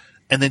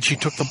 And then she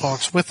took the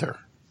box with her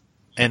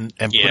and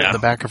put it in the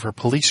back of her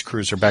police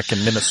cruiser back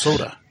in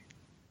Minnesota.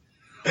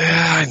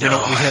 I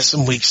know. We had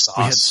some weak sauce.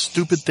 We had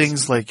stupid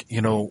things like,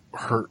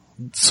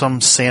 some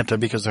Santa,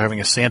 because they're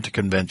having a Santa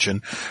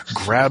convention,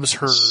 grabs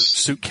her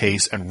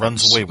suitcase and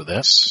runs away with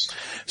it.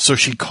 So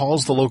she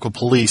calls the local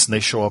police and they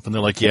show up and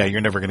they're like, yeah,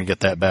 you're never going to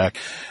get that back.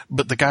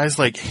 But the guy's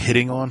like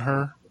hitting on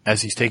her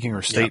as he's taking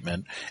her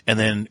statement, and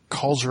then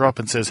calls her up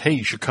and says, hey,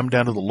 you should come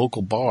down to the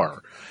local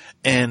bar.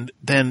 And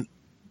then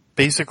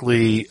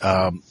basically,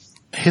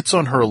 hits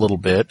on her a little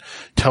bit,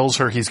 tells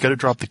her he's got to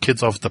drop the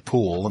kids off at the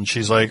pool, and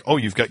she's like, oh,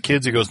 you've got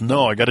kids? He goes,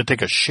 no, I got to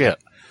take a shit.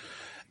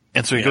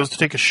 And so he goes to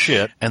take a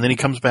shit, and then he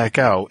comes back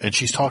out, and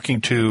she's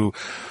talking to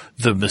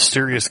the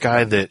mysterious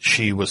guy that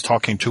she was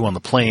talking to on the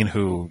plane,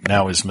 who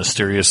now is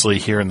mysteriously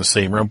here in the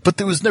same room, but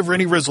there was never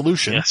any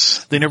resolution.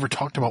 Yes. They never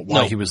talked about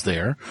why he was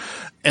there.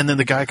 And then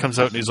the guy comes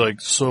out and he's like,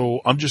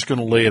 so I'm just going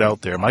to lay it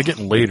out there. Am I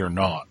getting laid or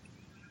not?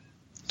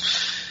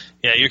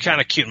 Yeah, you're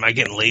kind of cute. Am I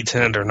getting laid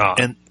tonight or not?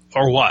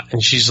 Or what?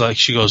 And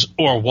she goes,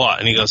 or what?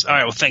 And he goes, all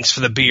right, well, thanks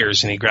for the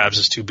beers. And he grabs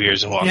his 2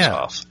 beers and walks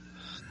off.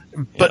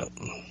 But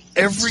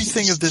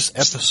everything of this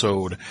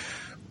episode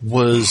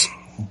was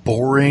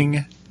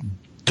boring,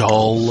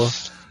 dull,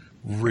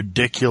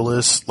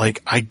 ridiculous.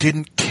 Like, I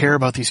didn't care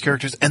about these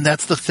characters. And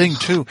that's the thing,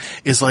 too,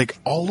 is like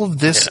all of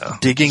this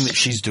digging that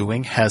she's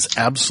doing has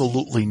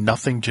absolutely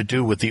nothing to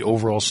do with the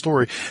overall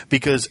story,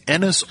 because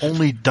Ennis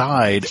only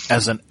died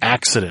as an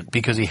accident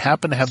because he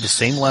happened to have the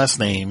same last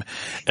name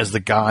as the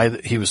guy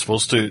that he was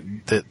supposed to,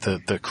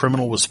 the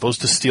criminal was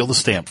supposed to steal the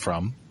stamp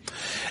from.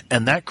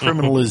 And that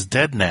criminal is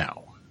dead now.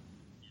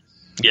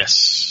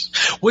 Yes.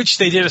 Which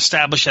they did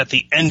establish at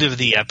the end of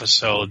the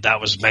episode.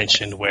 That was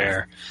mentioned,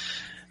 where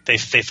they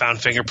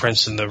found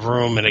fingerprints in the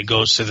room, and it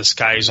goes to this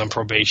guy who's on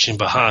probation,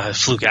 but a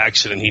fluke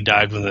accident. He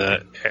died when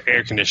the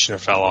air conditioner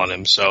fell on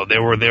him. So they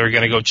were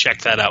going to go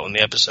check that out when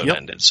the episode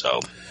ended.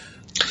 So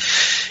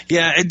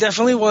yeah, it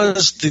definitely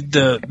was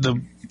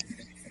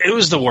it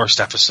was the worst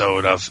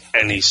episode of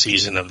any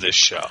season of this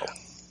show.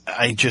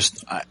 I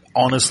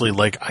honestly,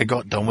 like, I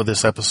got done with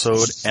this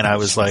episode and I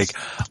was like,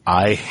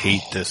 I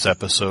hate this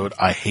episode.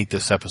 I hate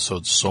this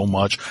episode so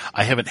much.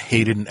 I haven't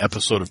hated an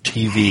episode of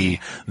TV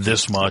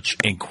this much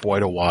in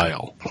quite a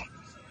while.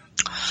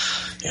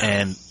 Yeah.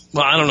 And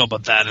well, I don't know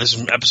about that. There's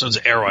some episodes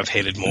of Arrow I've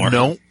hated more.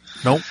 No,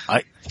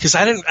 because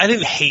I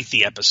didn't hate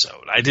the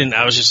episode.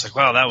 I was just like,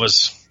 wow, that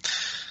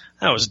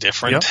was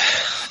different. Yep.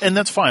 And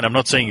that's fine. I'm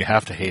not saying you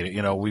have to hate it.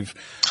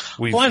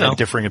 We've had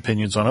differing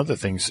opinions on other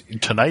things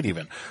tonight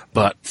even.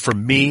 But for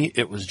me,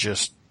 it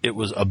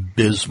was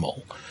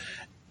abysmal.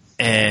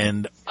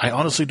 And I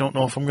honestly don't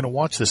know if I'm going to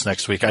watch this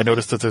next week. I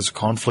noticed that there's a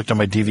conflict on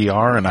my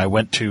DVR, and I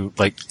went to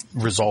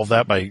resolve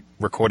that by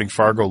recording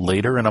Fargo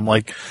later, and I'm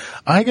like,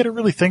 I got to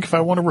really think if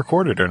I want to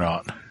record it or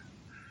not.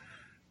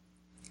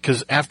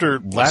 Because after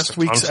last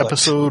week's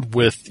episode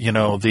with,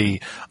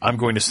 I'm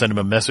going to send him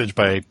a message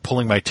by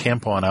pulling my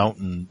tampon out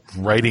and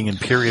writing in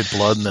period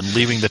blood and then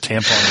leaving the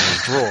tampon in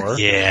his drawer.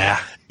 Yeah.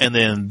 And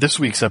then this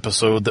week's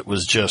episode that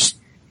was just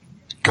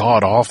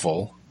god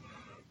awful.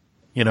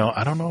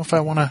 I don't know if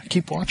I want to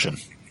keep watching.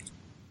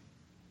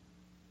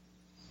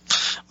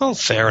 Well,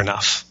 fair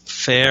enough.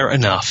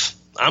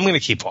 I'm going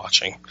to keep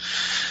watching.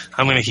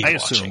 I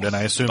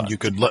assumed you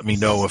could let me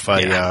know if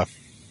I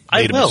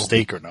made a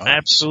mistake or not. I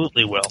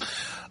absolutely will.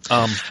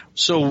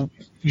 So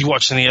you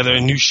watched any other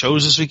new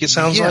shows this week, it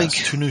sounds like?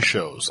 Yes, 2 new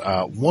shows.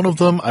 One of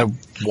them, I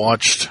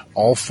watched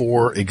all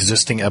 4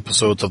 existing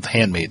episodes of The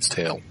Handmaid's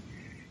Tale.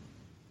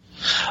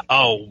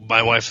 Oh,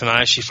 my wife and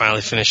I, she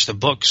finally finished the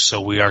book,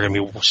 so we are going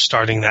to be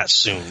starting that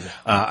soon.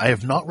 I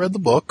have not read the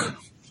book.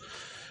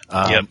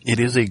 It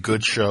is a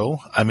good show.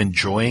 I'm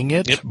enjoying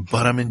it,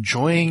 but I'm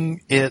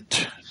enjoying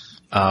it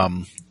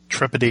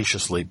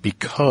trepidatiously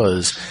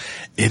because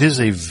it is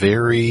a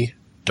very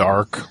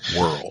dark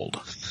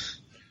world.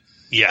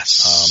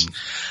 Yes.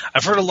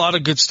 I've heard a lot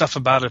of good stuff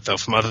about it, though,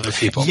 from other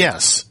people.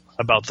 Yes.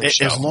 About the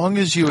show. As long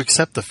as you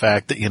accept the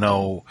fact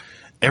that,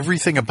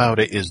 everything about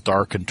it is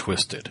dark and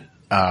twisted.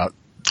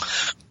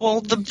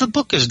 Well, the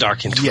book is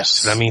dark and twisted.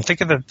 Yes. I mean,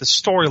 think of the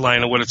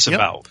storyline of what it's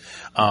about.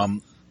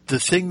 The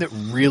thing that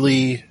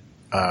really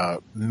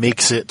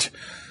makes it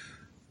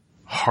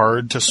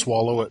hard to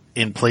swallow it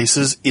in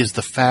places is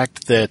the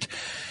fact that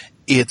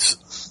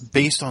it's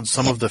based on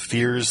some of the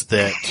fears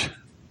that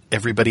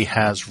everybody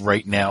has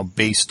right now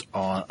based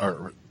on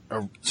or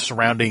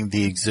surrounding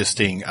the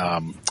existing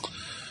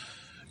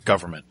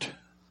government.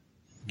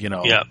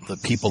 The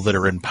people that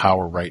are in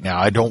power right now.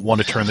 I don't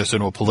want to turn this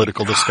into a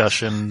political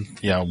discussion.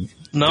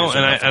 No,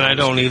 and I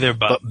don't either.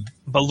 But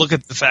look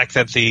at the fact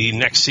that the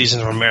next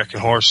season of American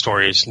Horror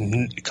Story is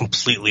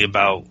completely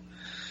about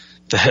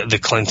the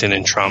Clinton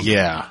and Trump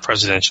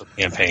presidential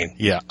campaign.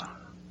 Yeah.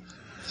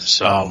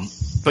 So,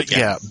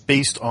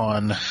 based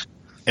on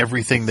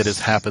everything that has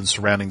happened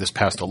surrounding this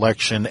past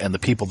election and the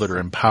people that are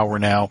in power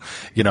now,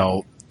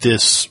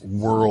 this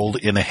world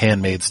in A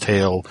Handmaid's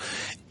Tale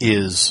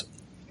is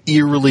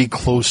eerily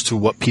close to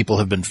what people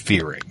have been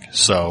fearing.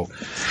 So,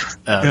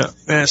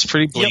 that's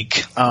pretty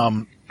bleak.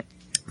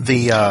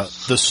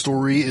 The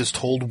story is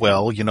told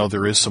well.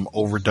 There is some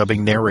overdubbing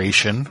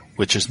narration,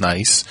 which is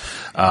nice.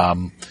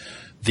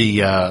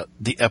 The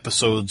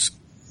episodes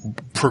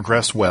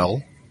progress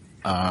well.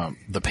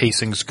 The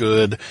pacing's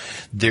good.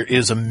 There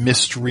is a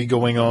mystery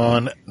going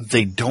on.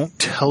 They don't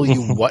tell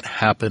you what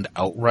happened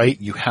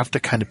outright. You have to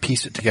kind of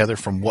piece it together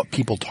from what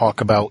people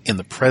talk about in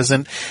the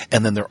present,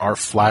 and then there are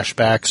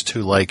flashbacks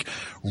to like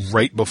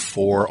right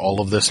before all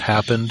of this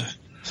happened.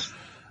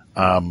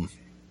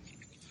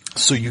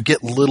 So you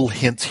get little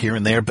hints here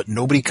and there, but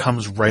nobody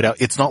comes right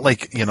out. It's not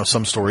like,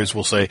 some stories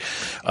will say,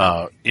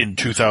 in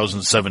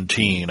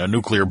 2017, a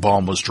nuclear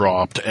bomb was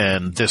dropped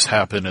and this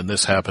happened and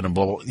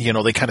blah,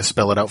 blah. They kind of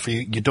spell it out for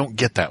you. You don't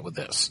get that with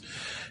this.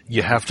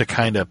 You have to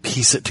kind of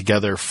piece it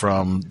together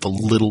from the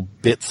little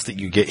bits that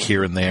you get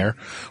here and there,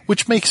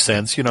 which makes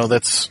sense.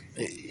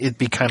 It'd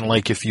be kind of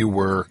like if you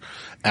were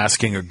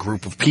asking a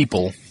group of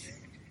people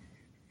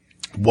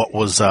what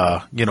was,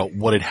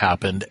 what had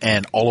happened,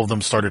 and all of them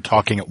started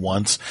talking at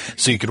once,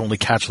 so you could only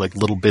catch like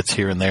little bits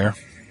here and there.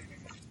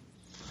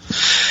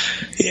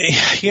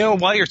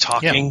 While you're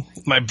talking,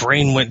 my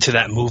brain went to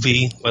that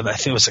movie with, I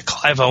think it was a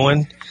Clive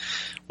Owen,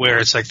 where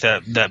it's like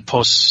that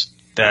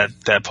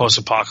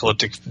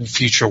post-apocalyptic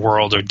future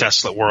world or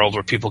desolate world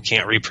where people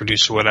can't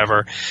reproduce or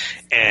whatever,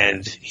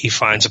 and he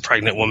finds a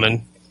pregnant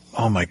woman.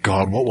 Oh my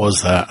God, what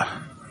was that?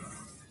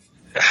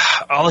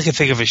 All I can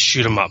think of is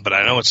Shoot 'em Up, but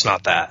I know it's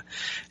not that.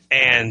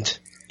 And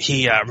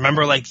he,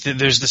 remember,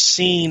 there's the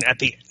scene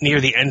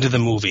near the end of the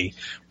movie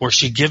where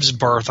she gives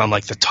birth on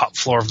the top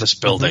floor of this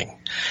building,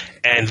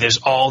 and there's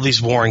all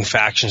these warring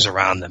factions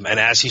around them. And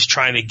as he's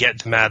trying to get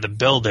them out of the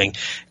building,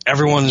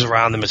 everyone's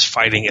around them is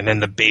fighting, and then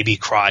the baby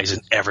cries,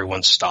 and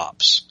everyone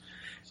stops,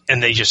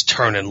 and they just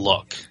turn and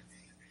look,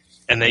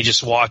 and they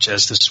just watch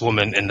as this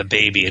woman and the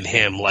baby and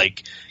him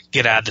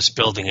get out of this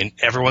building, and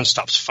everyone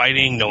stops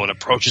fighting. No one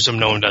approaches them.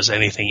 No one does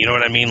anything. You know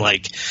what I mean?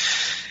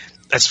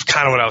 That's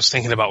kind of what I was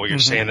thinking about what you're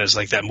saying is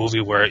that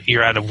movie where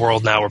you're at a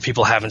world now where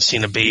people haven't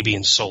seen a baby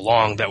in so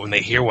long that when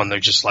they hear one, they're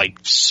just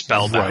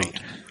spellbound.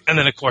 Right. And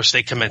then, of course,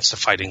 they commence the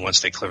fighting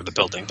once they clear the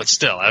building. But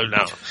still, I don't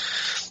know.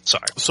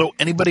 Sorry. So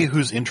anybody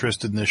who's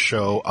interested in this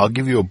show, I'll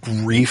give you a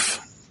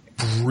brief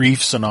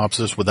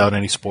synopsis without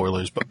any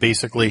spoilers. But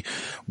basically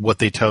what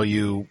they tell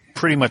you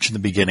pretty much in the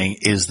beginning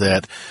is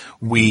that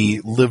we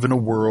live in a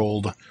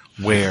world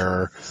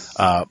where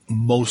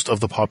most of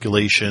the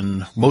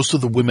population, most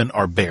of the women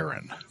are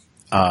barren.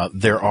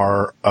 There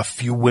are a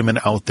few women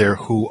out there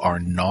who are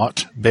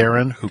not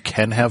barren, who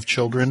can have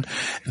children.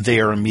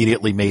 They are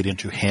immediately made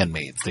into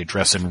handmaids. They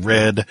dress in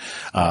red.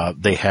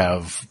 They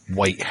have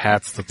white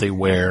hats that they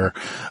wear.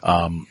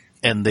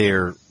 And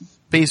they're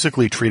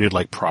basically treated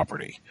like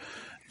property.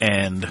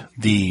 And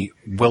the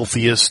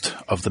wealthiest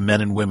of the men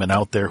and women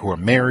out there who are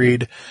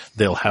married,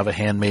 they'll have a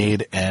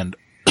handmaid, and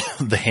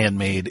the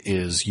handmaid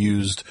is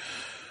used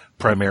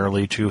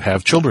primarily to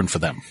have children for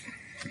them.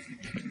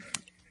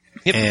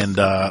 Yep. And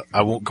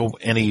I won't go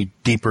any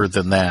deeper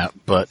than that,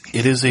 but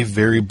it is a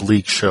very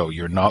bleak show.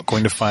 You're not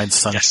going to find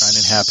sunshine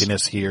and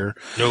happiness here.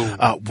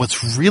 No.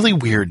 What's really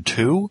weird,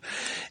 too,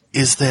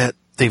 is that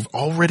they've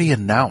already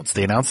announced,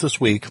 they announced this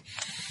week,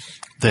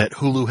 that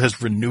Hulu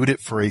has renewed it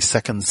for a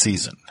second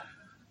season.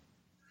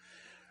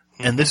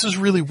 And this is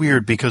really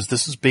weird because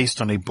this is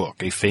based on a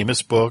book, a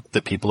famous book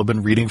that people have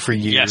been reading for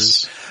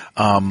years.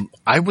 Yes.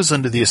 I was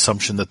under the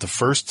assumption that the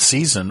first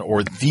season,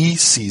 or the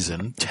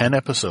season, 10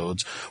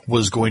 episodes,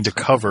 was going to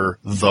cover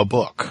the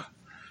book.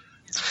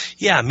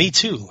 Yeah, me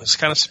too. It's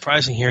kind of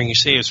surprising hearing you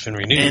say it's been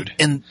renewed.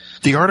 And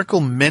the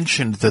article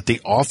mentioned that the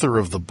author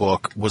of the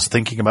book was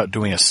thinking about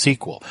doing a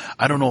sequel.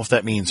 I don't know if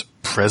that means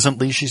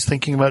presently she's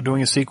thinking about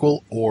doing a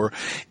sequel, or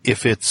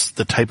if it's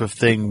the type of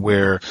thing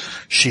where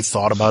she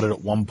thought about it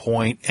at one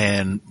point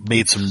and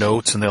made some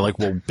notes, and they're like,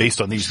 well,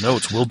 based on these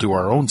notes, we'll do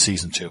our own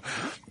season 2.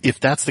 If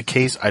that's the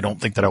case, I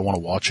don't think that I want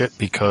to watch it,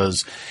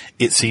 because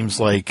it seems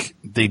like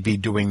they'd be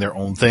doing their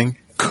own thing.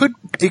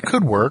 It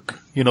could work.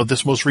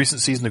 This most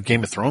recent season of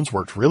Game of Thrones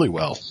worked really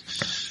well.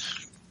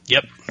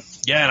 Yep.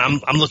 Yeah,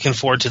 and I'm looking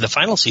forward to the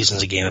final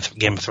seasons of Game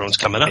of Thrones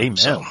coming up. Amen.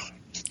 So.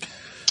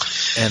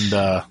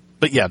 And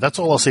but yeah, that's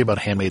all I'll say about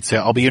Handmaid's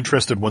Tale. I'll be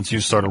interested once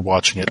you started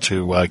watching it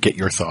to get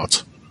your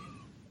thoughts.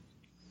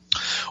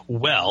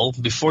 Well,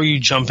 before you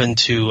jump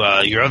into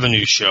your other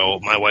new show,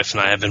 my wife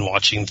and I have been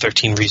watching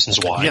 13 Reasons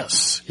Why.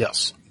 Yes.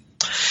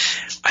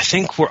 I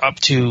think we're up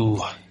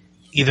to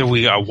either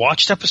we are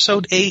watched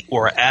episode 8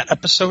 or at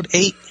episode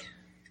 8.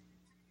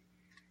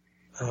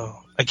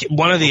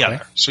 One or the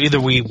other. So either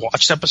we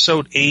watched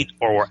episode 8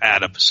 or we're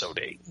at episode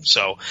 8.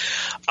 So,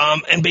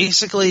 and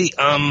basically,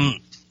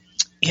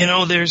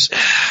 there's,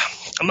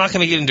 I'm not going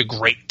to get into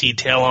great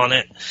detail on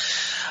it.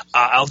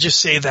 I'll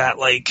just say that,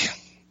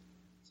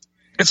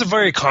 it's a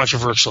very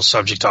controversial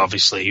subject,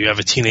 obviously. You have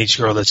a teenage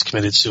girl that's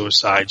committed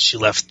suicide. She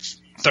left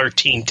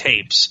 13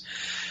 tapes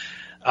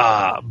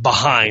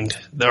behind.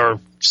 There are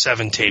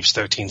 7 tapes,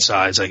 13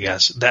 sides, I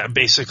guess, that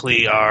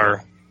basically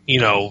are,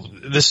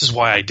 this is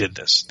why I did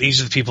this.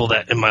 These are the people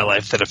that in my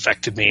life that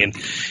affected me and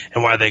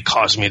why they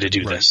caused me to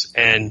do this.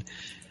 And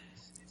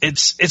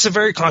it's a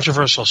very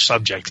controversial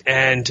subject.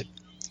 And,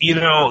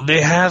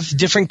 they have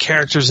different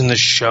characters in the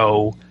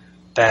show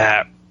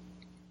that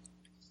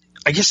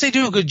I guess they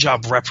do a good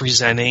job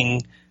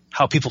representing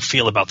how people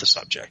feel about the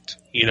subject.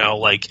 You know,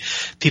 like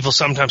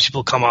sometimes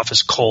people come off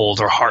as cold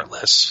or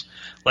heartless.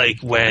 Like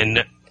when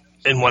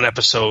in one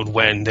episode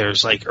when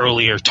there's like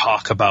earlier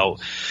talk about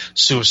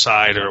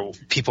suicide or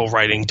people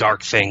writing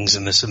dark things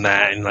and this and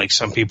that, and like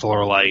some people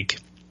are like,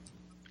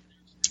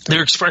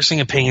 they're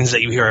expressing opinions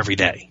that you hear every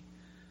day.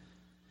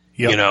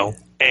 Yep. You know,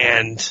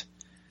 and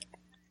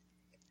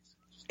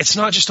it's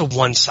not just a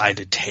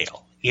one-sided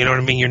tale. You know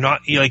what I mean? You're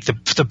like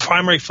the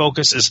primary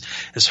focus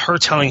is her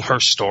telling her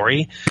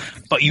story,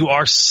 but you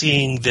are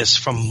seeing this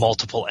from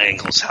multiple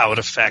angles, how it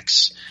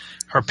affects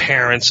her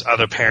parents,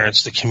 other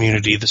parents, the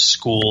community, the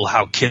school,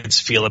 how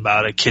kids feel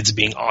about it, kids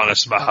being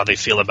honest about how they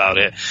feel about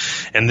it,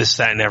 and this,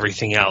 that, and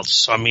everything else.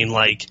 So, I mean,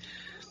 like,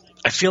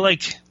 I feel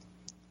like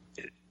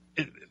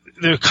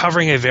they're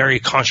covering a very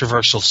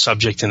controversial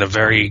subject in a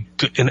very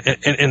good,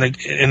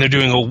 and they're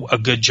doing a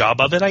good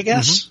job of it, I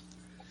guess. Mm-hmm.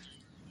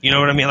 You know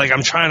what I mean? Like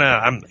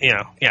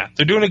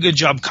they're doing a good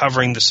job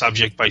covering the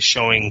subject by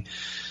showing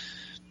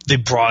the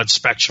broad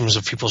spectrums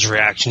of people's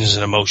reactions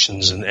and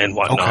emotions and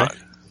whatnot.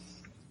 Okay.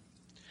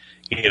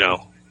 You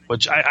know,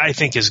 which I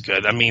think is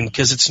good. I mean,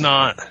 because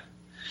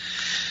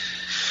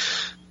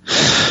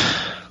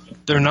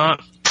they're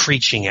not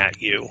preaching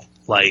at you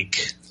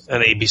like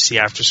an ABC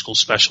after school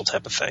special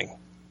type of thing,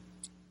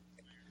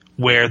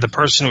 where the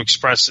person who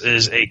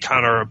expresses a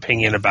counter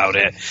opinion about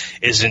it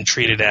isn't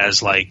treated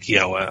as like, you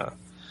know,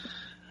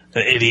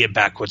 an idiot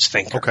backwards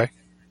thinker. Okay.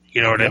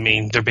 You know what I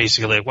mean? They're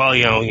basically like, well,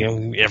 you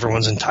know,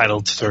 everyone's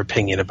entitled to their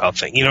opinion about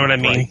things. You know what I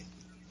mean? Right.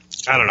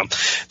 I don't know.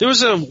 There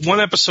was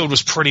one episode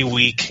was pretty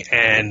weak,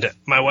 and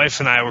my wife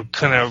and I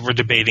were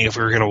debating if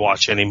we were going to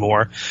watch any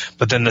more.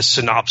 But then the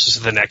synopsis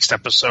of the next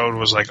episode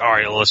was like, all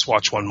right, let's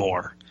watch one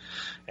more.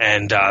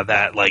 And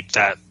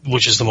that,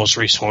 which is the most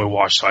recent one we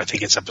watched, so I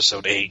think it's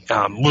episode 8,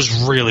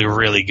 was really,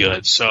 really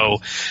good. So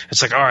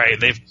it's like, all right,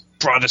 they've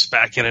brought us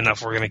back in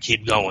enough, we're going to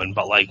keep going.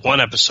 But like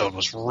one episode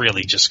was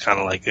really just kind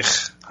of like,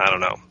 I don't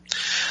know.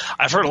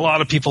 I've heard a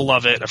lot of people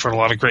love it. I've heard a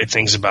lot of great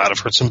things about it. I've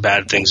heard some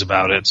bad things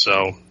about it. So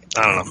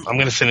I don't know. I'm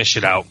going to finish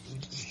it out.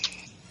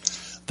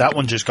 That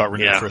one just got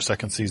renewed for a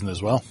second season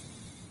as well.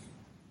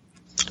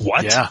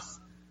 What? Yeah.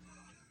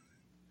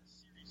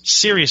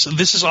 Serious.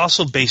 This is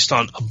also based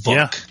on a book.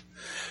 Yeah.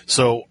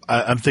 So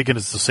I'm thinking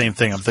it's the same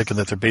thing. I'm thinking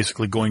that they're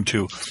basically going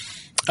to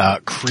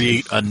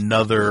create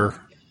another.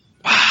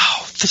 Wow.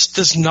 This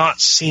does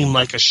not seem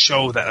like a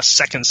show that a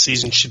second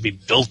season should be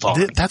built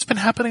on. That's been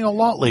happening a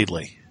lot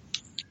lately.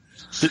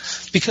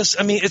 Because,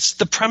 I mean, it's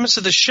the premise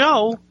of the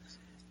show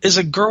is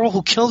a girl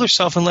who killed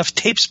herself and left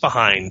tapes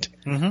behind.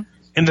 Mm-hmm.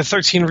 And the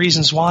 13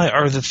 Reasons Why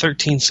are the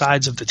 13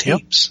 sides of the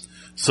tapes. Yep.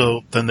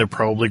 So then they're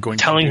probably going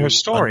telling to do her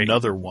story.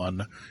 Another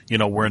one, you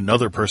know, where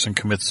another person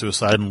commits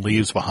suicide and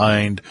leaves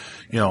behind,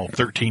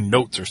 13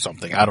 notes or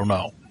something. I don't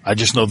know. I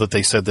just know that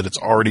they said that it's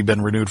already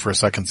been renewed for a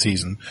second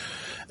season.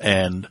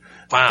 And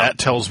that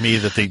tells me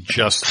that they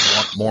just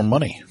want more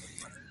money.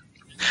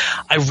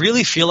 I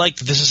really feel like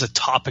this is a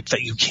topic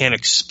that you can't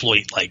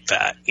exploit like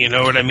that. You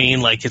know what I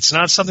mean? Like, it's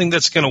not something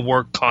that's going to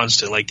work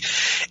constant. Like,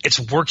 it's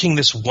working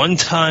this one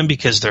time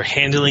because they're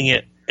handling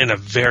it in a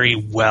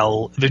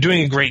they're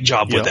doing a great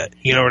job with it.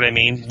 You know what I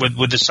mean?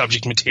 With the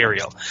subject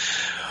material.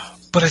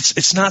 But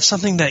it's not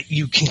something that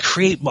you can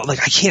create. Like,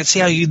 I can't see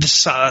how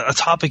a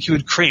topic you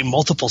would create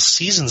multiple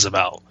seasons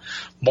about,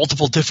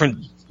 multiple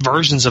different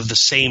versions of the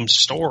same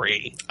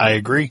story. I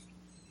agree.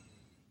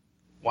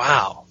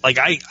 Wow. Like,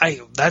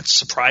 that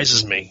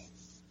surprises me.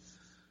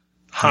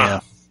 Huh. Yeah.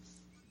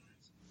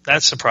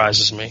 That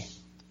surprises me.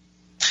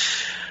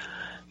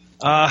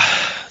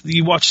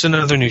 You watched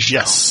another new show?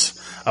 Yes.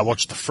 I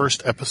watched the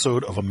first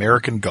episode of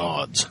American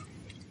Gods.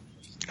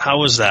 How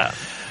was that?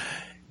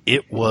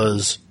 It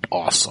was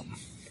awesome.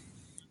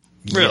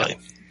 Really?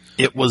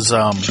 Yeah. It was,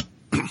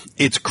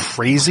 it's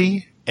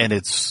crazy and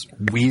it's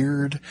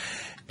weird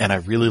and I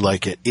really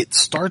like it. It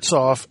starts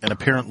off, and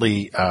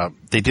apparently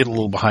they did a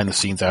little behind the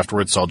scenes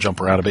afterwards, so I'll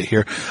jump around a bit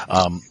here.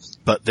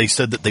 But they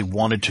said that they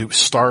wanted to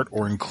start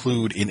or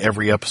include in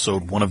every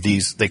episode one of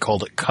these, they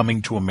called it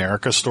Coming to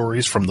America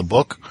stories from the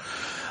book.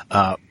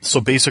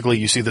 So basically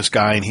you see this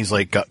guy and he's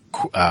like got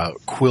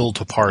quill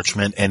to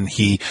parchment and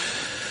he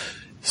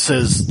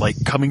says like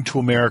Coming to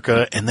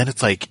America, and then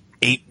it's like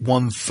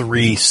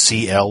 813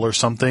 CL or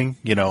something,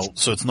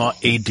 so it's not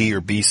AD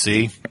or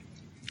BC.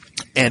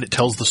 And it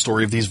tells the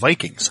story of these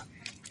Vikings.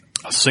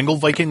 A single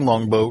Viking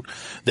longboat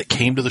that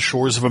came to the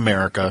shores of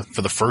America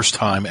for the first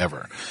time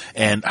ever.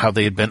 And how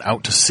they had been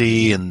out to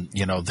sea and,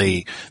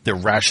 their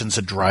rations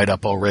had dried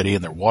up already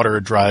and their water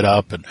had dried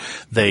up and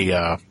they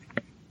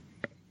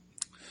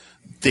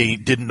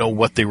didn't know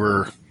what they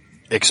were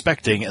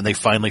expecting, and they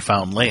finally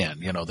found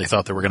land. They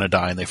thought they were going to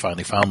die and they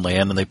finally found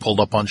land, and they pulled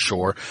up on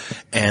shore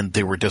and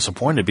they were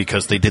disappointed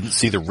because they didn't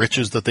see the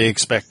riches that they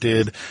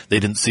expected. They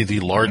didn't see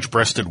the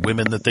large-breasted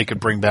women that they could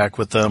bring back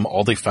with them.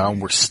 All they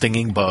found were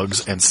stinging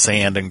bugs and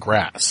sand and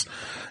grass.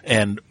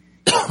 And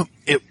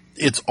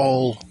it's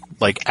all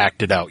like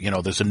acted out.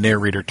 There's a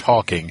narrator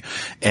talking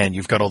and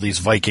you've got all these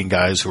Viking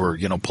guys who are,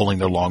 pulling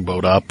their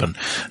longboat up and,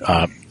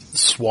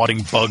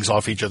 swatting bugs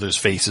off each other's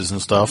faces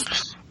and stuff.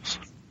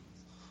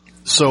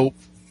 So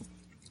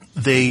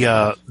they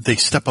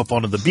step up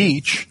onto the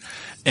beach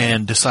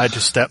and decide to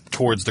step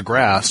towards the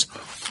grass.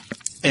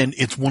 And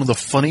it's one of the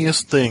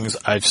funniest things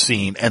I've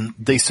seen. And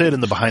they said in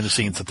the behind the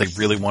scenes that they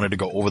really wanted to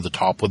go over the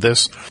top with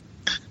this.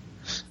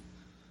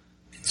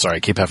 Sorry, I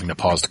keep having to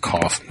pause to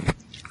cough.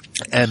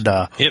 And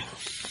Yep.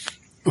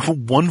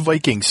 one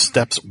Viking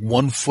steps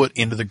 1 foot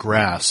into the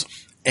grass,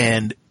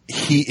 and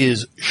he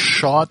is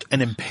shot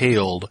and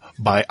impaled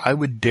by, I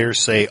would dare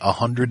say,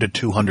 100 to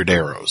 200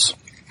 arrows.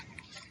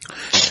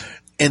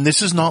 And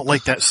this is not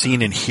like that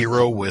scene in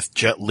Hero with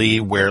Jet Li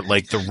where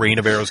like the rain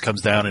of arrows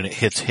comes down and it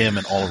hits him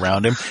and all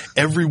around him.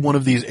 Every one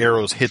of these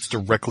arrows hits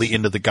directly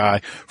into the guy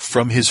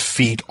from his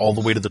feet all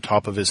the way to the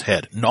top of his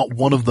head. Not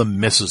one of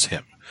them misses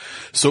him.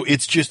 So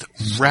it's just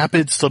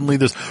rapid, suddenly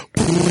this,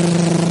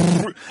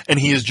 and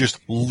he is just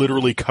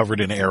literally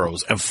covered in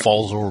arrows and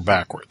falls over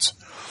backwards.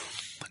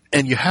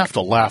 And you have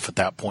to laugh at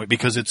that point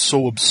because it's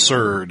so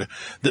absurd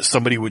that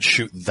somebody would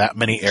shoot that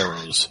many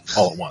arrows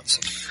all at once.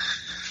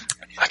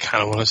 I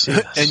kind of want to see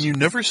this. And you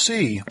never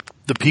see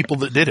the people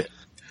that did it.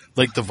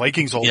 Like the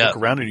Vikings all look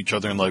around at each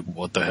other and like,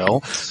 what the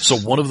hell? So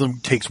one of them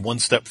takes one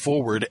step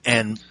forward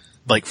and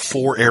like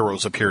 4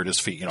 arrows appear at his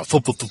feet,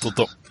 thump, thump, thump, thump,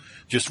 thump,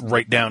 just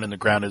right down in the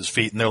ground at his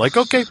feet. And they're like,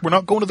 okay, we're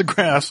not going to the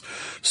grass.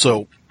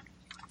 So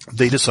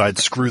they decide,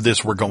 screw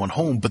this, we're going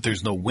home, but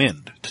there's no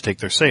wind to take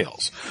their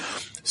sails.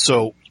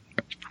 So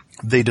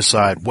they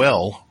decide,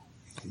 well,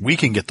 we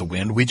can get the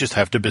wind. We just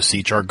have to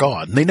beseech our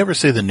God. And they never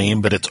say the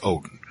name, but it's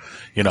Odin.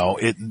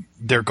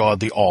 Their God,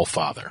 the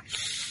All-Father.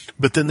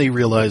 But then they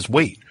realize,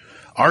 wait,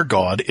 our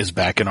God is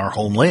back in our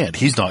homeland.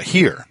 He's not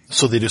here.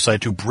 So they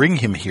decide to bring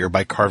him here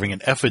by carving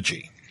an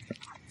effigy,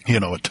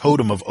 a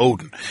totem of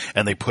Odin.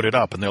 And they put it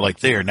up and they're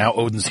like, there, now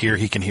Odin's here.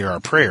 He can hear our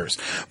prayers.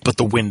 But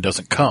the wind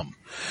doesn't come.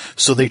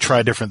 So they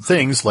try different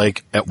things.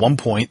 Like at one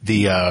point,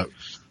 the,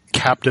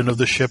 captain of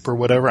the ship or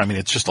whatever. I mean,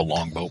 it's just a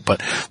longboat, but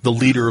the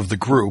leader of the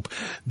group,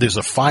 there's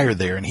a fire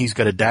there and he's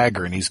got a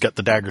dagger and he's got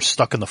the dagger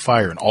stuck in the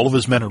fire and all of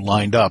his men are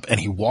lined up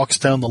and he walks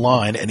down the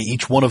line and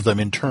each one of them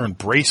in turn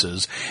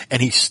braces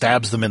and he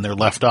stabs them in their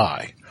left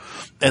eye.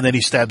 And then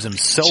he stabs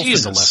himself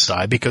in the left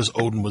eye because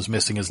Odin was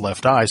missing his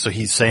left eye. So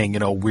he's saying,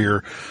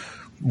 we're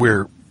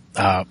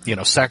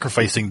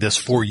sacrificing this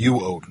for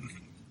you, Odin.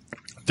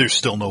 There's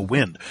still no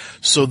wind.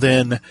 So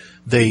then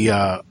they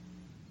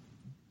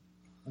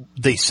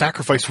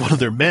sacrifice one of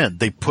their men.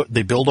 They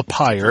build a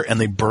pyre and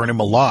they burn him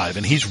alive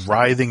and he's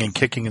writhing and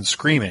kicking and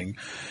screaming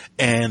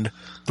and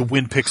the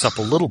wind picks up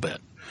a little bit.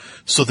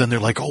 So then they're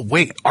like, oh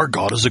wait, our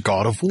God is a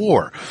God of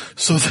war.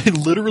 So they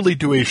literally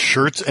do a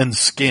shirts and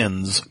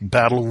skins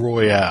battle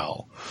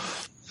royale.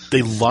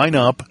 They line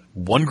up,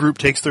 one group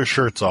takes their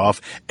shirts off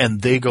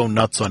and they go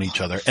nuts on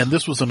each other. And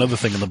this was another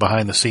thing in the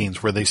behind the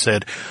scenes where they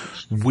said,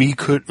 we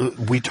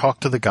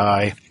talked to the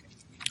guy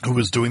who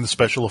was doing the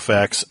special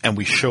effects and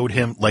we showed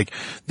him,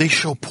 they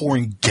show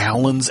pouring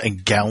gallons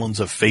and gallons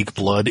of fake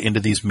blood into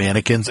these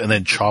mannequins and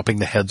then chopping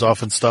the heads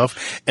off and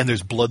stuff. And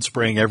there's blood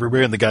spraying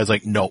everywhere. And the guy's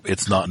like, no,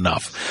 it's not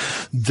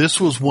enough. This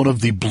was one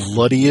of the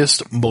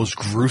bloodiest, most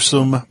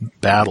gruesome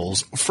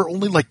battles for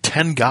only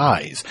 10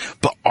 guys.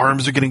 But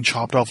arms are getting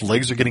chopped off,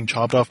 legs are getting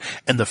chopped off,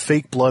 and the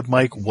fake blood,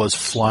 Mike, was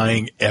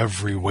flying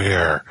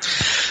everywhere.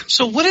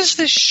 So what is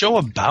this show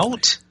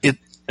about?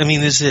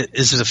 Is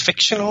it a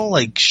fictional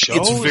show?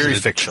 It's very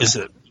fictional. Is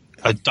it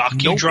a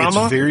docudrama?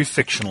 No, it's very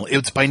fictional.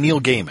 It's by Neil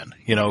Gaiman,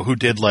 who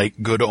did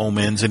Good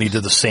Omens and he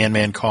did the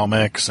Sandman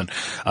comics and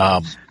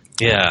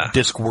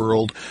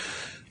Discworld.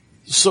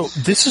 So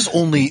this is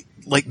only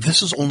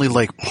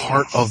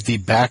part of the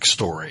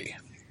backstory.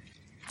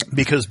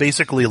 Because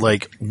basically,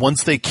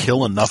 once they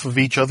kill enough of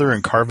each other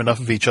and carve enough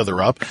of each other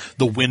up,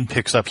 the wind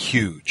picks up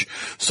huge.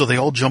 So they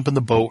all jump in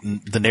the boat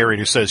and the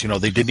narrator says,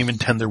 they didn't even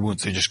tend their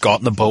wounds. They just got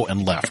in the boat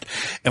and left.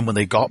 And when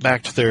they got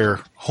back to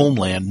their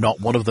homeland, not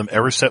one of them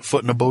ever set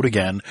foot in a boat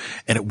again.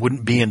 And it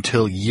wouldn't be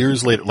until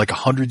years later,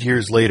 100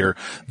 years later,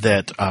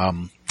 that,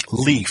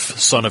 Leif,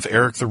 son of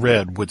Eric the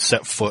Red, would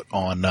set foot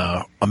on,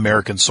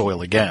 American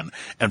soil again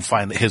and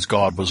find that his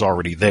God was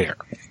already there.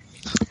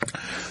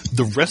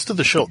 The rest of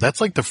the show, that's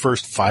the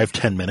first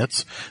 5-10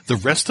 minutes. The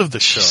rest of the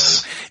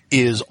show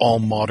is all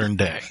modern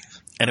day.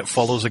 And it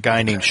follows a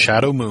guy named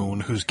Shadow Moon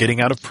who's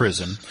getting out of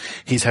prison.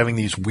 He's having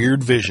these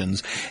weird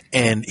visions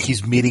and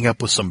he's meeting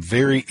up with some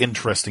very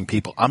interesting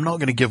people. I'm not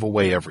going to give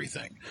away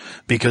everything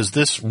because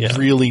this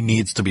really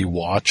needs to be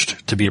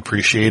watched to be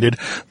appreciated.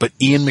 But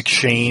Ian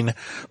McShane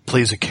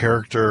plays a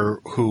character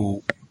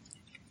who...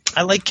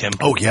 I like him.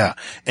 Oh, yeah.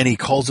 And he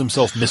calls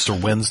himself Mr.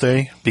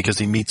 Wednesday because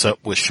he meets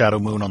up with Shadow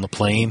Moon on the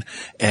plane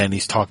and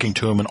he's talking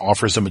to him and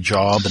offers him a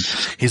job. And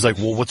he's like,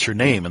 well, what's your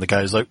name? And the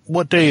guy's like,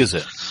 what day is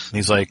it? And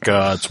he's like,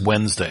 it's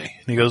Wednesday.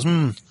 And he goes,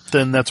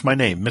 then that's my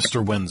name,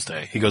 Mr.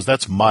 Wednesday. He goes,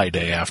 that's my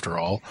day after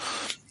all.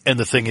 And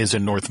the thing is,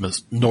 in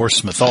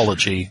Norse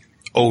mythology,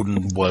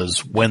 Odin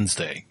was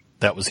Wednesday.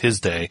 That was his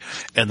day.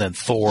 And then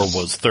Thor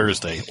was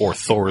Thursday or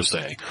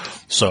Thorsday.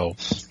 So...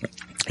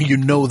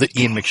 that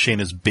Ian McShane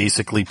is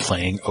basically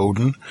playing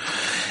Odin.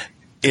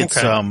 It's,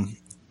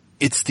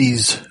 it's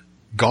these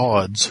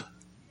gods,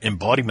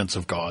 embodiments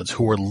of gods,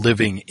 who are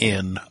living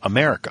in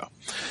America.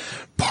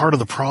 Part of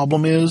the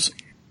problem is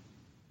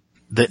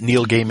that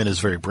Neil Gaiman is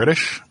very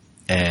British,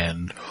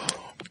 and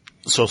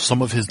so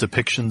some of his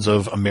depictions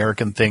of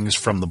American things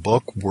from the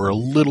book were a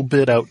little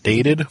bit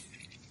outdated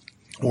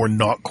or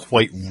not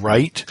quite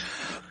right,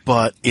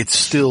 but it's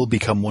still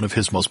become one of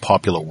his most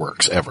popular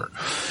works ever.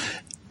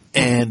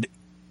 And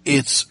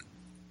it's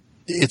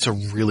a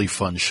really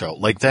fun show.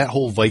 Like, that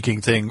whole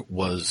Viking thing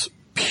was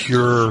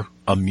pure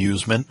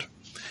amusement,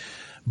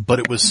 but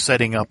it was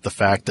setting up the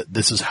fact that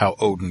this is how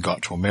Odin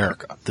got to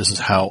America. This is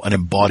how an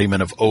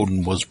embodiment of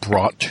Odin was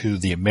brought to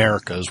the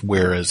Americas,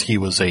 whereas he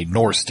was a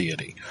Norse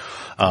deity.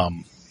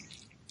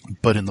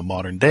 But in the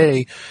modern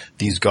day,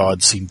 these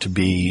gods seem to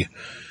be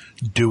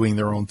doing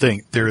their own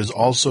thing. There is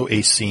also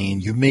a scene,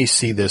 you may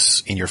see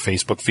this in your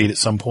Facebook feed at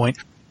some point,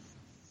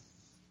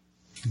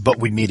 but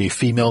we meet a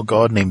female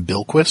god named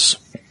Bilquis,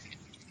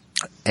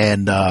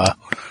 and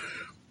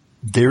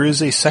there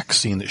is a sex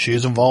scene that she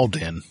is involved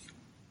in,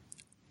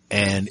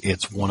 and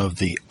it's one of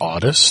the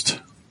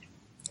oddest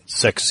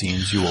sex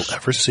scenes you will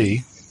ever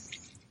see.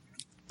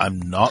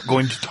 I'm not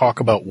going to talk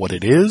about what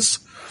it is.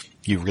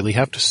 You really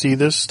have to see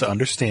this to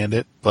understand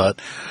it, but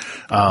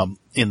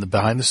in the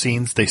behind the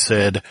scenes, they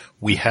said,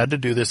 we had to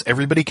do this.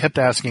 Everybody kept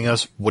asking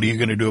us, what are you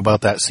going to do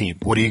about that scene?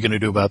 What are you going to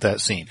do about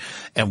that scene?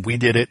 And we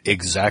did it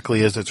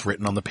exactly as it's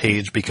written on the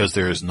page, because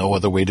there is no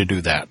other way to do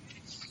that.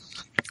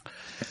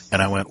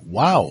 And I went,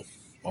 wow,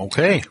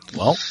 okay,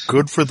 well,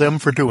 good for them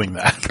for doing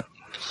that.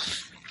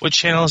 What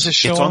channel is this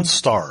show It's on? on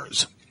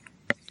Stars.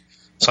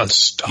 It's on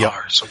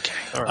Stars, Yep.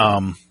 Okay.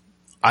 All right.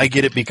 I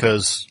get it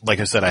because, like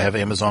I said, I have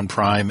Amazon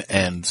Prime,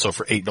 and so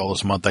for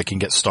 $8 a month I can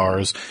get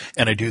Stars,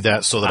 and I do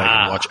that so that I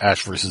can watch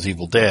Ash vs.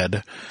 Evil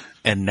Dead,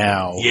 and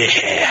now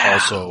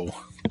also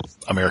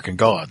American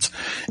Gods.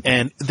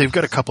 And they've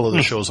got a couple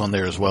other shows on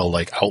there as well,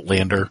 like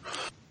Outlander.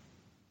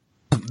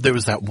 There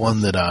was that one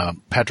that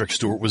Patrick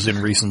Stewart was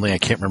in recently. I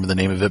can't remember the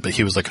name of it, but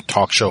he was like a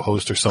talk show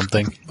host or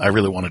something. I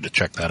really wanted to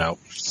check that out.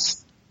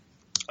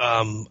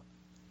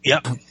 Yeah,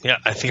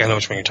 I think I know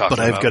which one you're talking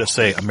about. But I've got to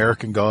say,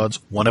 American Gods,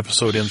 one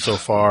episode in so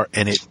far,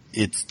 and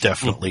it's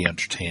definitely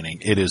entertaining.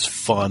 It is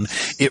fun.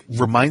 It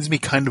reminds me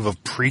kind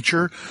of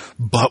Preacher,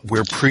 but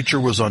where Preacher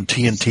was on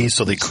TNT,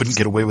 so they couldn't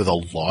get away with a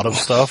lot of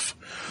stuff.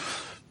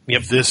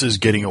 Yep. This is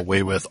getting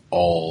away with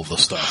all the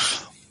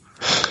stuff.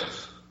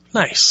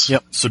 Nice.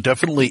 Yep. So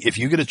definitely, if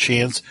you get a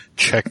chance,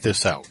 check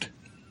this out.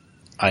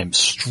 I'm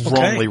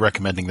strongly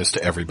recommending this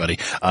to everybody.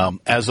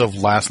 As of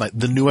last night,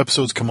 the new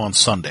episodes come on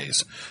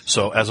Sundays.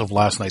 So as of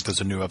last night,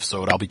 there's a new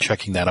episode. I'll be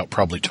checking that out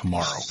probably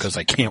tomorrow, because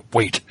I can't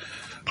wait.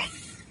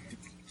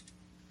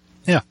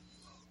 Yeah.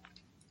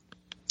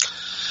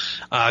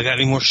 Got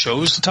any more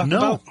shows to talk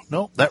about?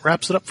 No, that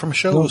wraps it up from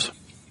shows.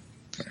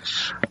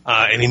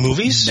 Any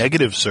movies?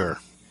 Negative, sir.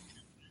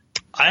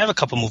 I have a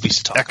couple movies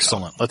to talk about.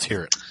 Excellent. Let's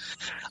hear it.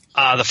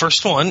 The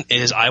first one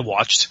is I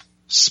watched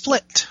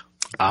Split.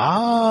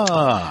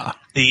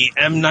 The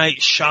M. Night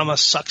Shyamalan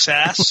sucks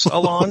ass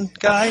Alon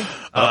guy,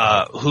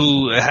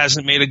 who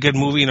hasn't made a good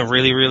movie in a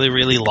really, really,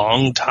 really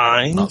long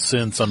time. Not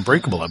since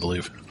Unbreakable, I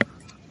believe.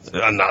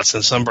 Not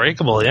since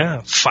Unbreakable,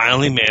 yeah.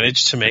 Finally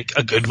managed to make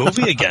a good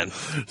movie again.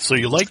 So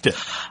you liked it?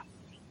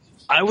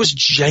 I was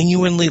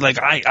genuinely, like,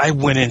 I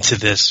went into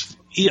this.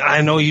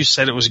 I know you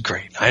said it was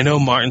great. I know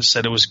Martin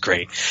said it was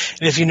great.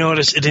 And if you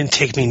notice, it didn't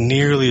take me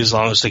nearly as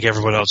long as it took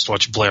everyone else to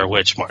watch Blair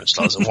Witch. Martin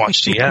still hasn't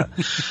watched it yet.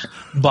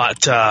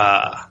 But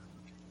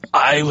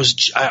I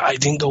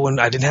didn't go in,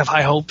 I didn't have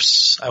high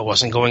hopes. I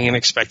wasn't going in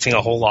expecting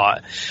a whole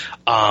lot.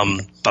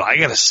 But I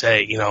gotta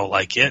say,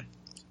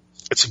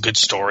 it's a good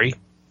story.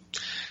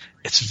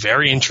 It's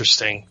very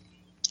interesting.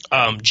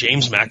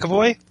 James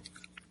McAvoy,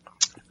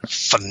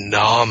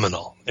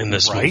 phenomenal in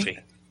this movie.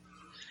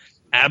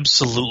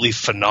 Absolutely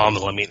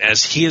phenomenal. I mean,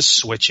 as he is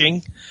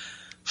switching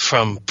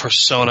from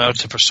persona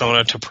to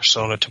persona to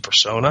persona to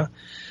persona,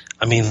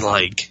 I mean,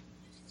 like,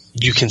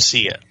 you can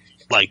see it.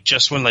 Like,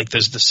 just when, like,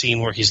 there's the scene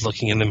where he's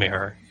looking in the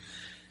mirror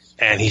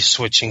and he's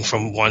switching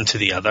from one to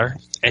the other,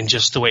 and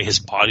just the way his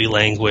body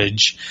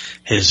language,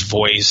 his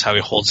voice, how he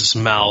holds his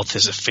mouth,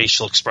 his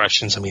facial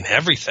expressions, I mean,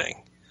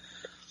 everything.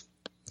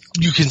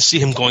 You can see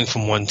him going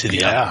from one to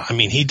the other. I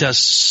mean, he does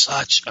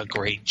such a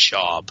great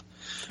job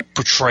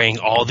portraying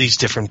all these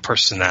different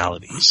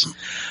personalities.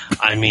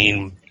 I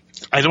mean,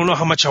 I don't know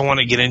how much I want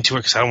to get into it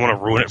because I don't want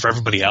to ruin it for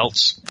everybody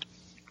else.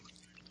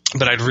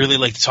 But I'd really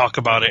like to talk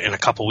about it in a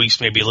couple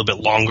weeks, maybe a little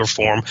bit longer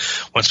form,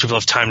 once people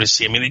have time to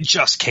see. I mean, it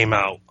just came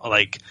out,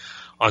 like,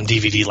 on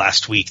DVD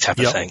last week type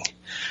of thing.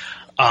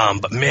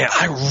 But man,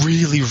 I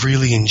really,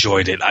 really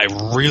enjoyed it.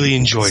 I really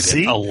enjoyed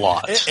it a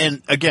lot.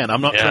 And again, I'm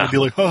not trying to be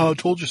like, I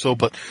told you so,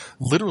 but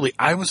literally,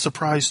 I was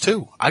surprised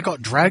too. I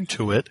got dragged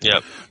to it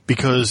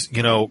because,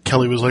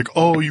 Kelly was like,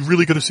 oh, you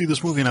really got to see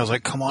this movie? And I was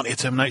like, come on,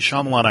 it's M. Night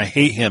Shyamalan. I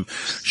hate him.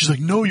 She's like,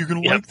 no, you're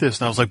going to like this.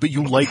 And I was like, but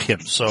you like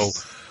him. So,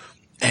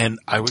 and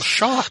I was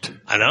shocked.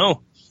 I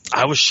know.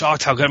 I was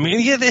shocked how good. I mean,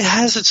 it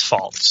has its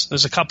faults.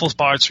 There's a couple of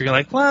parts where you're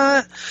like,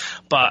 what?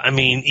 But I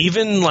mean,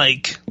 even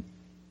like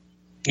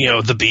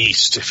the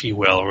Beast, if you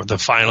will, or the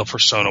final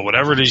persona,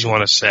 whatever it is you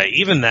want to say.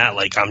 Even that,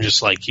 like, I'm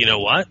just like, you know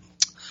what?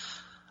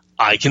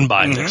 I can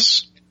buy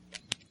this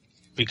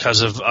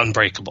because of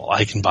Unbreakable.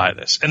 I can buy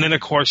this. And then,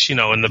 of course, in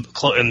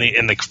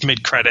the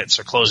mid credits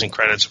or closing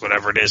credits,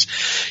 whatever it is,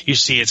 you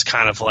see it's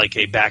kind of like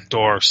a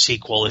backdoor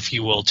sequel, if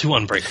you will, to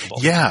Unbreakable.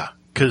 Yeah.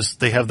 Because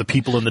they have the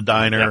people in the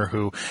diner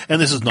who,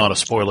 and this is not a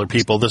spoiler,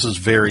 people. This is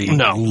very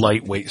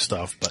lightweight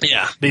stuff. But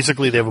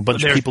basically, they have a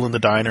bunch of people in the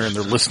diner, and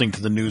they're listening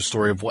to the news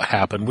story of what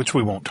happened, which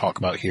we won't talk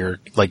about here,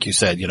 like you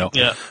said,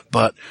 Yeah.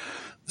 But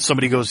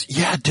somebody goes,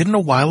 yeah, didn't a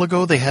while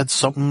ago they had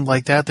something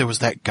like that? There was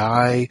that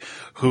guy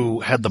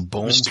who had the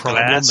bone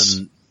problem,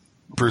 and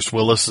Bruce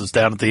Willis is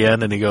down at the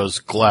end, and he goes,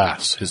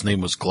 Glass. His name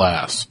was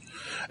Glass.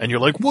 And you're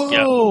like,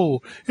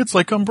 whoa, it's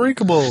like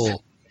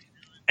Unbreakable.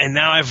 And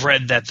now I've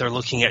read that they're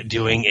looking at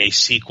doing a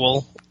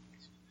sequel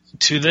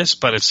to this,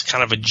 but it's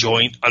kind of a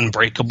joint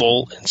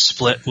Unbreakable and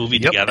Split movie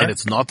together. And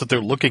it's not that they're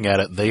looking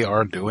at it. They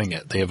are doing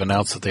it. They have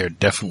announced that they are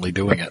definitely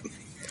doing it.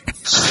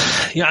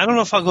 Yeah, I don't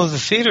know if I'll go to the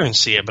theater and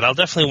see it, but I'll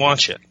definitely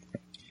watch it.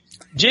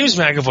 James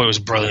McAvoy was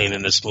brilliant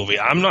in this movie.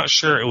 I'm not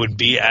sure it would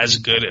be as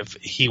good if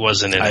he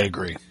wasn't in it. I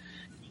agree.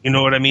 You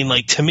know what I mean?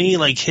 Like, to me,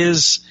 like,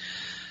 his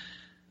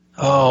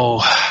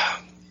portrayal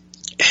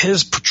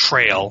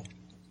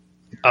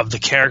of the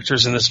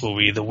characters in this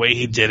movie, the way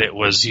he did it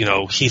was,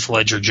 Heath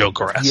Ledger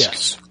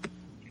Joker-esque.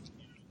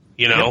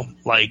 Yes.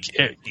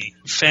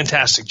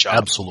 Fantastic job.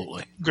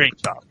 Absolutely. Great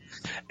job.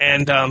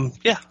 And, I'm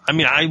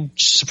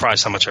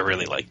surprised how much I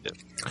really liked it.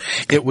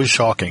 It was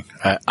shocking.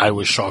 I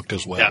was shocked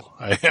as well.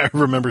 Yeah. I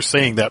remember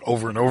saying that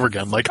over and over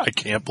again, like, I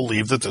can't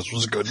believe that this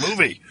was a good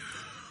movie.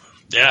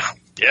 Yeah.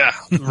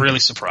 Really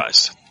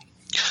surprised.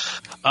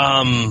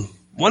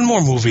 One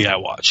more movie I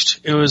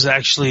watched. It was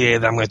actually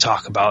that I'm going to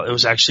talk about.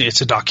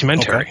 It's a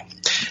documentary. Okay.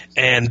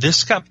 And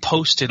this got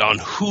posted on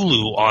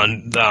Hulu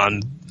on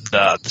the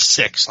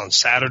 6th, on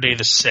Saturday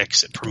the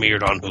 6th. It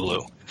premiered on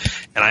Hulu.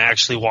 And I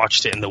actually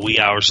watched it in the wee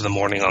hours of the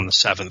morning on the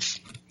 7th.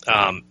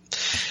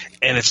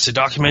 And it's a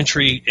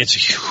documentary. It's a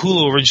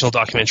Hulu original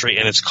documentary,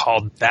 and it's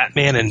called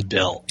Batman and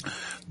Bill.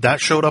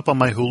 That showed up on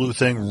my Hulu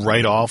thing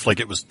right off, like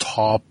it was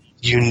top.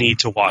 You need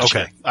to watch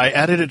it. I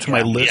added it to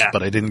my list,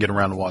 but I didn't get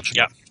around to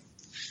watching it.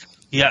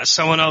 Yeah,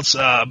 someone else,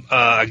 a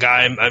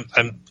guy,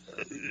 a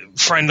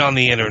friend on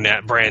the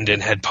internet, Brandon,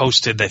 had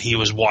posted that he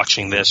was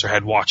watching this or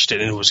had watched it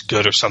and it was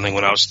good or something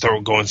when I was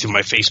going through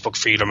my Facebook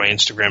feed or my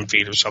Instagram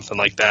feed or something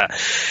like that.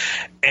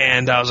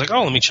 And I was like,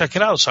 oh, let me check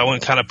it out. So I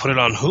went and kind of put it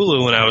on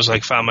Hulu, and I was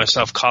like, found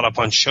myself caught up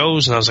on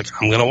shows, and I was like,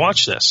 I'm going to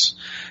watch this.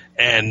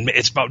 And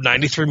it's about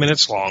 93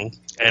 minutes long,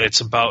 and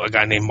it's about a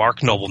guy named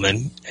Mark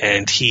Nobleman,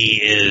 and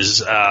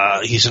he's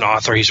an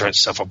author. He's written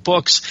several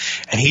books,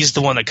 and he's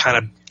the one that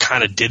kind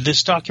of did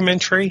this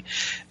documentary.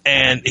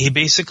 And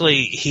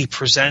he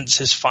presents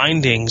his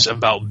findings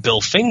about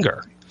Bill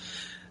Finger.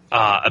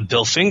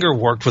 Bill Finger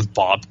worked with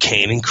Bob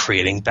Kane in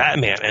creating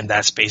Batman, and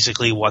that's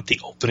basically what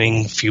the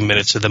opening few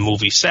minutes of the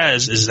movie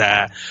says, is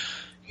that,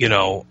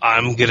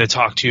 I'm going to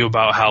talk to you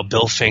about how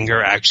Bill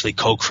Finger actually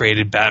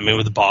co-created Batman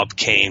with Bob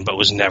Kane, but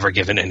was never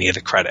given any of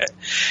the credit.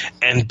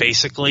 And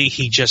basically,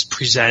 he just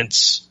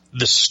presents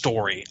the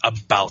story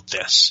about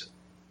this,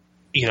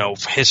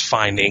 his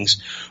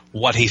findings,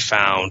 what he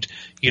found.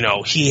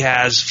 He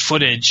has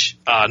footage,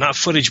 not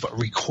footage, but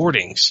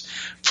recordings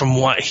from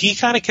what he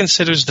kind of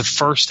considers the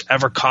first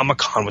ever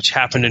Comic-Con, which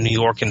happened in New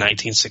York in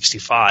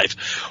 1965,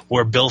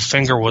 where Bill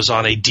Finger was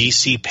on a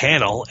DC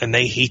panel, and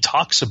he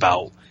talks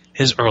about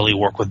his early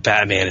work with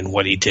Batman and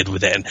what he did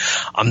with it. And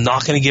I'm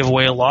not going to give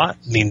away a lot.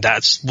 I mean,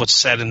 that's what's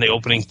said in the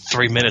opening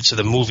 3 minutes of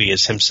the movie,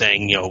 is him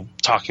saying,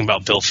 talking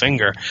about Bill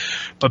Finger.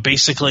 But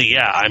basically,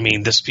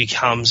 this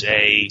becomes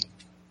a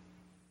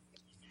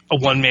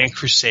one-man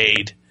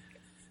crusade,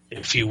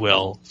 if you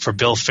will, for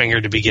Bill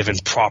Finger to be given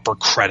proper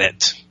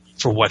credit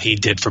for what he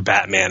did for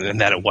Batman,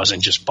 and that it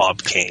wasn't just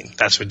Bob Kane.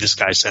 That's what this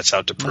guy sets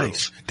out to prove.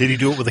 Nice. Did he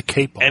do it with a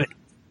cape on?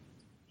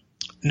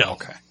 No.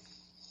 Okay.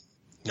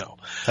 No.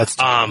 That's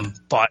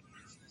but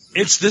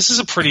this is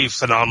a pretty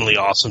phenomenally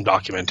awesome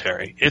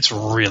documentary. It's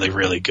really,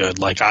 really good.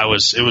 It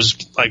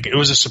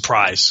was a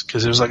surprise,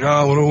 because it was like,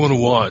 oh, what do I want to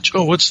watch?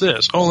 Oh, what's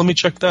this? Oh, let me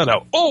check that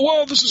out. Oh,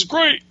 wow, this is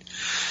great.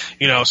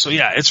 So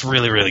yeah, it's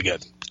really, really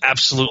good.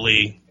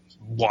 Absolutely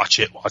watch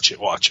it.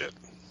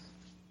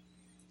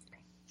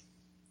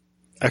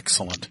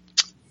 Excellent.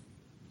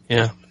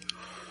 Yeah.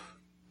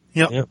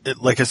 Yep.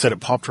 Like I said, it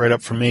popped right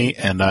up for me,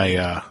 and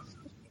I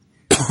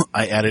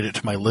added it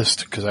to my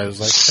list because I was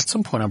like, at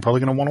some point I'm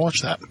probably going to want to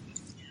watch that.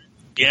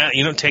 Yeah,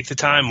 take the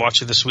time,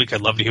 watch it this week.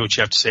 I'd love to hear what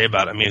you have to say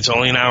about it. I mean, it's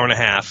only an hour and a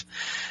half,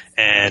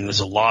 and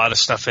there's a lot of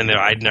stuff in there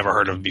I'd never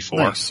heard of before.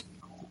 Nice.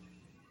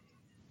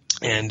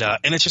 And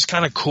it's just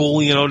kind of cool,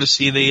 to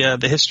see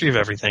the history of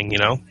everything,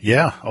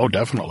 Yeah. Oh,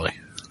 definitely.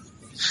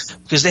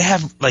 Because they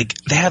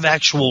have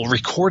actual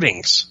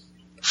recordings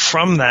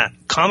from that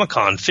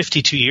Comic-Con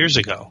 52 years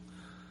ago.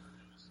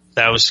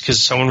 That was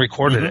because someone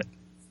recorded it.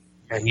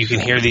 And you can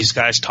hear these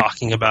guys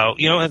talking about,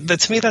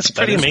 to me, that's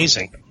pretty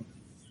amazing.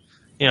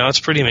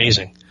 It's pretty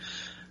amazing.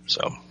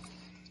 So,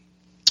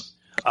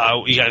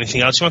 You got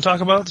anything else you want to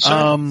talk about?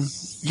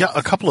 Yeah,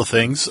 a couple of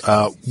things.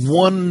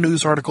 One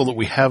news article that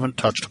we haven't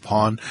touched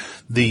upon,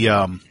 they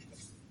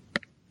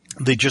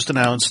just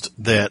announced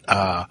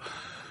that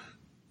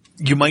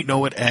you might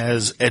know it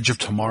as Edge of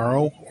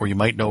Tomorrow, or you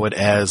might know it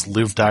as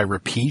Live, Die,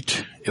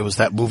 Repeat. It was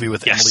that movie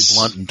with Emily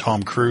Blunt and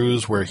Tom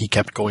Cruise where he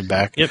kept going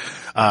back. Yep.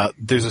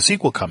 There's a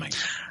sequel coming.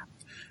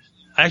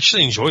 I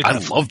actually enjoyed that.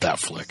 I love that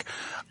flick.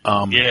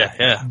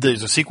 Yeah.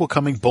 There's a sequel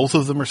coming. Both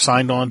of them are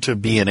signed on to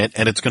be in it,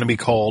 and it's going to be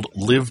called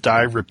Live,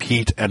 Die,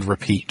 Repeat, and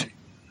Repeat.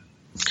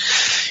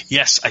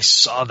 Yes, I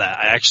saw that.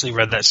 I actually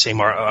read that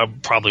same I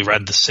probably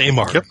read the same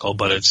article,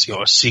 but it's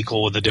a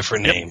sequel with a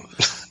different name.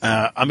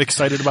 I'm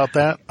excited about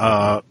that.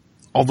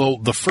 Although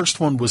the first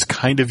one was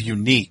kind of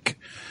unique.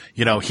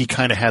 He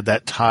kind of had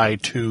that tie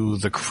to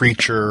the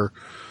creature,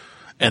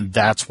 and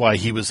that's why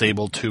he was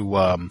able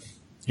to,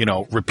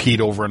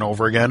 repeat over and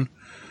over again.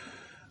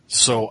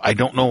 So I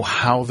don't know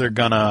how they're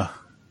gonna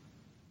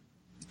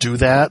do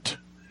that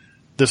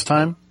this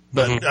time,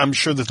 but I'm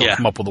sure that they'll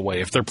come up with a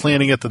way. If they're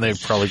planning it, then they've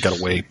probably got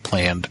a way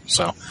planned.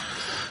 So,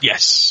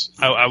 yes,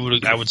 I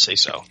would say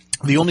so.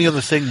 The only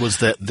other thing was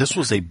that this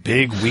was a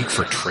big week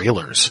for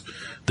trailers.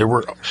 There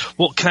were.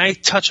 Well, can I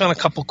touch on a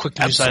couple quick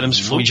news items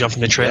before we jump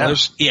into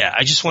trailers? Yeah,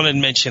 I just wanted to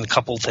mention a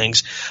couple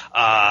things.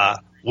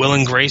 Will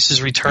and Grace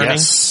is returning.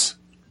 Yes.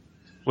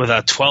 With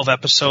 12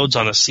 episodes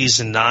on a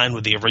season 9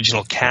 with the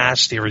original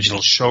cast, the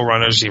original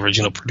showrunners, the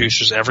original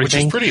producers,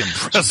 everything. Which is pretty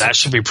impressive. So that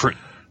should be pretty.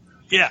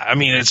 Yeah, I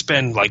mean, it's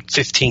been like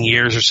 15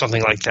 years or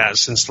something like that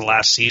since the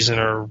last season,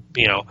 or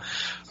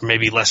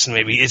maybe less than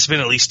it's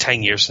been at least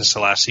 10 years since the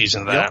last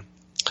season of that.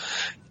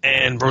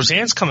 And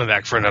Roseanne's coming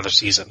back for another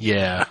season.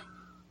 Yeah.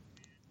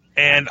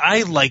 And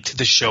I liked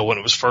the show when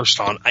it was first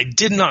on. I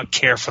did not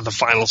care for the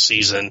final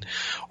season,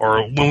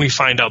 or when we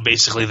find out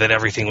basically that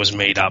everything was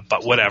made up,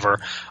 but whatever.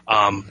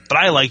 But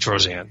I liked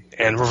Roseanne.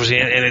 And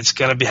it's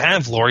going to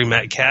have Laurie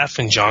Metcalf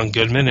and John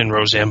Goodman and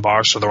Roseanne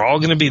Barr, so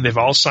they've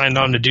all signed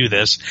on to do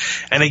this.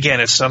 And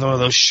again, it's another one of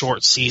those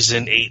short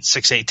season,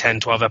 6, 8, 10,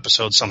 12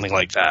 episodes, something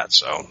like that.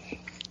 So,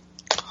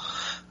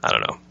 I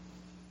don't know.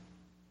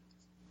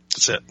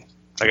 That's it.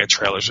 I got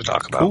trailers to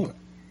talk about. Cool.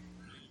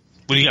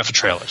 What do you got for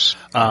trailers?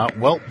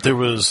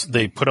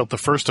 They put out the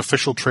first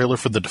official trailer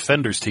for the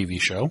Defenders TV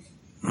show.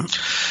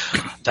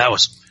 That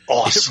was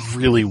awesome. It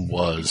really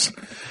was.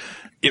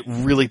 It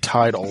really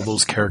tied all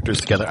those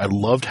characters together. I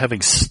loved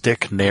having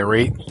Stick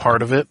narrate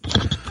part of it.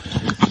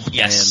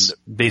 Yes.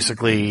 And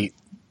basically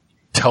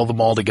tell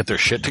them all to get their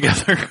shit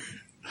together.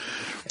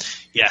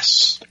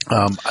 Yes.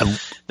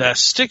 That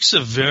Stick's a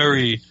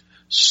very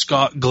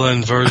Scott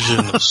Glenn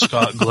version of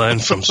Scott Glenn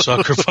from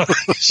Sucker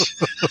Punch.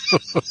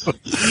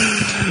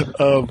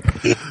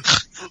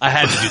 I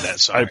had to do that.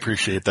 Sorry. I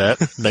appreciate that.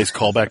 Nice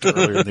callback to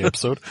earlier in the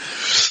episode.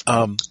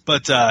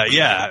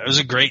 It was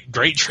a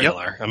great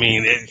trailer. Yep. I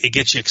mean, it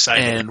gets you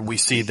excited. And we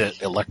see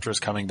that Elektra's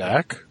coming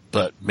back,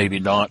 but maybe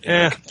not.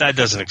 That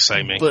doesn't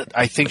excite me. But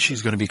I think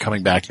she's going to be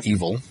coming back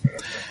evil.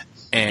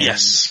 And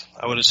yes,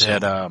 I would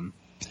assume.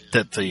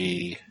 That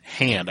the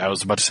hand, I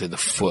was about to say the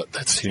foot,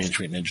 that's Teenage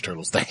Mutant Ninja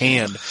Turtles. The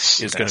hand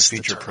is going to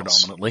feature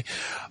predominantly.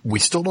 We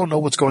still don't know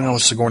what's going on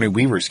with Sigourney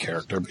Weaver's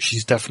character, but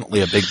she's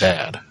definitely a big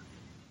bad.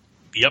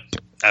 Yep,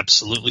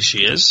 absolutely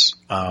she is.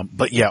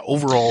 But yeah,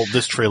 overall,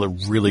 this trailer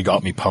really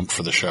got me pumped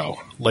for the show.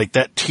 Like,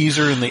 that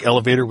teaser in the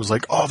elevator was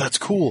like, oh, that's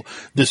cool.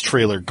 This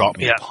trailer got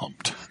me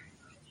pumped.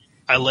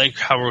 I like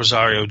how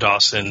Rosario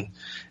Dawson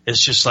is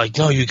just like,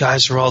 no, you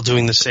guys are all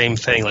doing the same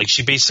thing. Like,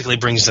 she basically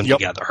brings them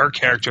together. Her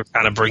character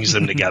kind of brings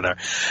them together.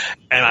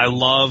 And I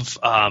love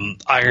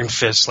Iron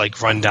Fist's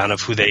rundown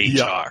of who they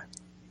each are.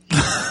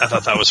 I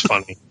thought that was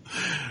funny.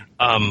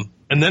 And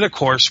then, of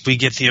course, we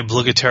get the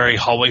obligatory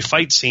hallway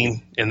fight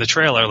scene in the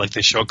trailer. Like,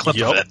 they show a clip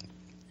of it.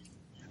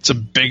 It's a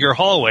bigger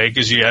hallway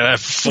because you have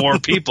 4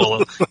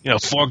 people,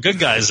 4 good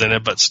guys in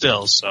it, but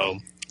still. So,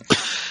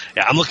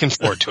 yeah, I'm looking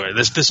forward to it.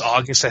 This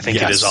August, I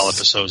think it is all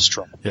episodes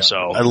drop. Yeah. So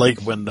I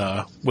like when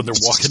they're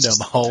walking down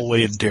the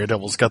hallway and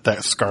Daredevil's got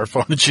that scarf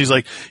on, and she's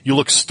like, "You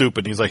look stupid."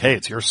 And he's like, "Hey,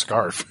 it's your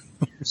scarf."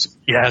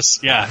 Yes,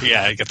 yeah, he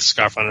got the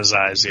scarf on his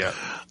eyes. Yeah.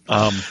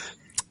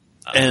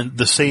 And at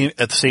the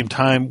same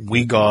time,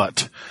 we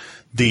got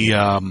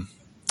the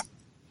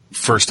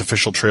first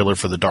official trailer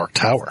for The Dark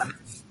Tower.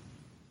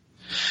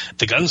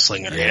 The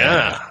Gunslinger,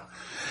 yeah.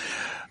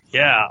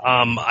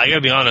 I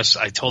gotta be honest,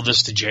 I told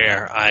this to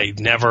JR. I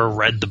never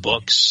read the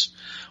books,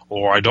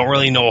 or I don't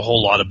really know a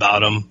whole lot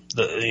about them.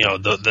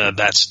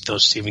 That's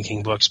those Stephen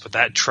King books, but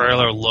that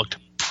trailer looked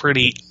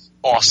pretty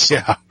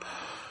awesome.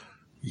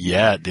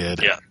 Yeah, it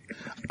did. Yeah.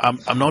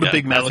 I'm not a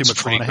big Matthew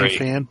McConaughey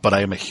fan, but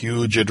I am a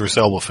huge Idris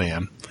Elba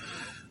fan.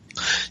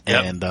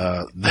 Yep. And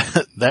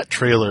that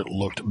trailer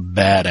looked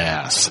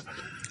badass.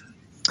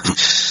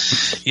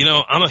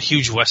 I'm a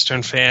huge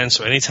Western fan,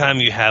 so anytime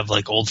you have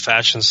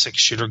old-fashioned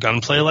 6-shooter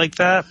gunplay like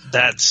that,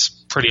 that's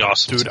pretty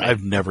awesome. Dude,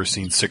 I've never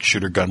seen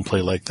 6-shooter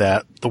gunplay like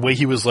that. The way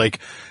he was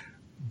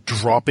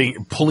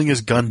pulling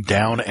his gun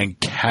down and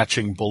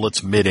catching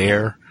bullets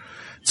midair,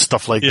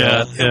 stuff like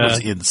that. It was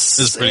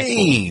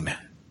insane.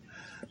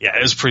 Yeah,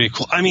 it was pretty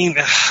cool. I mean,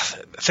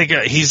 think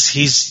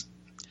he's.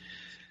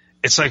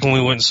 It's like when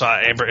we went and saw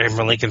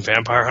Abraham Lincoln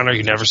Vampire Hunter.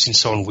 You've never seen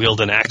someone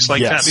wield an axe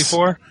like that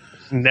before.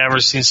 Never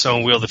seen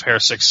someone wield a pair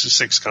of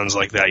six guns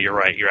like that. You're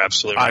right. You're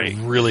absolutely right.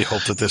 I really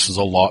hope that this is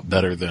a lot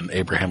better than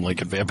Abraham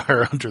Lincoln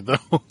Vampire Hunter,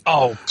 though.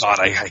 Oh God,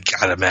 I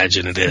gotta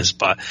imagine it is.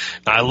 But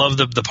I love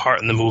the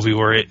part in the movie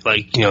where it,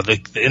 like, you know,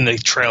 in the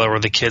trailer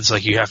where the kid's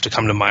like, "You have to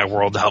come to my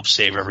world to help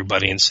save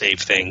everybody and save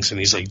things," and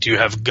he's like, "Do you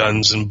have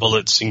guns and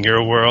bullets in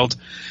your world?"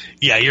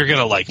 Yeah, you're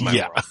gonna like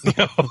my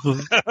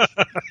world.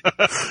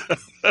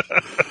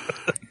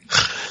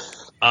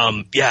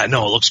 Yeah,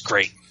 no, it looks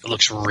great. It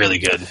looks really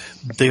good.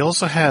 They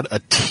also had a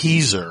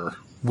teaser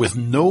with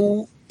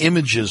no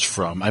images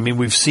from. I mean,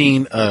 we've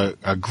seen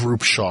a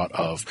group shot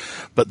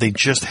of, but they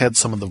just had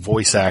some of the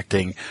voice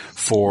acting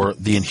for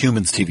the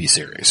Inhumans TV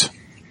series.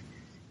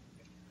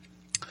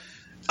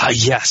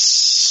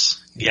 Yes.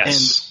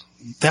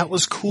 And that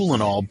was cool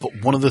and all,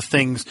 but one of the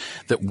things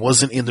that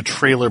wasn't in the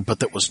trailer but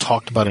that was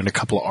talked about in a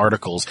couple of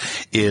articles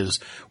is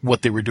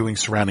what they were doing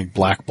surrounding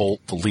Black Bolt,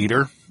 the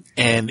leader.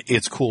 And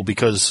it's cool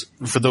because,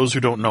 for those who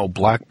don't know,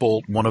 Black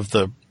Bolt, one of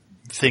the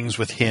things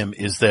with him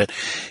is that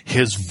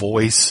his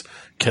voice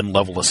can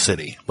level a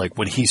city. Like,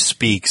 when he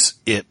speaks,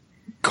 it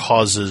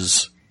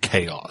causes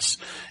chaos.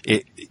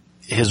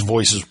 His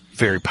voice is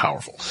very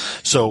powerful.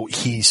 So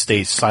he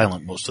stays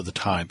silent most of the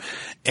time.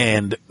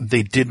 And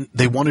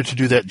they wanted to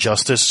do that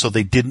justice, so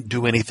they didn't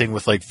do anything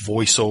with like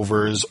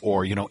voiceovers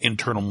or, you know,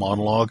 internal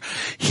monologue.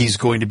 He's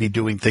going to be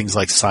doing things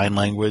like sign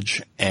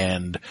language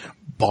and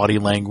body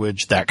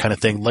language, that kind of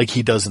thing, like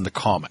he does in the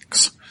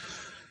comics.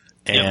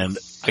 And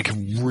I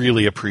can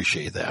really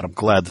appreciate that. I'm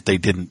glad that they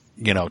didn't,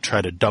 you know,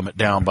 try to dumb it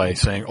down by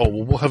saying, "Oh,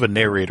 well, we'll have a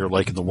narrator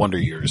like in the Wonder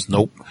Years."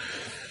 Nope.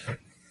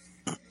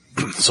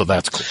 So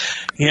that's cool.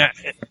 Yeah,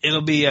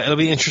 it'll be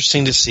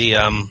interesting to see.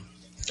 I'm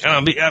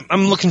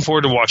looking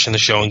forward to watching the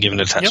show and giving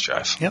it a test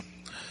drive. Yep.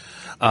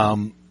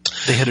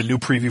 They had a new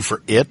preview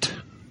for It.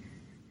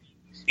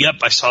 Yep,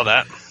 I saw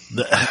that.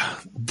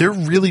 They're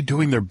really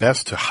doing their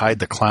best to hide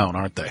the clown,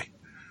 aren't they?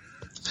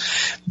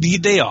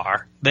 They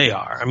are.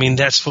 I mean,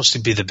 that's supposed to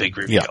be the big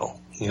reveal,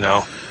 you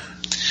know.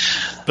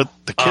 But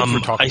the kids were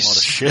talking a lot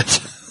of shit.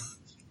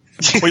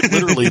 Quite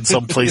literally in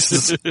some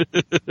places.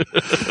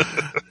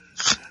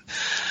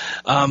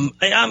 I'm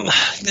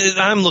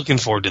looking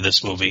forward to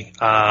this movie.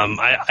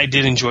 I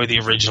did enjoy the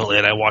original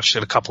It. I watched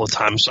it a couple of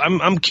times. So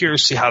I'm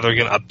curious to see how they're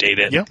going to update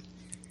it. Yeah.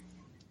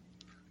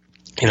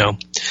 You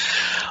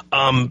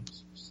know.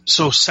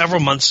 So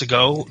several months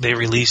ago, they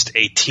released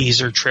a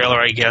teaser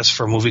trailer, I guess,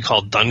 for a movie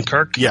called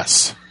Dunkirk.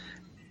 Yes.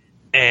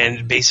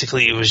 And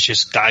basically, it was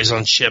just guys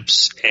on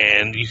ships,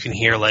 and you can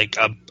hear like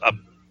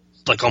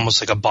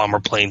almost like a bomber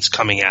plane's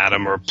coming at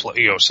them, or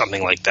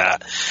something like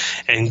that.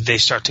 And they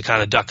start to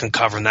kind of duck and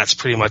cover, and that's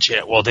pretty much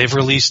it. Well, they've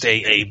released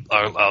a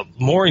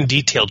more in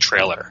detailed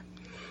trailer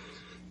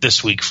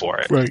this week for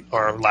it, right?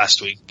 Or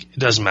last week. It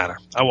doesn't matter.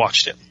 I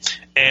watched it,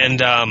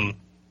 and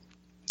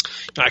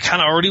I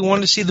kind of already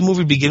wanted to see the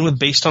movie begin with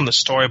based on the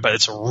story, but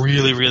it's a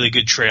really, really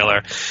good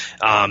trailer.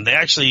 They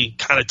actually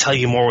kind of tell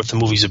you more what the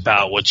movie's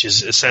about, which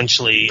is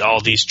essentially all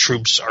these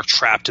troops are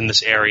trapped in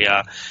this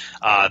area.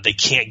 They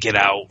can't get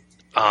out.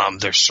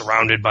 They're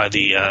surrounded by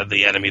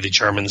the enemy, the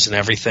Germans and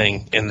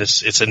everything. And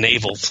it's a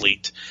naval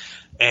fleet.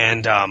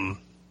 And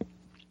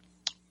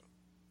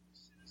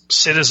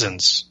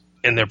citizens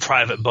in their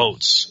private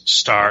boats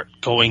start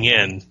going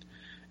in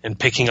and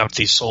picking up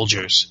these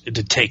soldiers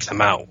to take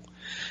them out.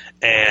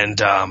 And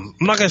I'm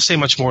not going to say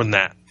much more than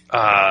that.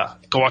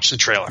 Go watch the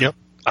trailer. Yep.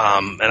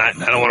 And I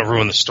don't want to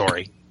ruin the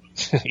story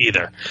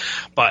either.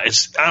 But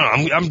I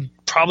don't know. I'm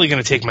probably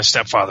going to take my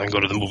stepfather and go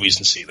to the movies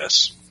and see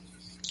this,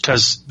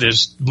 because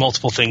there's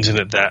multiple things in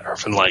it that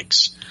Irvin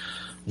likes: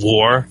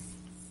 war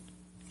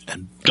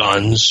and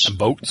guns and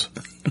boats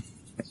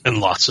and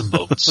lots of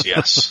boats.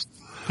 Yes.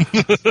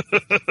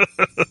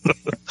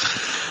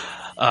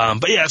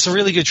 But yeah, it's a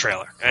really good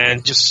trailer,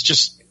 and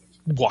just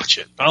watch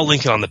it. I'll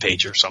link it on the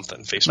page or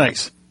something. Facebook.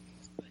 Nice.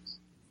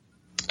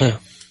 Yeah.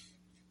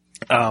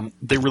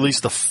 They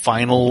released the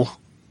final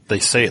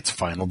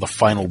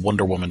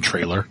Wonder Woman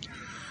trailer.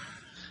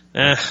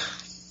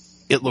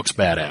 It looks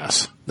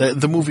badass.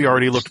 The movie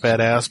already looked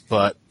badass,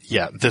 but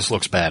yeah, this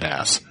looks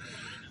badass.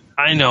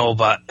 I know,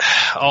 but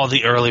all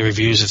the early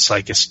reviews, it's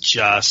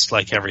just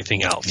like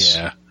everything else.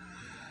 Yeah.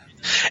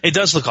 It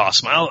does look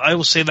awesome. I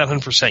will say that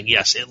 100%.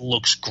 Yes, it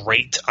looks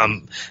great.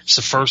 It's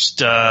the first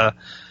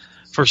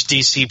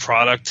DC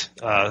product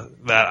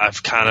that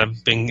I've kind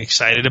of been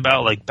excited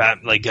about.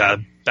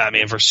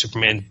 Batman vs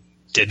Superman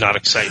did not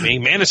excite me.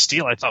 Man of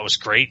Steel I thought was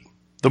great.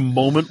 The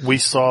moment we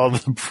saw the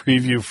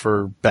preview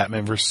for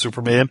Batman vs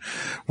Superman,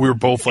 we were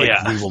both like,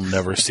 we will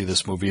never see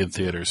this movie in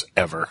theaters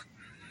ever.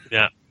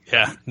 Yeah,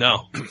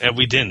 no, and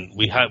we didn't.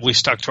 We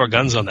stuck to our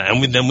guns on that,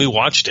 and then we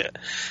watched it,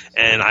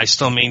 and I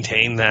still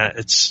maintain that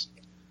it's.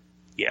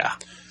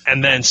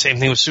 And then same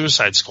thing with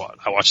Suicide Squad.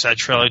 I watched that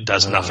trailer. It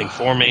does nothing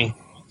for me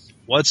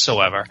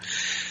whatsoever.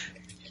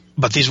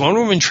 But these Wonder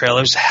Woman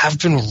trailers have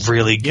been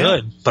really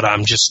good, but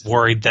I'm just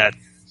worried that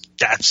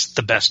that's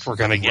the best we're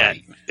going to get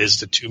is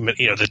the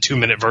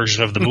 2-minute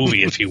version of the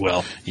movie, if you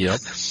will. Yep.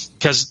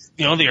 Because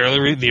the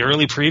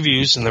early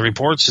previews and the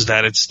reports is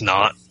that it's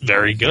not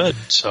very good.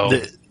 So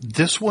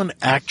this one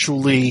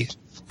actually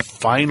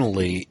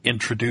finally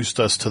introduced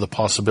us to the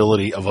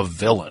possibility of a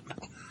villain.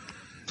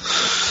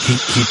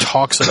 He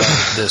talks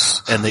about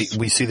this, and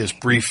we see this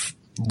brief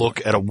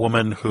look at a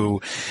woman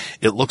who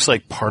it looks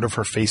like part of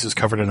her face is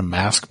covered in a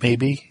mask.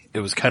 Maybe it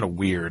was kind of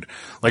weird,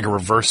 like a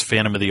reverse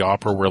Phantom of the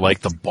Opera, where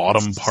like the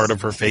bottom part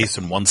of her face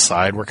and one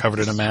side were covered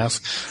in a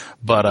mask.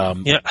 But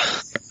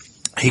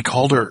he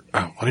called her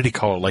what did he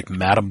call her? Like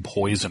Madam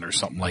Poison or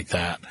something like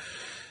that,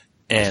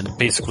 and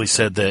basically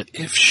said that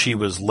if she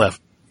was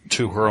left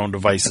to her own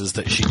devices,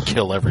 that she'd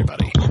kill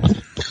everybody.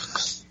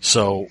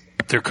 So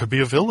there could be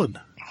a villain.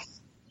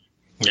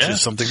 Which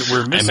is something that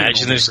we're missing. I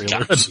imagine there's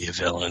got to be a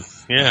villain.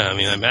 Yeah, I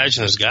mean, I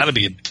imagine there's got to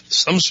be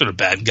some sort of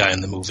bad guy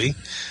in the movie.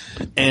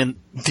 And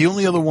the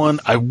only other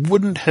one, I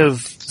wouldn't have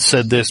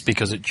said this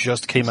because it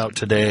just came out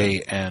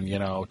today, and,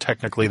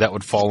 technically that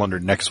would fall under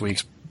next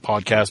week's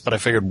podcast, but I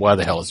figured, why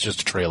the hell, it's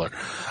just a trailer.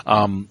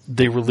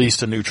 They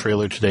released a new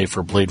trailer today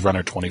for Blade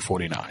Runner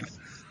 2049.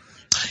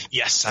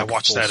 Yes, I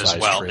watched that as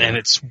well, trailer. And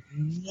it's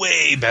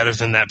way better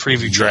than that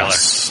preview trailer.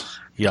 Yes.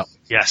 Yep.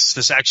 Yes,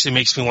 this actually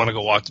makes me want to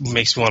watch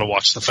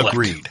the flick.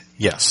 Agreed.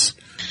 Yes.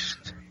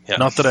 Yep.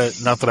 Not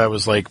that I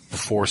was like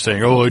before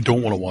saying, I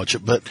don't want to watch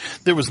it, but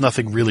there was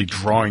nothing really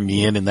drawing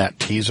me in that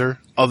teaser,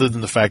 other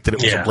than the fact that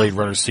it was a Blade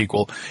Runner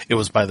sequel. It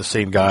was by the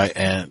same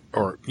guy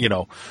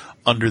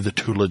under the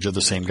tutelage of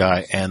the same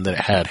guy, and that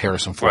it had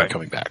Harrison Ford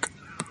coming back.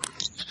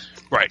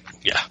 Right.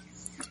 Yeah.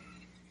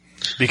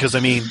 Because, I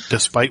mean,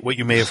 despite what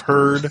you may have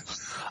heard,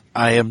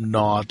 I am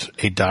not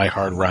a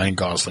diehard Ryan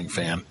Gosling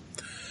fan.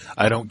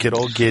 I don't get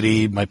all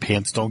giddy. My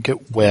pants don't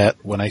get wet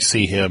when I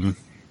see him.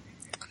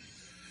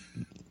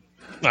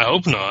 I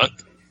hope not.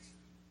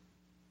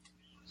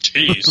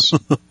 Jeez.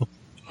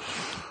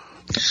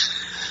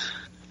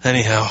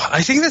 Anyhow,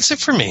 I think that's it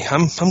for me.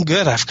 I'm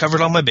good. I've covered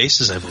all my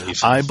bases, I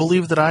believe. I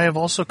believe that I have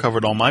also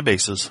covered all my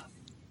bases.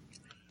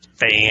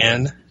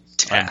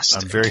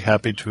 Fantastic. I'm very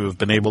happy to have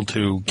been able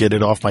to get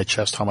it off my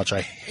chest how much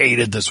I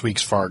hated this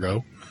week's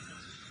Fargo.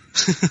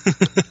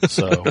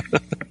 So...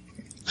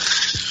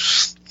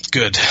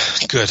 Good.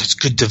 It's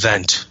good to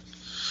vent.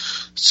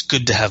 It's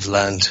good to have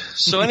land.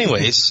 So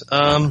anyways,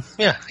 I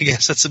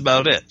guess that's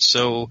about it.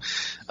 So,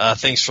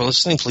 thanks for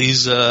listening.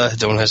 Please,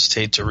 don't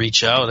hesitate to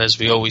reach out, as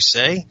we always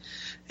say.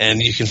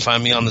 And you can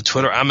find me on the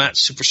Twitter. I'm at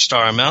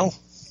SuperstarML.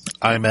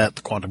 I'm at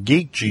the Quantum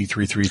Geek,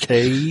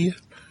 G33K.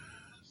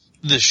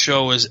 The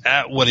show is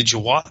at What Did You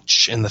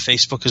Watch? And the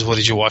Facebook is What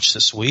Did You Watch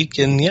This Week?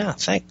 And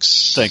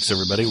thanks. Thanks,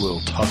 everybody.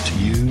 We'll talk to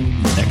you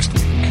next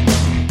week.